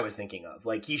 that's what I was thinking of.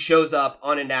 Like he shows up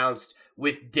unannounced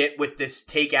with this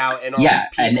takeout and all these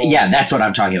people. And that's what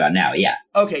I'm talking about now. Yeah.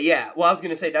 Okay, yeah. Well, I was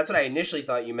gonna say that's what I initially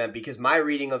thought you meant, because my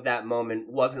reading of that moment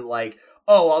wasn't like,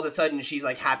 oh, all of a sudden she's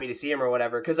like happy to see him or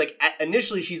whatever. Because like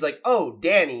initially she's like, oh,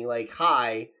 Danny, like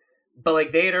hi, but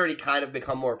like they had already kind of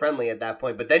become more friendly at that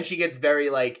point. But then she gets very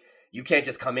like, you can't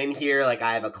just come in here. Like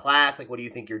I have a class. Like what do you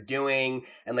think you're doing?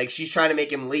 And like she's trying to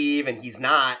make him leave, and he's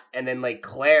not. And then like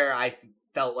Claire, I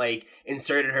felt like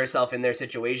inserted herself in their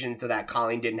situation so that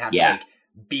Colleen didn't have to like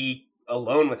be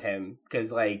alone with him,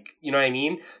 because like, you know what I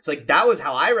mean? So like that was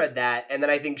how I read that. And then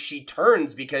I think she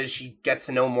turns because she gets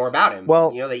to know more about him.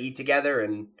 Well, they eat together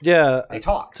and they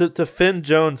talk. To Finn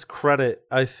Jones' credit,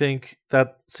 I think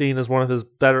that scene is one of his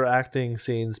better acting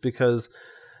scenes, because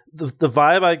the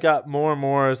vibe I got more and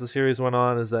more as the series went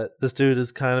on is that this dude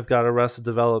has kind of got Arrested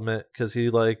Development, because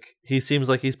he seems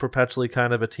like he's perpetually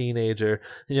kind of a teenager.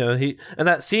 And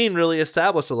that scene really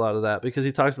established a lot of that, because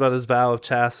he talks about his vow of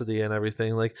chastity and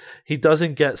everything. Like he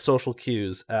doesn't get social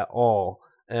cues at all.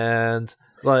 And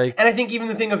I think even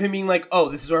the thing of him being like, oh,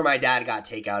 this is where my dad got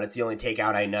takeout. It's the only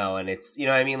takeout I know. And it's, you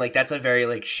know what I mean? Like that's a very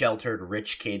like sheltered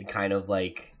rich kid kind of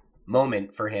like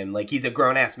moment for him. Like he's a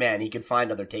grown-ass man, he could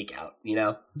find other takeout,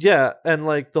 yeah. And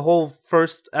like the whole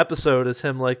first episode is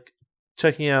him like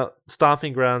checking out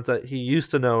stomping grounds that he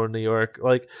used to know in New York.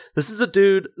 Like this is a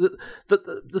dude,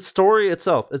 the story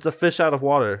itself, it's a fish out of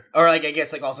water, or like I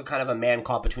guess like also kind of a man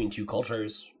caught between two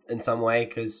cultures in some way,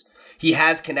 because he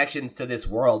has connections to this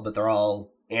world but they're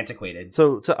all antiquated.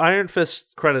 So to Iron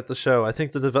Fist credit the show, I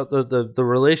think the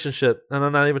relationship, and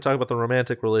I'm not even talking about the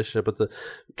romantic relationship, but the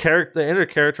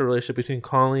inter-character relationship between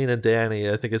Colleen and Danny,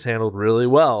 I think is handled really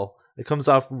well. It comes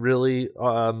off really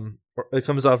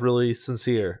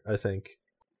sincere, I think.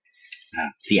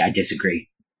 See, I disagree.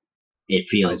 It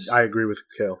feels I agree with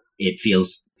Kale. It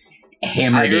feels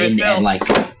hammered in, and like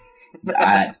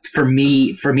for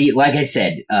me, like I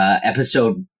said,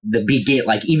 the begin,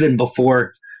 like even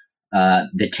before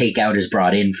the takeout is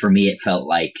brought in, for me it felt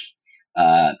like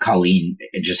Colleen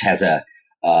just has an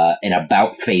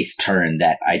about face turn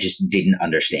that I just didn't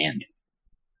understand.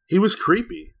 He was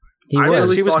creepy. He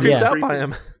was creeped out by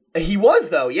him. He was,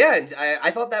 though, yeah. And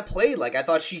I thought that played. Like, I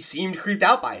thought she seemed creeped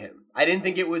out by him. I didn't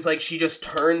think it was like she just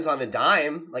turns on a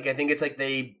dime. Like, I think it's like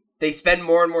they they spend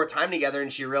more and more time together,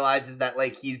 and she realizes that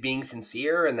like he's being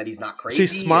sincere and that he's not crazy. She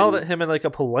smiled at him in like a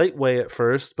polite way at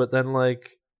first, but then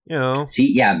like, you know.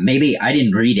 See, yeah, maybe I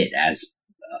didn't read it as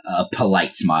a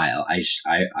polite smile. I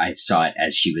saw it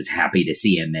as she was happy to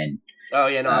see him. And oh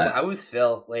yeah, no, I was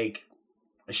Phil. Like,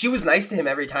 she was nice to him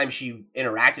every time she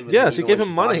interacted with him. Yeah, she gave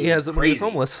him money. He was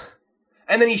homeless.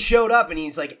 And then he showed up and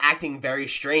he's like acting very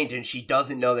strange, and she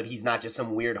doesn't know that he's not just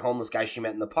some weird homeless guy she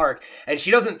met in the park. And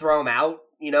she doesn't throw him out,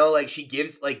 you know, like she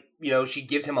gives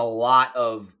him a lot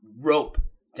of rope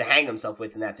to hang himself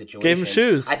with in that situation. Gave him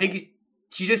shoes. I think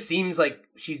she just seems like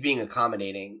she's being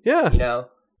accommodating. Yeah. You know?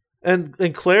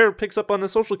 And Claire picks up on the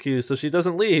social cues, so she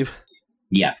doesn't leave.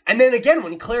 Yeah. And then again,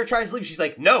 when Claire tries to leave, she's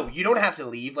like, no, you don't have to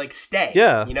leave. Like, stay.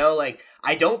 Yeah. You know, like,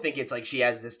 I don't think it's like she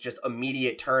has this just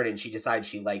immediate turn and she decides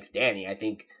she likes Danny. I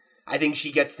think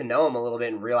she gets to know him a little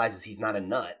bit and realizes he's not a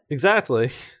nut. Exactly.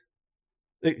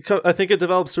 I think it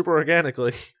develops super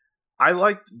organically. I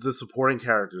liked the supporting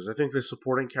characters. I think the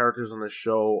supporting characters on the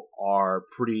show are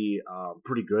pretty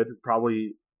good.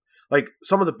 Probably like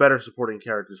some of the better supporting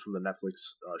characters from the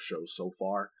Netflix shows so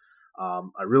far.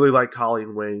 I really like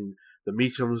Colleen Wing. The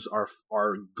Meachums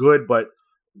are good, but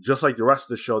just like the rest of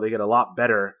the show, they get a lot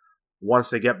better once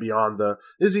they get beyond the,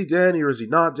 is he Danny or is he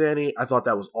not Danny? I thought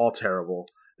that was all terrible.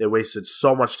 They wasted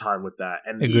so much time with that.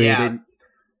 And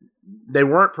they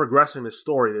weren't progressing the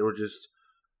story. They were just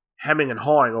hemming and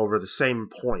hawing over the same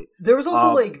point. There was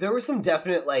also there was some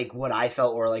definite like what I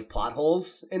felt were like plot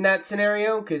holes in that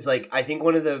scenario. Cause like I think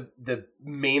one of the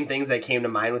main things that came to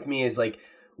mind with me is like,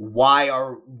 why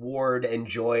are Ward and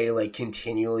Joy like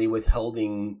continually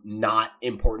withholding not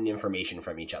important information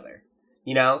from each other?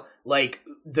 You know, like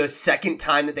the second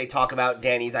time that they talk about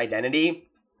Danny's identity,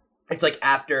 it's like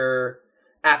after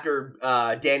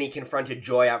Danny confronted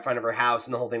Joy out front of her house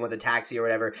and the whole thing with the taxi or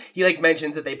whatever, he like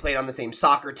mentions that they played on the same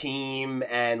soccer team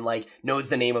and like knows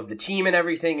the name of the team and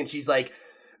everything. And she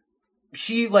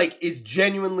is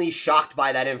genuinely shocked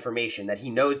by that information that he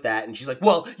knows that. And she's like,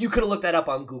 well, you could have looked that up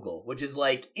on Google, which is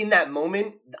like in that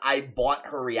moment, I bought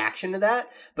her reaction to that.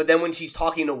 But then when she's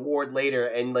talking to Ward later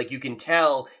and like, you can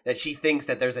tell that she thinks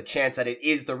that there's a chance that it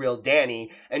is the real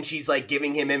Danny. And she's like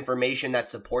giving him information that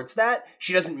supports that.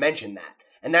 She doesn't mention that.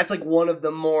 And that's like one of the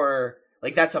more,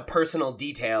 like, that's a personal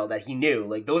detail that he knew.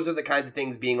 Like, those are the kinds of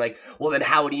things being like, well, then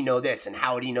how would he know this and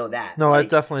how would he know that? No, like, I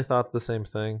definitely thought the same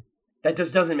thing. That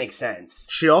just doesn't make sense.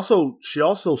 She also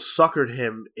suckered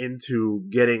him into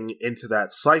getting into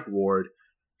that psych ward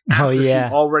after she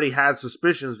already had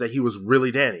suspicions that he was really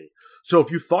Danny. So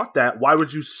if you thought that, why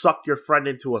would you suck your friend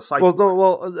into a psych ward?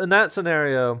 Well, in that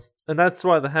scenario, and that's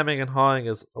why the hemming and hawing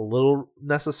is a little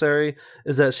necessary,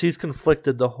 is that she's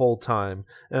conflicted the whole time.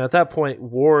 And at that point,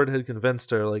 Ward had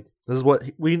convinced her, like, this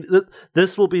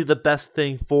will be the best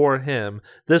thing for him.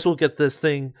 This will get this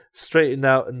thing straightened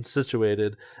out and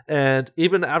situated. And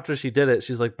even after she did it,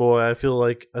 she's like, boy, I feel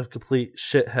like a complete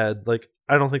shithead. Like,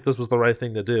 I don't think this was the right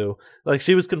thing to do. Like,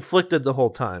 she was conflicted the whole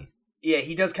time. Yeah,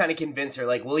 he does kind of convince her,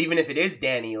 like, well, even if it is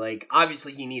Danny, like,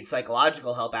 obviously he needs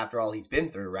psychological help after all he's been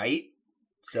through, right?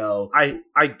 So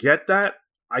I get that.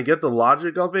 I get the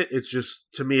logic of it. It's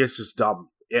just, to me, it's just dumb.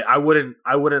 I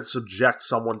wouldn't subject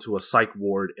someone to a psych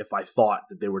ward if I thought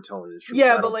that they were telling the truth.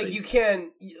 Yeah, but like you can.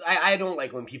 I don't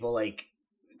like when people like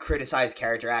criticize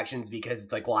character actions because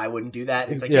it's like, well, I wouldn't do that.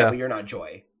 It's like, yeah, but you're not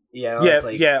Joy. You know? Yeah, it's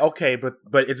like, okay, but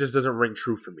it just doesn't ring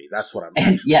true for me. That's what I'm.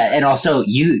 And and also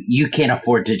you can't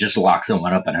afford to just lock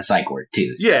someone up in a psych ward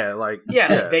too. So. Yeah, like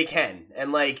like, they can,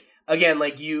 and like. Again,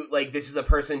 like this is a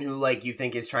person who like you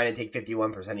think is trying to take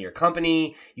 51% of your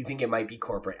company. You think it might be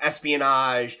corporate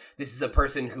espionage. This is a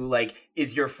person who like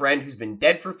is your friend who's been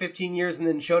dead for 15 years and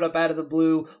then showed up out of the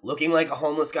blue looking like a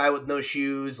homeless guy with no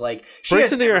shoes. Like she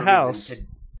breaks into your house.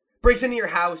 Breaks into your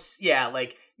house. Yeah,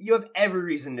 like you have every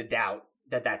reason to doubt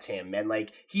that that's him. And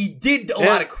like he did a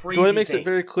lot of crazy Joy makes things. it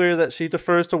very clear that she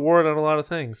defers to Ward on a lot of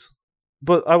things.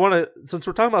 But I want to, since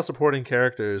we're talking about supporting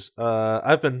characters,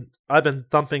 I've been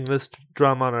thumping this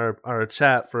drum on our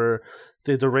chat for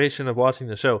the duration of watching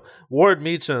the show. Ward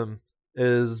Meachum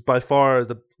is by far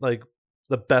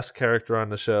the best character on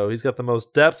the show. He's got the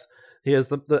most depth. He has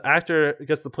the actor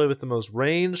gets to play with the most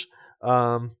range,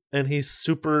 and he's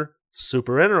super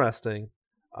super interesting.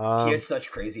 He has such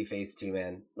crazy face too,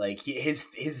 man. Like his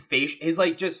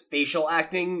like just facial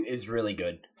acting is really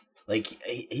good. Like,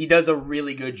 he does a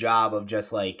really good job of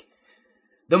just, like,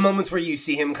 the moments where you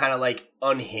see him kind of, like,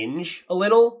 unhinge a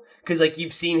little. Because, like,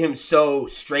 you've seen him so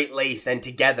straight-laced and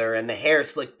together, and the hair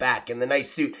slicked back, and the nice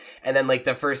suit. And then, like,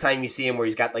 the first time you see him where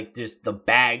he's got, like, just the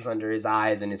bags under his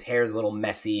eyes, and his hair's a little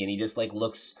messy, and he just, like,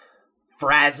 looks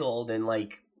frazzled and,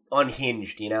 like,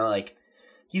 unhinged, you know? Like,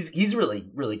 He's really,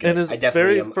 really good. And his I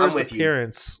definitely very first I'm with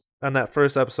appearance on that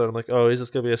first episode, I'm like, oh, he's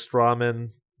just gonna be a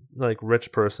strawman, like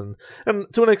rich person,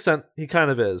 and to an extent, he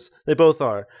kind of is. They both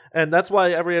are, and that's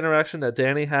why every interaction that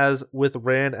Danny has with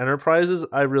Rand Enterprises,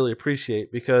 I really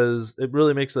appreciate, because it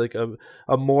really makes like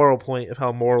a moral point of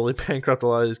how morally bankrupt a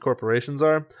lot of these corporations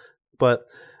are. But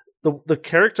the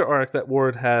character arc that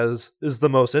Ward has is the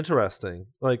most interesting.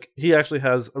 Like, he actually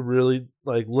has a really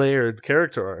like layered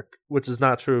character arc, which is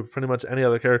not true of pretty much any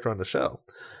other character on the show.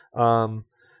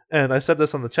 And I said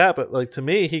this on the chat, but like, to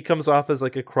me, he comes off as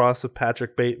like a cross of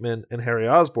Patrick Bateman and Harry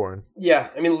Osborn. Yeah,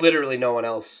 I mean, literally no one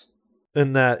else.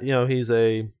 In that, he's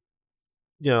a,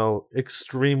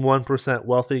 extreme 1%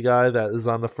 wealthy guy that is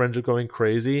on the fringe of going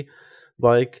crazy,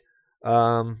 like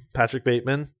Patrick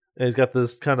Bateman. And he's got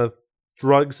this kind of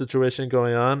drug situation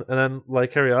going on, and then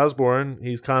like Harry Osborn,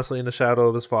 he's constantly in the shadow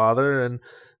of his father, and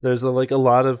there's a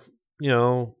lot of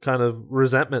kind of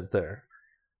resentment there.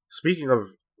 Speaking of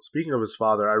his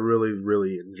father, I really,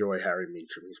 really enjoy Harry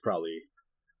Meacham. He's probably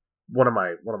one of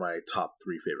my top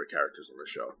 3 favorite characters on the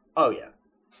show. Oh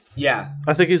yeah.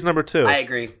 I think he's number 2. I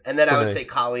agree, and then I would say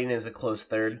Colleen is a close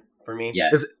third for me.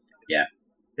 Yeah,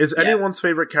 Is anyone's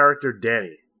favorite character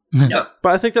Danny? No,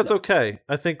 but I think that's okay.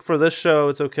 I think for this show,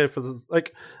 it's okay for this.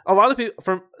 Like, a lot of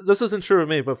people, this isn't true of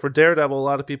me, but for Daredevil, a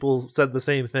lot of people said the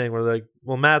same thing. Where they're like,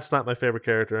 well, Matt's not my favorite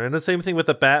character, and the same thing with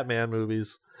the Batman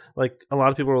movies. Like, a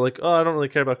lot of people were like, oh, I don't really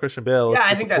care about Christian Bale. Yeah,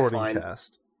 it's I think that's fine.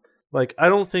 Cast. Like, I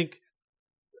don't think,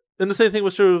 and the same thing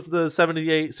was true of the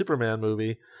 '78 Superman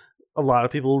movie. A lot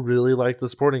of people really like the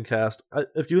supporting cast.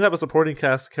 If you have a supporting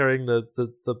cast carrying the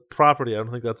property, I don't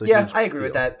think that's a huge I agree deal.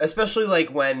 with that, especially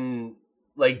like when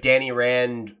like Danny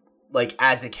Rand, like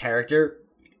as a character,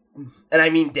 and I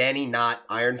mean Danny, not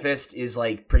Iron Fist, is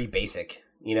like pretty basic.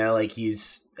 Like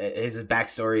his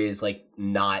backstory is like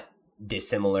not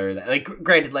dissimilar. Like,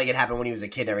 granted, like it happened when he was a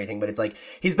kid and everything, but it's like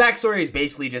his backstory is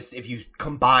basically just if you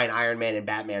combine Iron Man and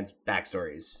Batman's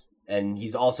backstories, and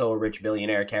he's also a rich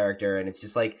billionaire character, and it's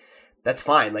just like, that's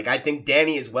fine. Like, I think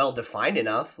Danny is well defined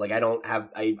enough. Like,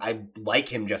 I like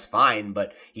him just fine,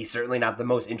 but he's certainly not the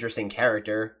most interesting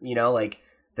character. Like,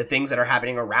 the things that are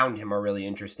happening around him are really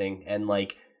interesting. And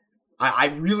like,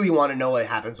 I really want to know what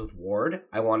happens with Ward.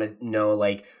 I want to know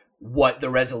like what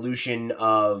the resolution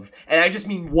of, and I just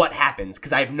mean what happens,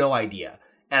 because I have no idea.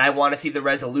 And I want to see the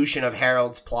resolution of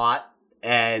Harold's plot.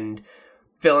 And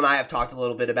Phil and I have talked a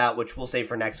little bit about, which we'll save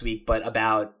for next week, but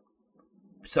about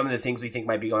some of the things we think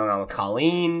might be going on with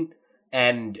Colleen,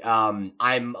 and we can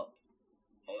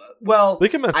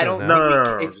mention I don't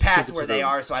know. It's past where they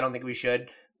are, so I don't think we should.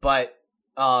 But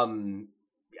and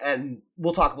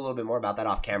we'll talk a little bit more about that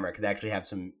off camera, because I actually have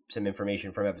some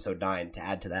information from episode 9 to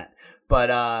add to that.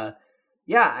 But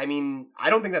yeah, I mean, I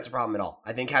don't think that's a problem at all.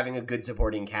 I think having a good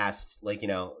supporting cast, like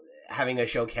having a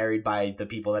show carried by the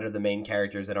people that are the main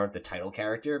characters that aren't the title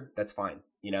character, that's fine.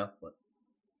 Yeah.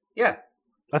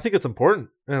 I think it's important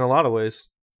in a lot of ways.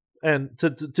 And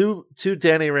to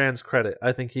Danny Rand's credit,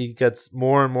 I think he gets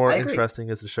more and more interesting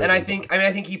as the show goes on.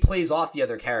 I think he plays off the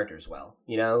other characters well.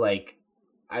 Like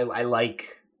I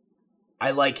like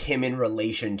him in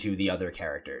relation to the other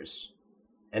characters,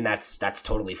 and that's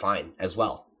totally fine as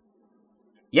well.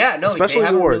 Yeah, no, especially they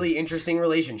have Ward. A really interesting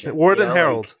relationship. Ward and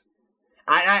Harold.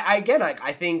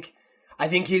 Like, I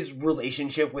think his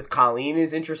relationship with Colleen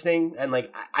is interesting, and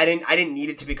like I didn't need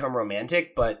it to become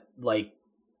romantic, but like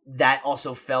that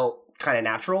also felt kind of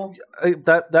natural.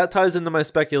 That ties into my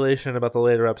speculation about the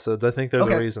later episodes. I think there's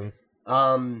a reason.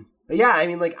 But yeah, I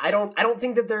mean, like I don't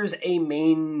think that there's a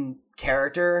main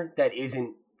character that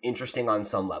isn't interesting on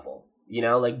some level.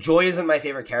 Like Joy isn't my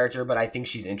favorite character, but I think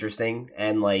she's interesting,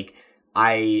 and like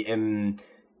I am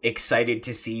excited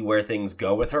to see where things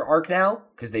go with her arc now,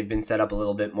 because they've been set up a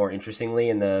little bit more interestingly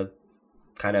in the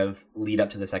kind of lead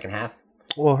up to the second half.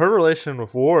 Well, her relation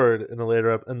with Ward in the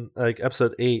later like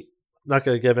episode 8, not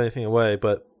going to give anything away,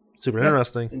 but super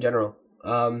interesting in general.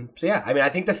 So yeah, I mean, I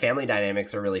think the family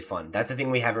dynamics are really fun. That's a thing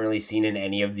we haven't really seen in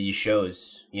any of these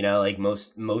shows. Like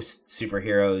most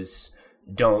superheroes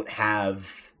don't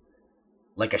have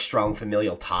like a strong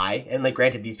familial tie, and like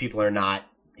granted, these people are not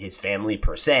his family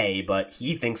per se, but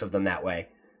he thinks of them that way,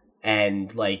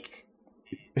 and like,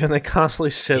 and they constantly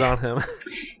shit on him.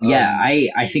 Yeah,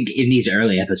 I think in these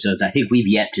early episodes, I think we've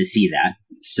yet to see that.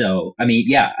 So I mean,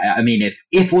 yeah, I mean,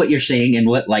 if what you're saying and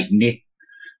what like Nick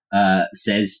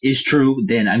says is true,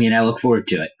 then I mean, I look forward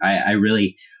to it. I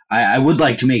really would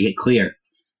like to make it clear,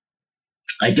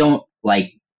 I don't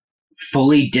like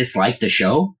fully dislike the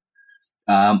show.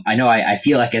 I know I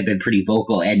feel like I've been pretty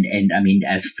vocal, and I mean,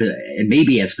 as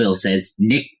Phil says,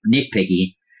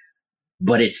 nitpicky,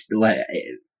 but it's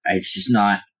just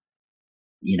not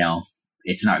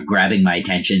it's not grabbing my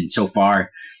attention so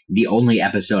far. The only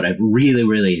episode I've really,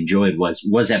 really enjoyed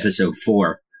was episode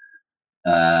 4.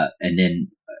 And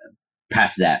then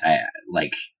past that,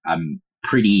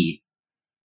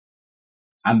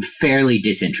 I'm fairly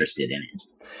disinterested in it.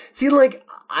 See, like,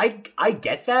 I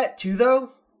get that too,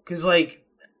 though, because, like,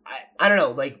 I don't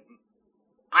know, like,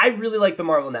 I really like the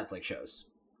Marvel Netflix shows.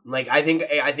 Like, I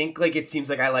think like, it seems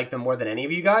like I like them more than any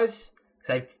of you guys,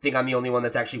 because I think I'm the only one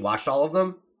that's actually watched all of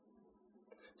them.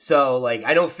 So, like,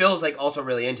 I know Phil's, like, also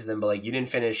really into them, but, like, you didn't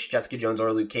finish Jessica Jones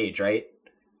or Luke Cage, right?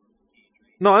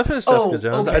 No, I finished Jessica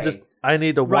Jones. Okay. I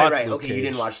need to watch Right. Luke Okay, Cage. you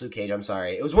didn't watch Luke Cage. I'm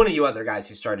sorry. It was one of you other guys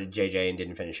who started JJ and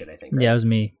didn't finish it, I think. Right? Yeah, it was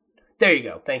me. There you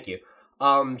go. Thank you.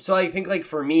 So I think, like,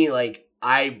 for me, like,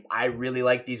 I really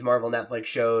like these Marvel Netflix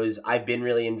shows. I've been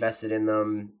really invested in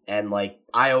them, and, like,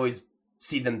 I always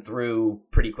see them through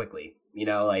pretty quickly,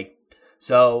 like,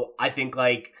 so I think,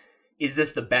 like, is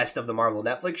this the best of the Marvel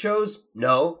Netflix shows?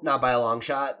 No, not by a long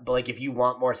shot. But, like, if you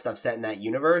want more stuff set in that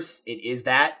universe, it is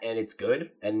that, and it's good.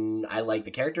 And I like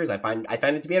the characters. I find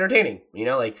it to be entertaining.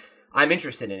 Like, I'm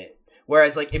interested in it.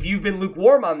 Whereas, like, if you've been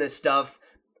lukewarm on this stuff,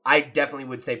 I definitely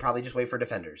would say probably just wait for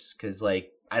Defenders, because,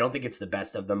 like, I don't think it's the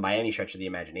best of them by any stretch of the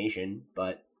imagination.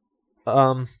 But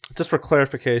just for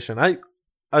clarification,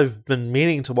 I've been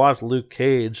meaning to watch Luke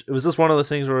Cage. It was just one of those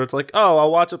things where it's like, oh,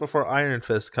 I'll watch it before Iron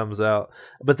Fist comes out.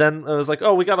 But then it was like,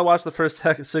 oh, we got to watch the first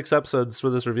 6 episodes for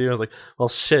this review. I was like, well,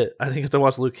 shit, I didn't get to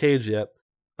watch Luke Cage yet.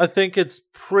 I think it's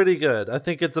pretty good. I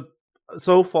think it's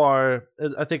so far,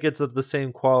 I think it's of the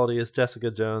same quality as Jessica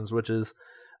Jones, which is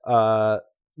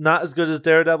not as good as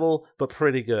Daredevil, but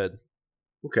pretty good.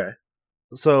 Okay.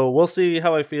 So we'll see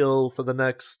how I feel for the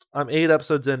next... I'm 8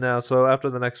 episodes in now, so after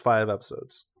the next 5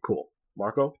 episodes. Cool.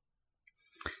 Marco?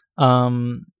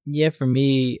 Yeah, for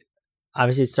me,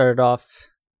 obviously it started off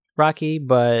rocky,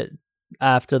 but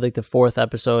after, like, the 4th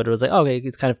episode, it was like, okay,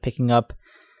 it's kind of picking up.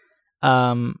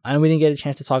 And we didn't get a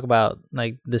chance to talk about,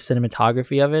 like, the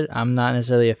cinematography of it. I'm not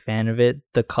necessarily a fan of it.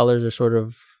 The colors are sort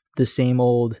of the same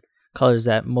old colors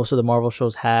that most of the Marvel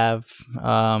shows have,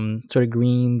 sort of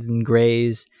greens and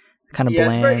grays, kind of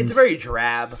bland. It's very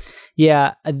drab.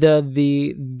 Yeah,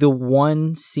 the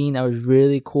one scene that was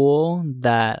really cool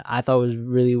that I thought was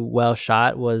really well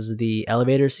shot was the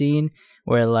elevator scene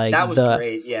where, like, that was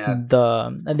great. Yeah,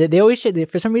 they always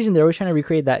for some reason they're always trying to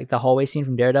recreate the hallway scene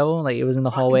from Daredevil. Like, it was in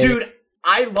the hallway. Dude,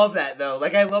 I love that though.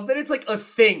 Like, I love that it's like a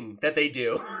thing that they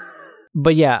do.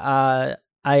 But yeah,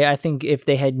 I think if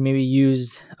they had maybe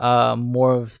used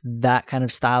more of that kind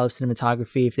of style of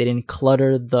cinematography, if they didn't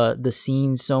clutter the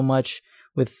scenes so much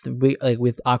with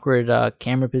awkward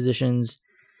camera positions.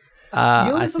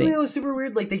 Something that was super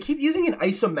weird? Like, they keep using an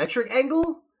isometric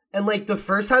angle, and, like, the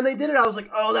first time they did it, I was like,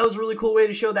 oh, that was a really cool way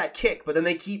to show that kick. But then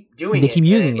they keep doing it. They keep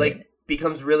using it. Like,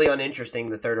 becomes really uninteresting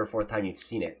the 3rd or 4th time you've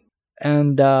seen it.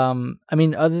 And I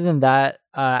mean, other than that,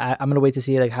 I'm gonna wait to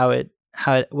see, like,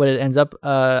 what it ends up.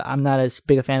 I'm not as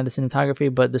big a fan of the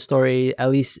cinematography, but the story,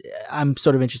 at least, I'm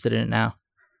sort of interested in it now.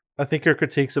 I think your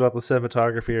critiques about the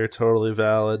cinematography are totally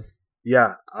valid.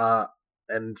 Yeah,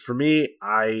 and for me,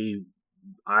 I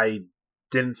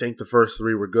didn't think the first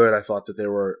 3 were good. I thought that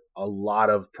there were a lot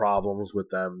of problems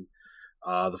with them.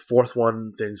 The 4th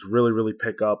one, things really, really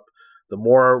pick up. The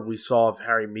more we saw of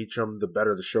Harry Meacham, the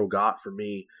better the show got for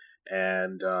me.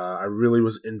 And I really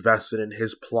was invested in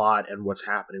his plot and what's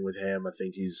happening with him. I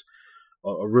think he's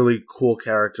a really cool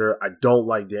character. I don't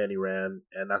like Danny Rand,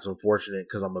 and that's unfortunate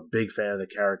because I'm a big fan of the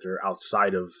character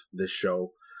outside of this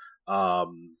show. What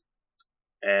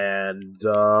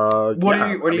are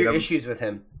your issues with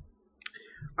him?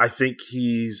 I think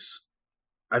he's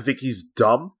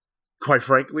dumb. Quite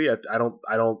frankly, I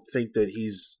don't think that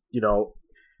he's,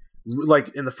 like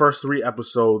in the first 3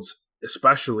 episodes,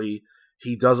 especially,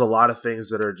 he does a lot of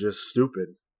things that are just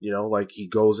stupid. Like he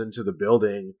goes into the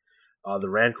building, the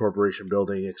Rand Corporation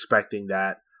building, expecting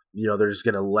that they're just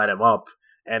gonna let him up.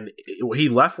 And he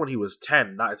left when he was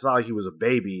 10. It's not like he was a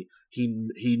baby.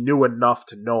 He knew enough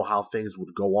to know how things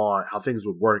would go on, how things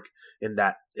would work in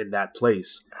that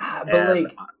place. But I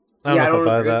don't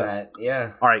agree with that.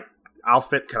 Yeah. All right,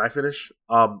 Can I finish?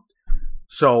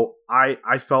 So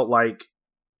I felt like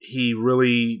he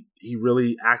really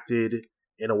acted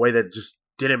in a way that just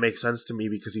didn't make sense to me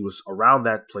because he was around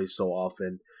that place so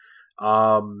often.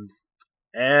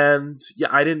 And yeah,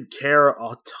 I didn't care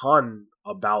a ton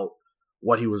about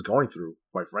what he was going through,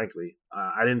 quite frankly.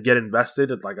 I didn't get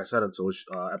invested, like I said, until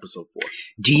episode 4.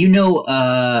 Do you know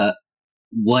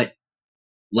what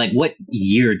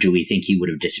year do we think he would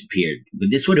have disappeared?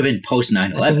 This would have been post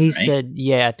 9/11, I think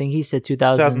he right? I think he said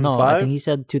 2000. No, I think he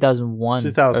said 2001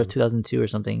 2000. or 2002 or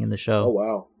something in the show. Oh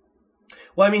wow!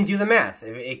 Well, I mean, do the math.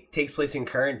 It takes place in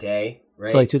current day, right?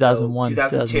 So like 2001,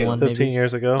 2002. 15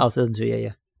 years ago. Oh, 2002,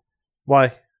 yeah.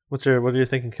 Why? What are you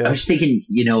thinking, Kev? I was thinking,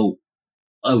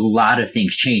 a lot of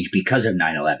things changed because of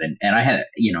 9/11, and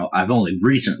I've only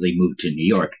recently moved to New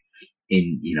York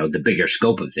in, the bigger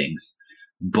scope of things,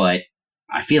 but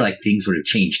I feel like things would have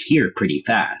changed here pretty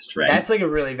fast, right? That's like a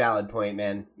really valid point,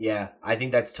 man. Yeah, I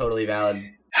think that's totally valid.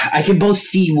 I can both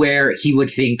see where he would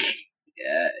think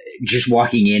just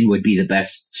walking in would be the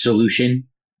best solution,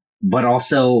 but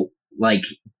also, like,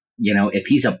 if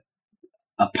he's a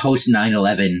post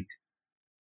 9/11,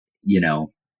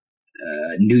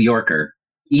 New Yorker,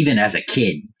 even as a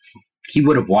kid, he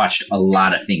would have watched a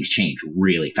lot of things change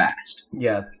really fast.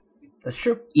 Yeah, that's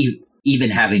true.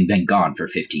 Even having been gone for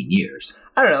 15 years.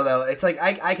 I don't know, though. It's like,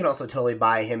 I can also totally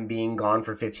buy him being gone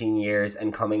for 15 years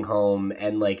and coming home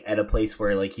and, like, at a place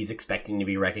where, like, he's expecting to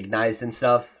be recognized and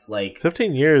stuff. Like,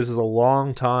 15 years is a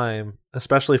long time,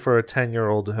 especially for a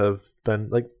 10-year-old to have been,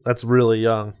 like, that's really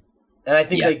young. And I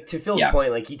think, like, to Phil's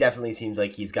point, like, he definitely seems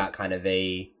like he's got kind of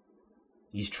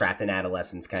he's trapped in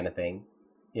adolescence kind of thing,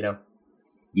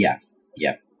 Yeah.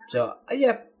 So,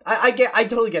 yeah, I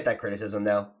totally get that criticism,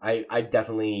 though.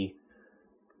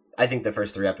 I think the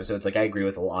first 3 episodes, like, I agree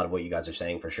with a lot of what you guys are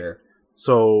saying for sure.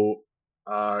 So,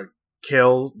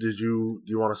 Kale, do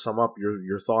you want to sum up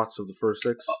your thoughts of the first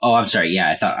 6? Oh, I'm sorry.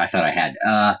 Yeah, I thought I had.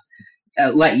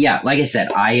 Like I said,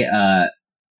 I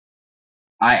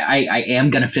am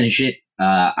gonna finish it.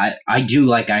 I do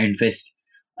like Iron Fist.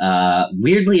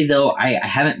 Weirdly, though, I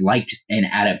haven't liked an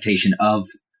adaptation of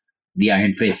the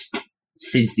Iron Fist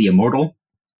since The Immortal.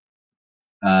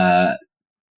 But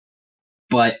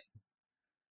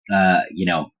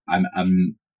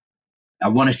I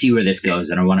want to see where this goes,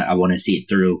 and I want to see it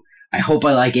through. I hope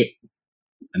I like it.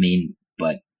 I mean,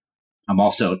 but I'm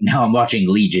watching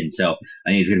Legion, so I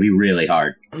think it's going to be really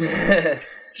hard.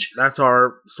 That's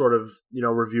our sort of,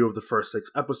 review of the first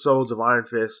 6 episodes of Iron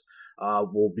Fist.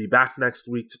 We'll be back next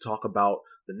week to talk about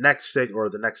the next 6, or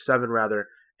the next 7 rather,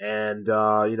 and,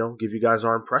 give you guys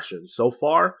our impressions. So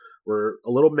far, we're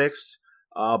a little mixed,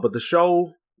 but the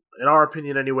show, in our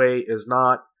opinion anyway, is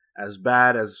not as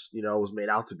bad as, it was made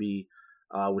out to be,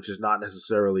 which is not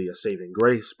necessarily a saving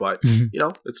grace, but,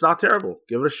 it's not terrible.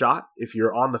 Give it a shot. If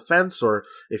you're on the fence, or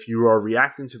if you are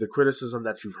reacting to the criticism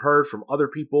that you've heard from other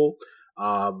people,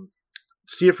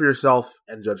 see it for yourself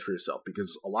and judge for yourself,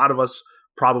 because a lot of us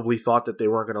probably thought that they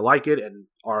weren't going to like it and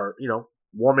are,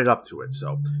 warming up to it.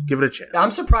 So give it a chance.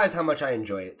 I'm surprised how much I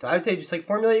enjoy it. So I would say just, like,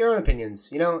 formulate your own opinions,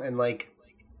 and, like,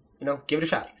 give it a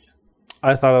shot.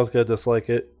 I thought I was going to dislike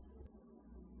it.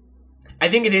 I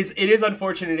think it is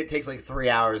unfortunate it takes, like, 3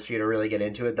 hours for you to really get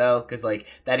into it, though, because, like,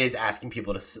 that is asking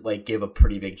people to, like, give a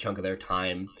pretty big chunk of their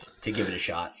time to give it a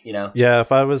shot, Yeah,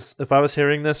 if I was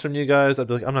hearing this from you guys, I'd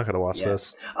be like, I'm not going to watch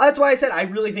this. That's why I said I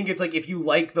really think it's, like, if you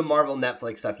like the Marvel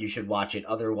Netflix stuff, you should watch it.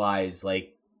 Otherwise,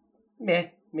 like,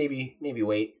 maybe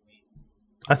wait.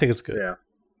 I think it's good. Yeah.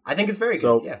 I think it's very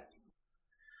good, yeah.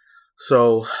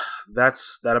 So that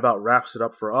about wraps it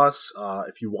up for us.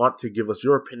 If you want to give us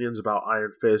your opinions about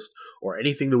Iron Fist or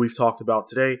anything that we've talked about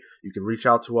today, you can reach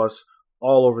out to us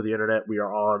all over the internet. We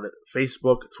are on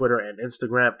Facebook, Twitter, and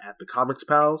Instagram at The Comics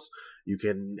Pals. You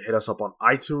can hit us up on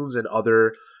iTunes and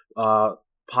other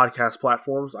podcast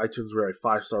platforms. iTunes, we're a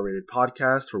 5-star rated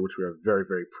podcast, for which we are very,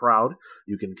 very proud.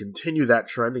 You can continue that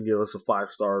trend and give us a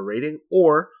 5-star rating,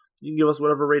 or you can give us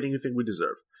whatever rating you think we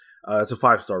deserve. It's a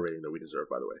 5-star rating that we deserve,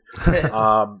 by the way.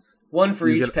 One for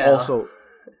each pal.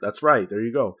 That's right. There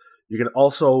you go. You can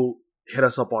also hit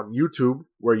us up on YouTube,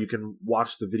 where you can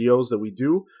watch the videos that we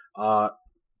do.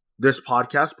 This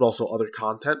podcast, but also other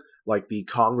content, like the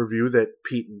Kong review that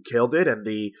Pete and Kale did, and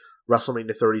the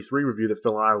WrestleMania 33 review that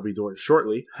Phil and I will be doing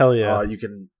shortly. Hell yeah. You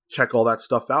can check all that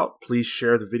stuff out. Please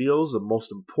share the videos. The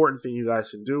most important thing you guys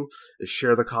can do is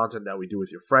share the content that we do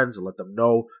with your friends and let them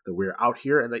know that we're out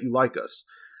here and that you like us.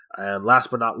 And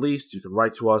last but not least, you can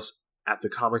write to us at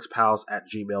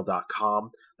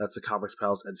thecomicspals@gmail.com. That's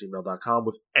thecomicspals@gmail.com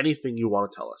with anything you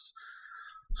want to tell us.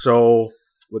 So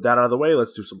with that out of the way,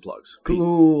 let's do some plugs.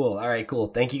 Cool. All right, cool.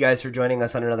 Thank you guys for joining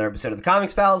us on another episode of The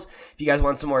Comics Pals. If you guys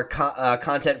want some more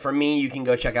content from me, you can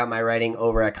go check out my writing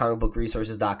over at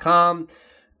comicbookresources.com.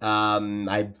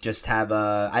 I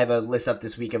have a list up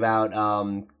this week about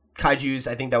kaijus.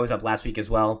 I think that was up last week as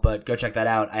well, but go check that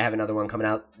out. I have another one coming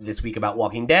out this week about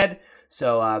Walking Dead,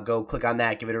 so go click on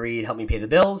that, give it a read, help me pay the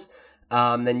bills.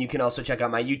 Then you can also check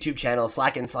out my YouTube channel,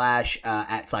 Slack and Slash,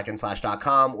 at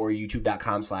slackandslash.com or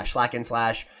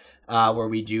youtube.com/slackandslash. where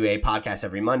we do a podcast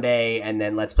every Monday, and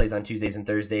then Let's Plays on Tuesdays and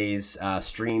Thursdays,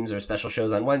 streams or special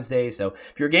shows on Wednesdays. So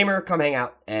if you're a gamer, come hang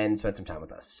out and spend some time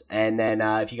with us. And then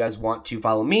if you guys want to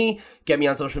follow me, get me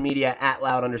on social media at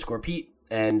 @loud_Pete,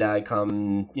 and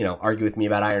come, argue with me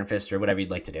about Iron Fist or whatever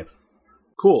you'd like to do.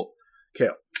 Cool.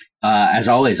 Kale. As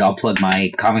always, I'll plug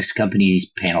my comics company's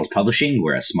Panels Publishing.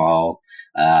 We're a small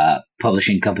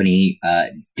publishing company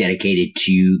dedicated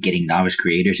to getting novice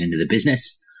creators into the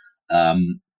business.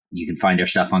 You can find our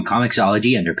stuff on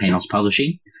Comixology under Panels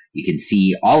Publishing. You can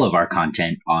see all of our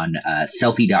content on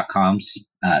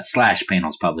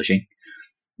selfie.com/Panels Publishing.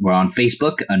 We're on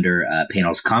Facebook under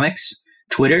Panels Comics.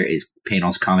 Twitter is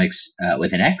Panels Comics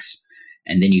with an X.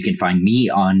 And then you can find me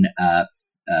on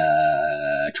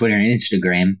Twitter and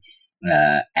Instagram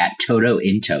at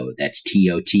TotoInto. That's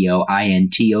TOTOINTOW.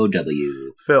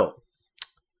 Phil.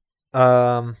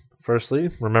 Firstly,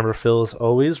 remember Phil is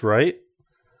always right.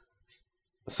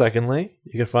 Secondly,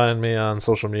 you can find me on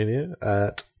social media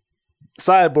at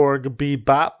Cyborg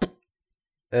Bebop,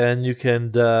 and you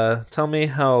can tell me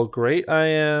how great I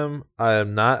am. I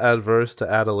am not adverse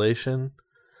to adulation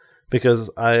because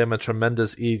I am a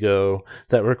tremendous ego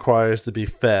that requires to be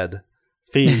fed.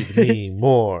 Feed me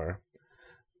more.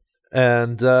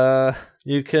 And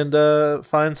you can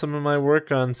find some of my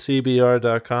work on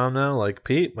CBR.com now. Like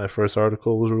Pete, my first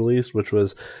article was released, which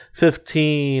was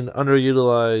 15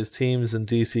 underutilized teams in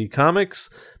DC Comics.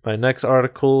 My next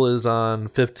article is on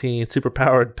 15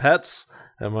 superpowered pets.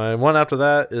 And my one after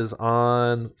that is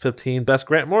on 15 best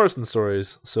Grant Morrison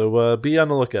stories. So be on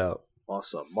the lookout.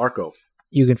 Awesome. Marco.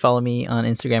 You can follow me on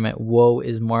Instagram at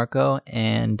woeismarco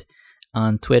and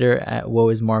on Twitter at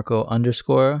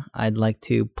woeismarco_. I'd like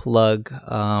to plug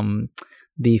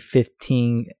the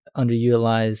 15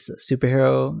 underutilized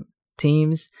superhero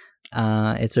teams.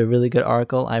 It's a really good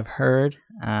article, I've heard.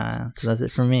 So that's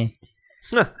it for me.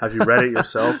 Have you read it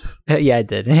yourself? Yeah, I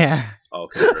did. Yeah.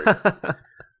 Okay, great.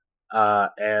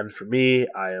 And for me,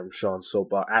 I am Sean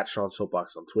Soapbox at Sean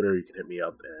Soapbox on Twitter. You can hit me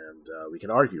up and we can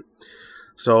argue.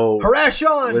 So harass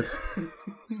Sean.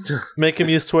 Make him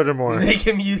use Twitter more. Make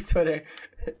him use Twitter.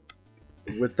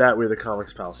 With that, we're the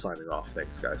Comics Pals signing off.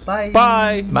 Thanks, guys. Bye.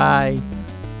 Bye. Bye.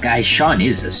 Guys, Sean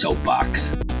is a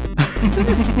soapbox.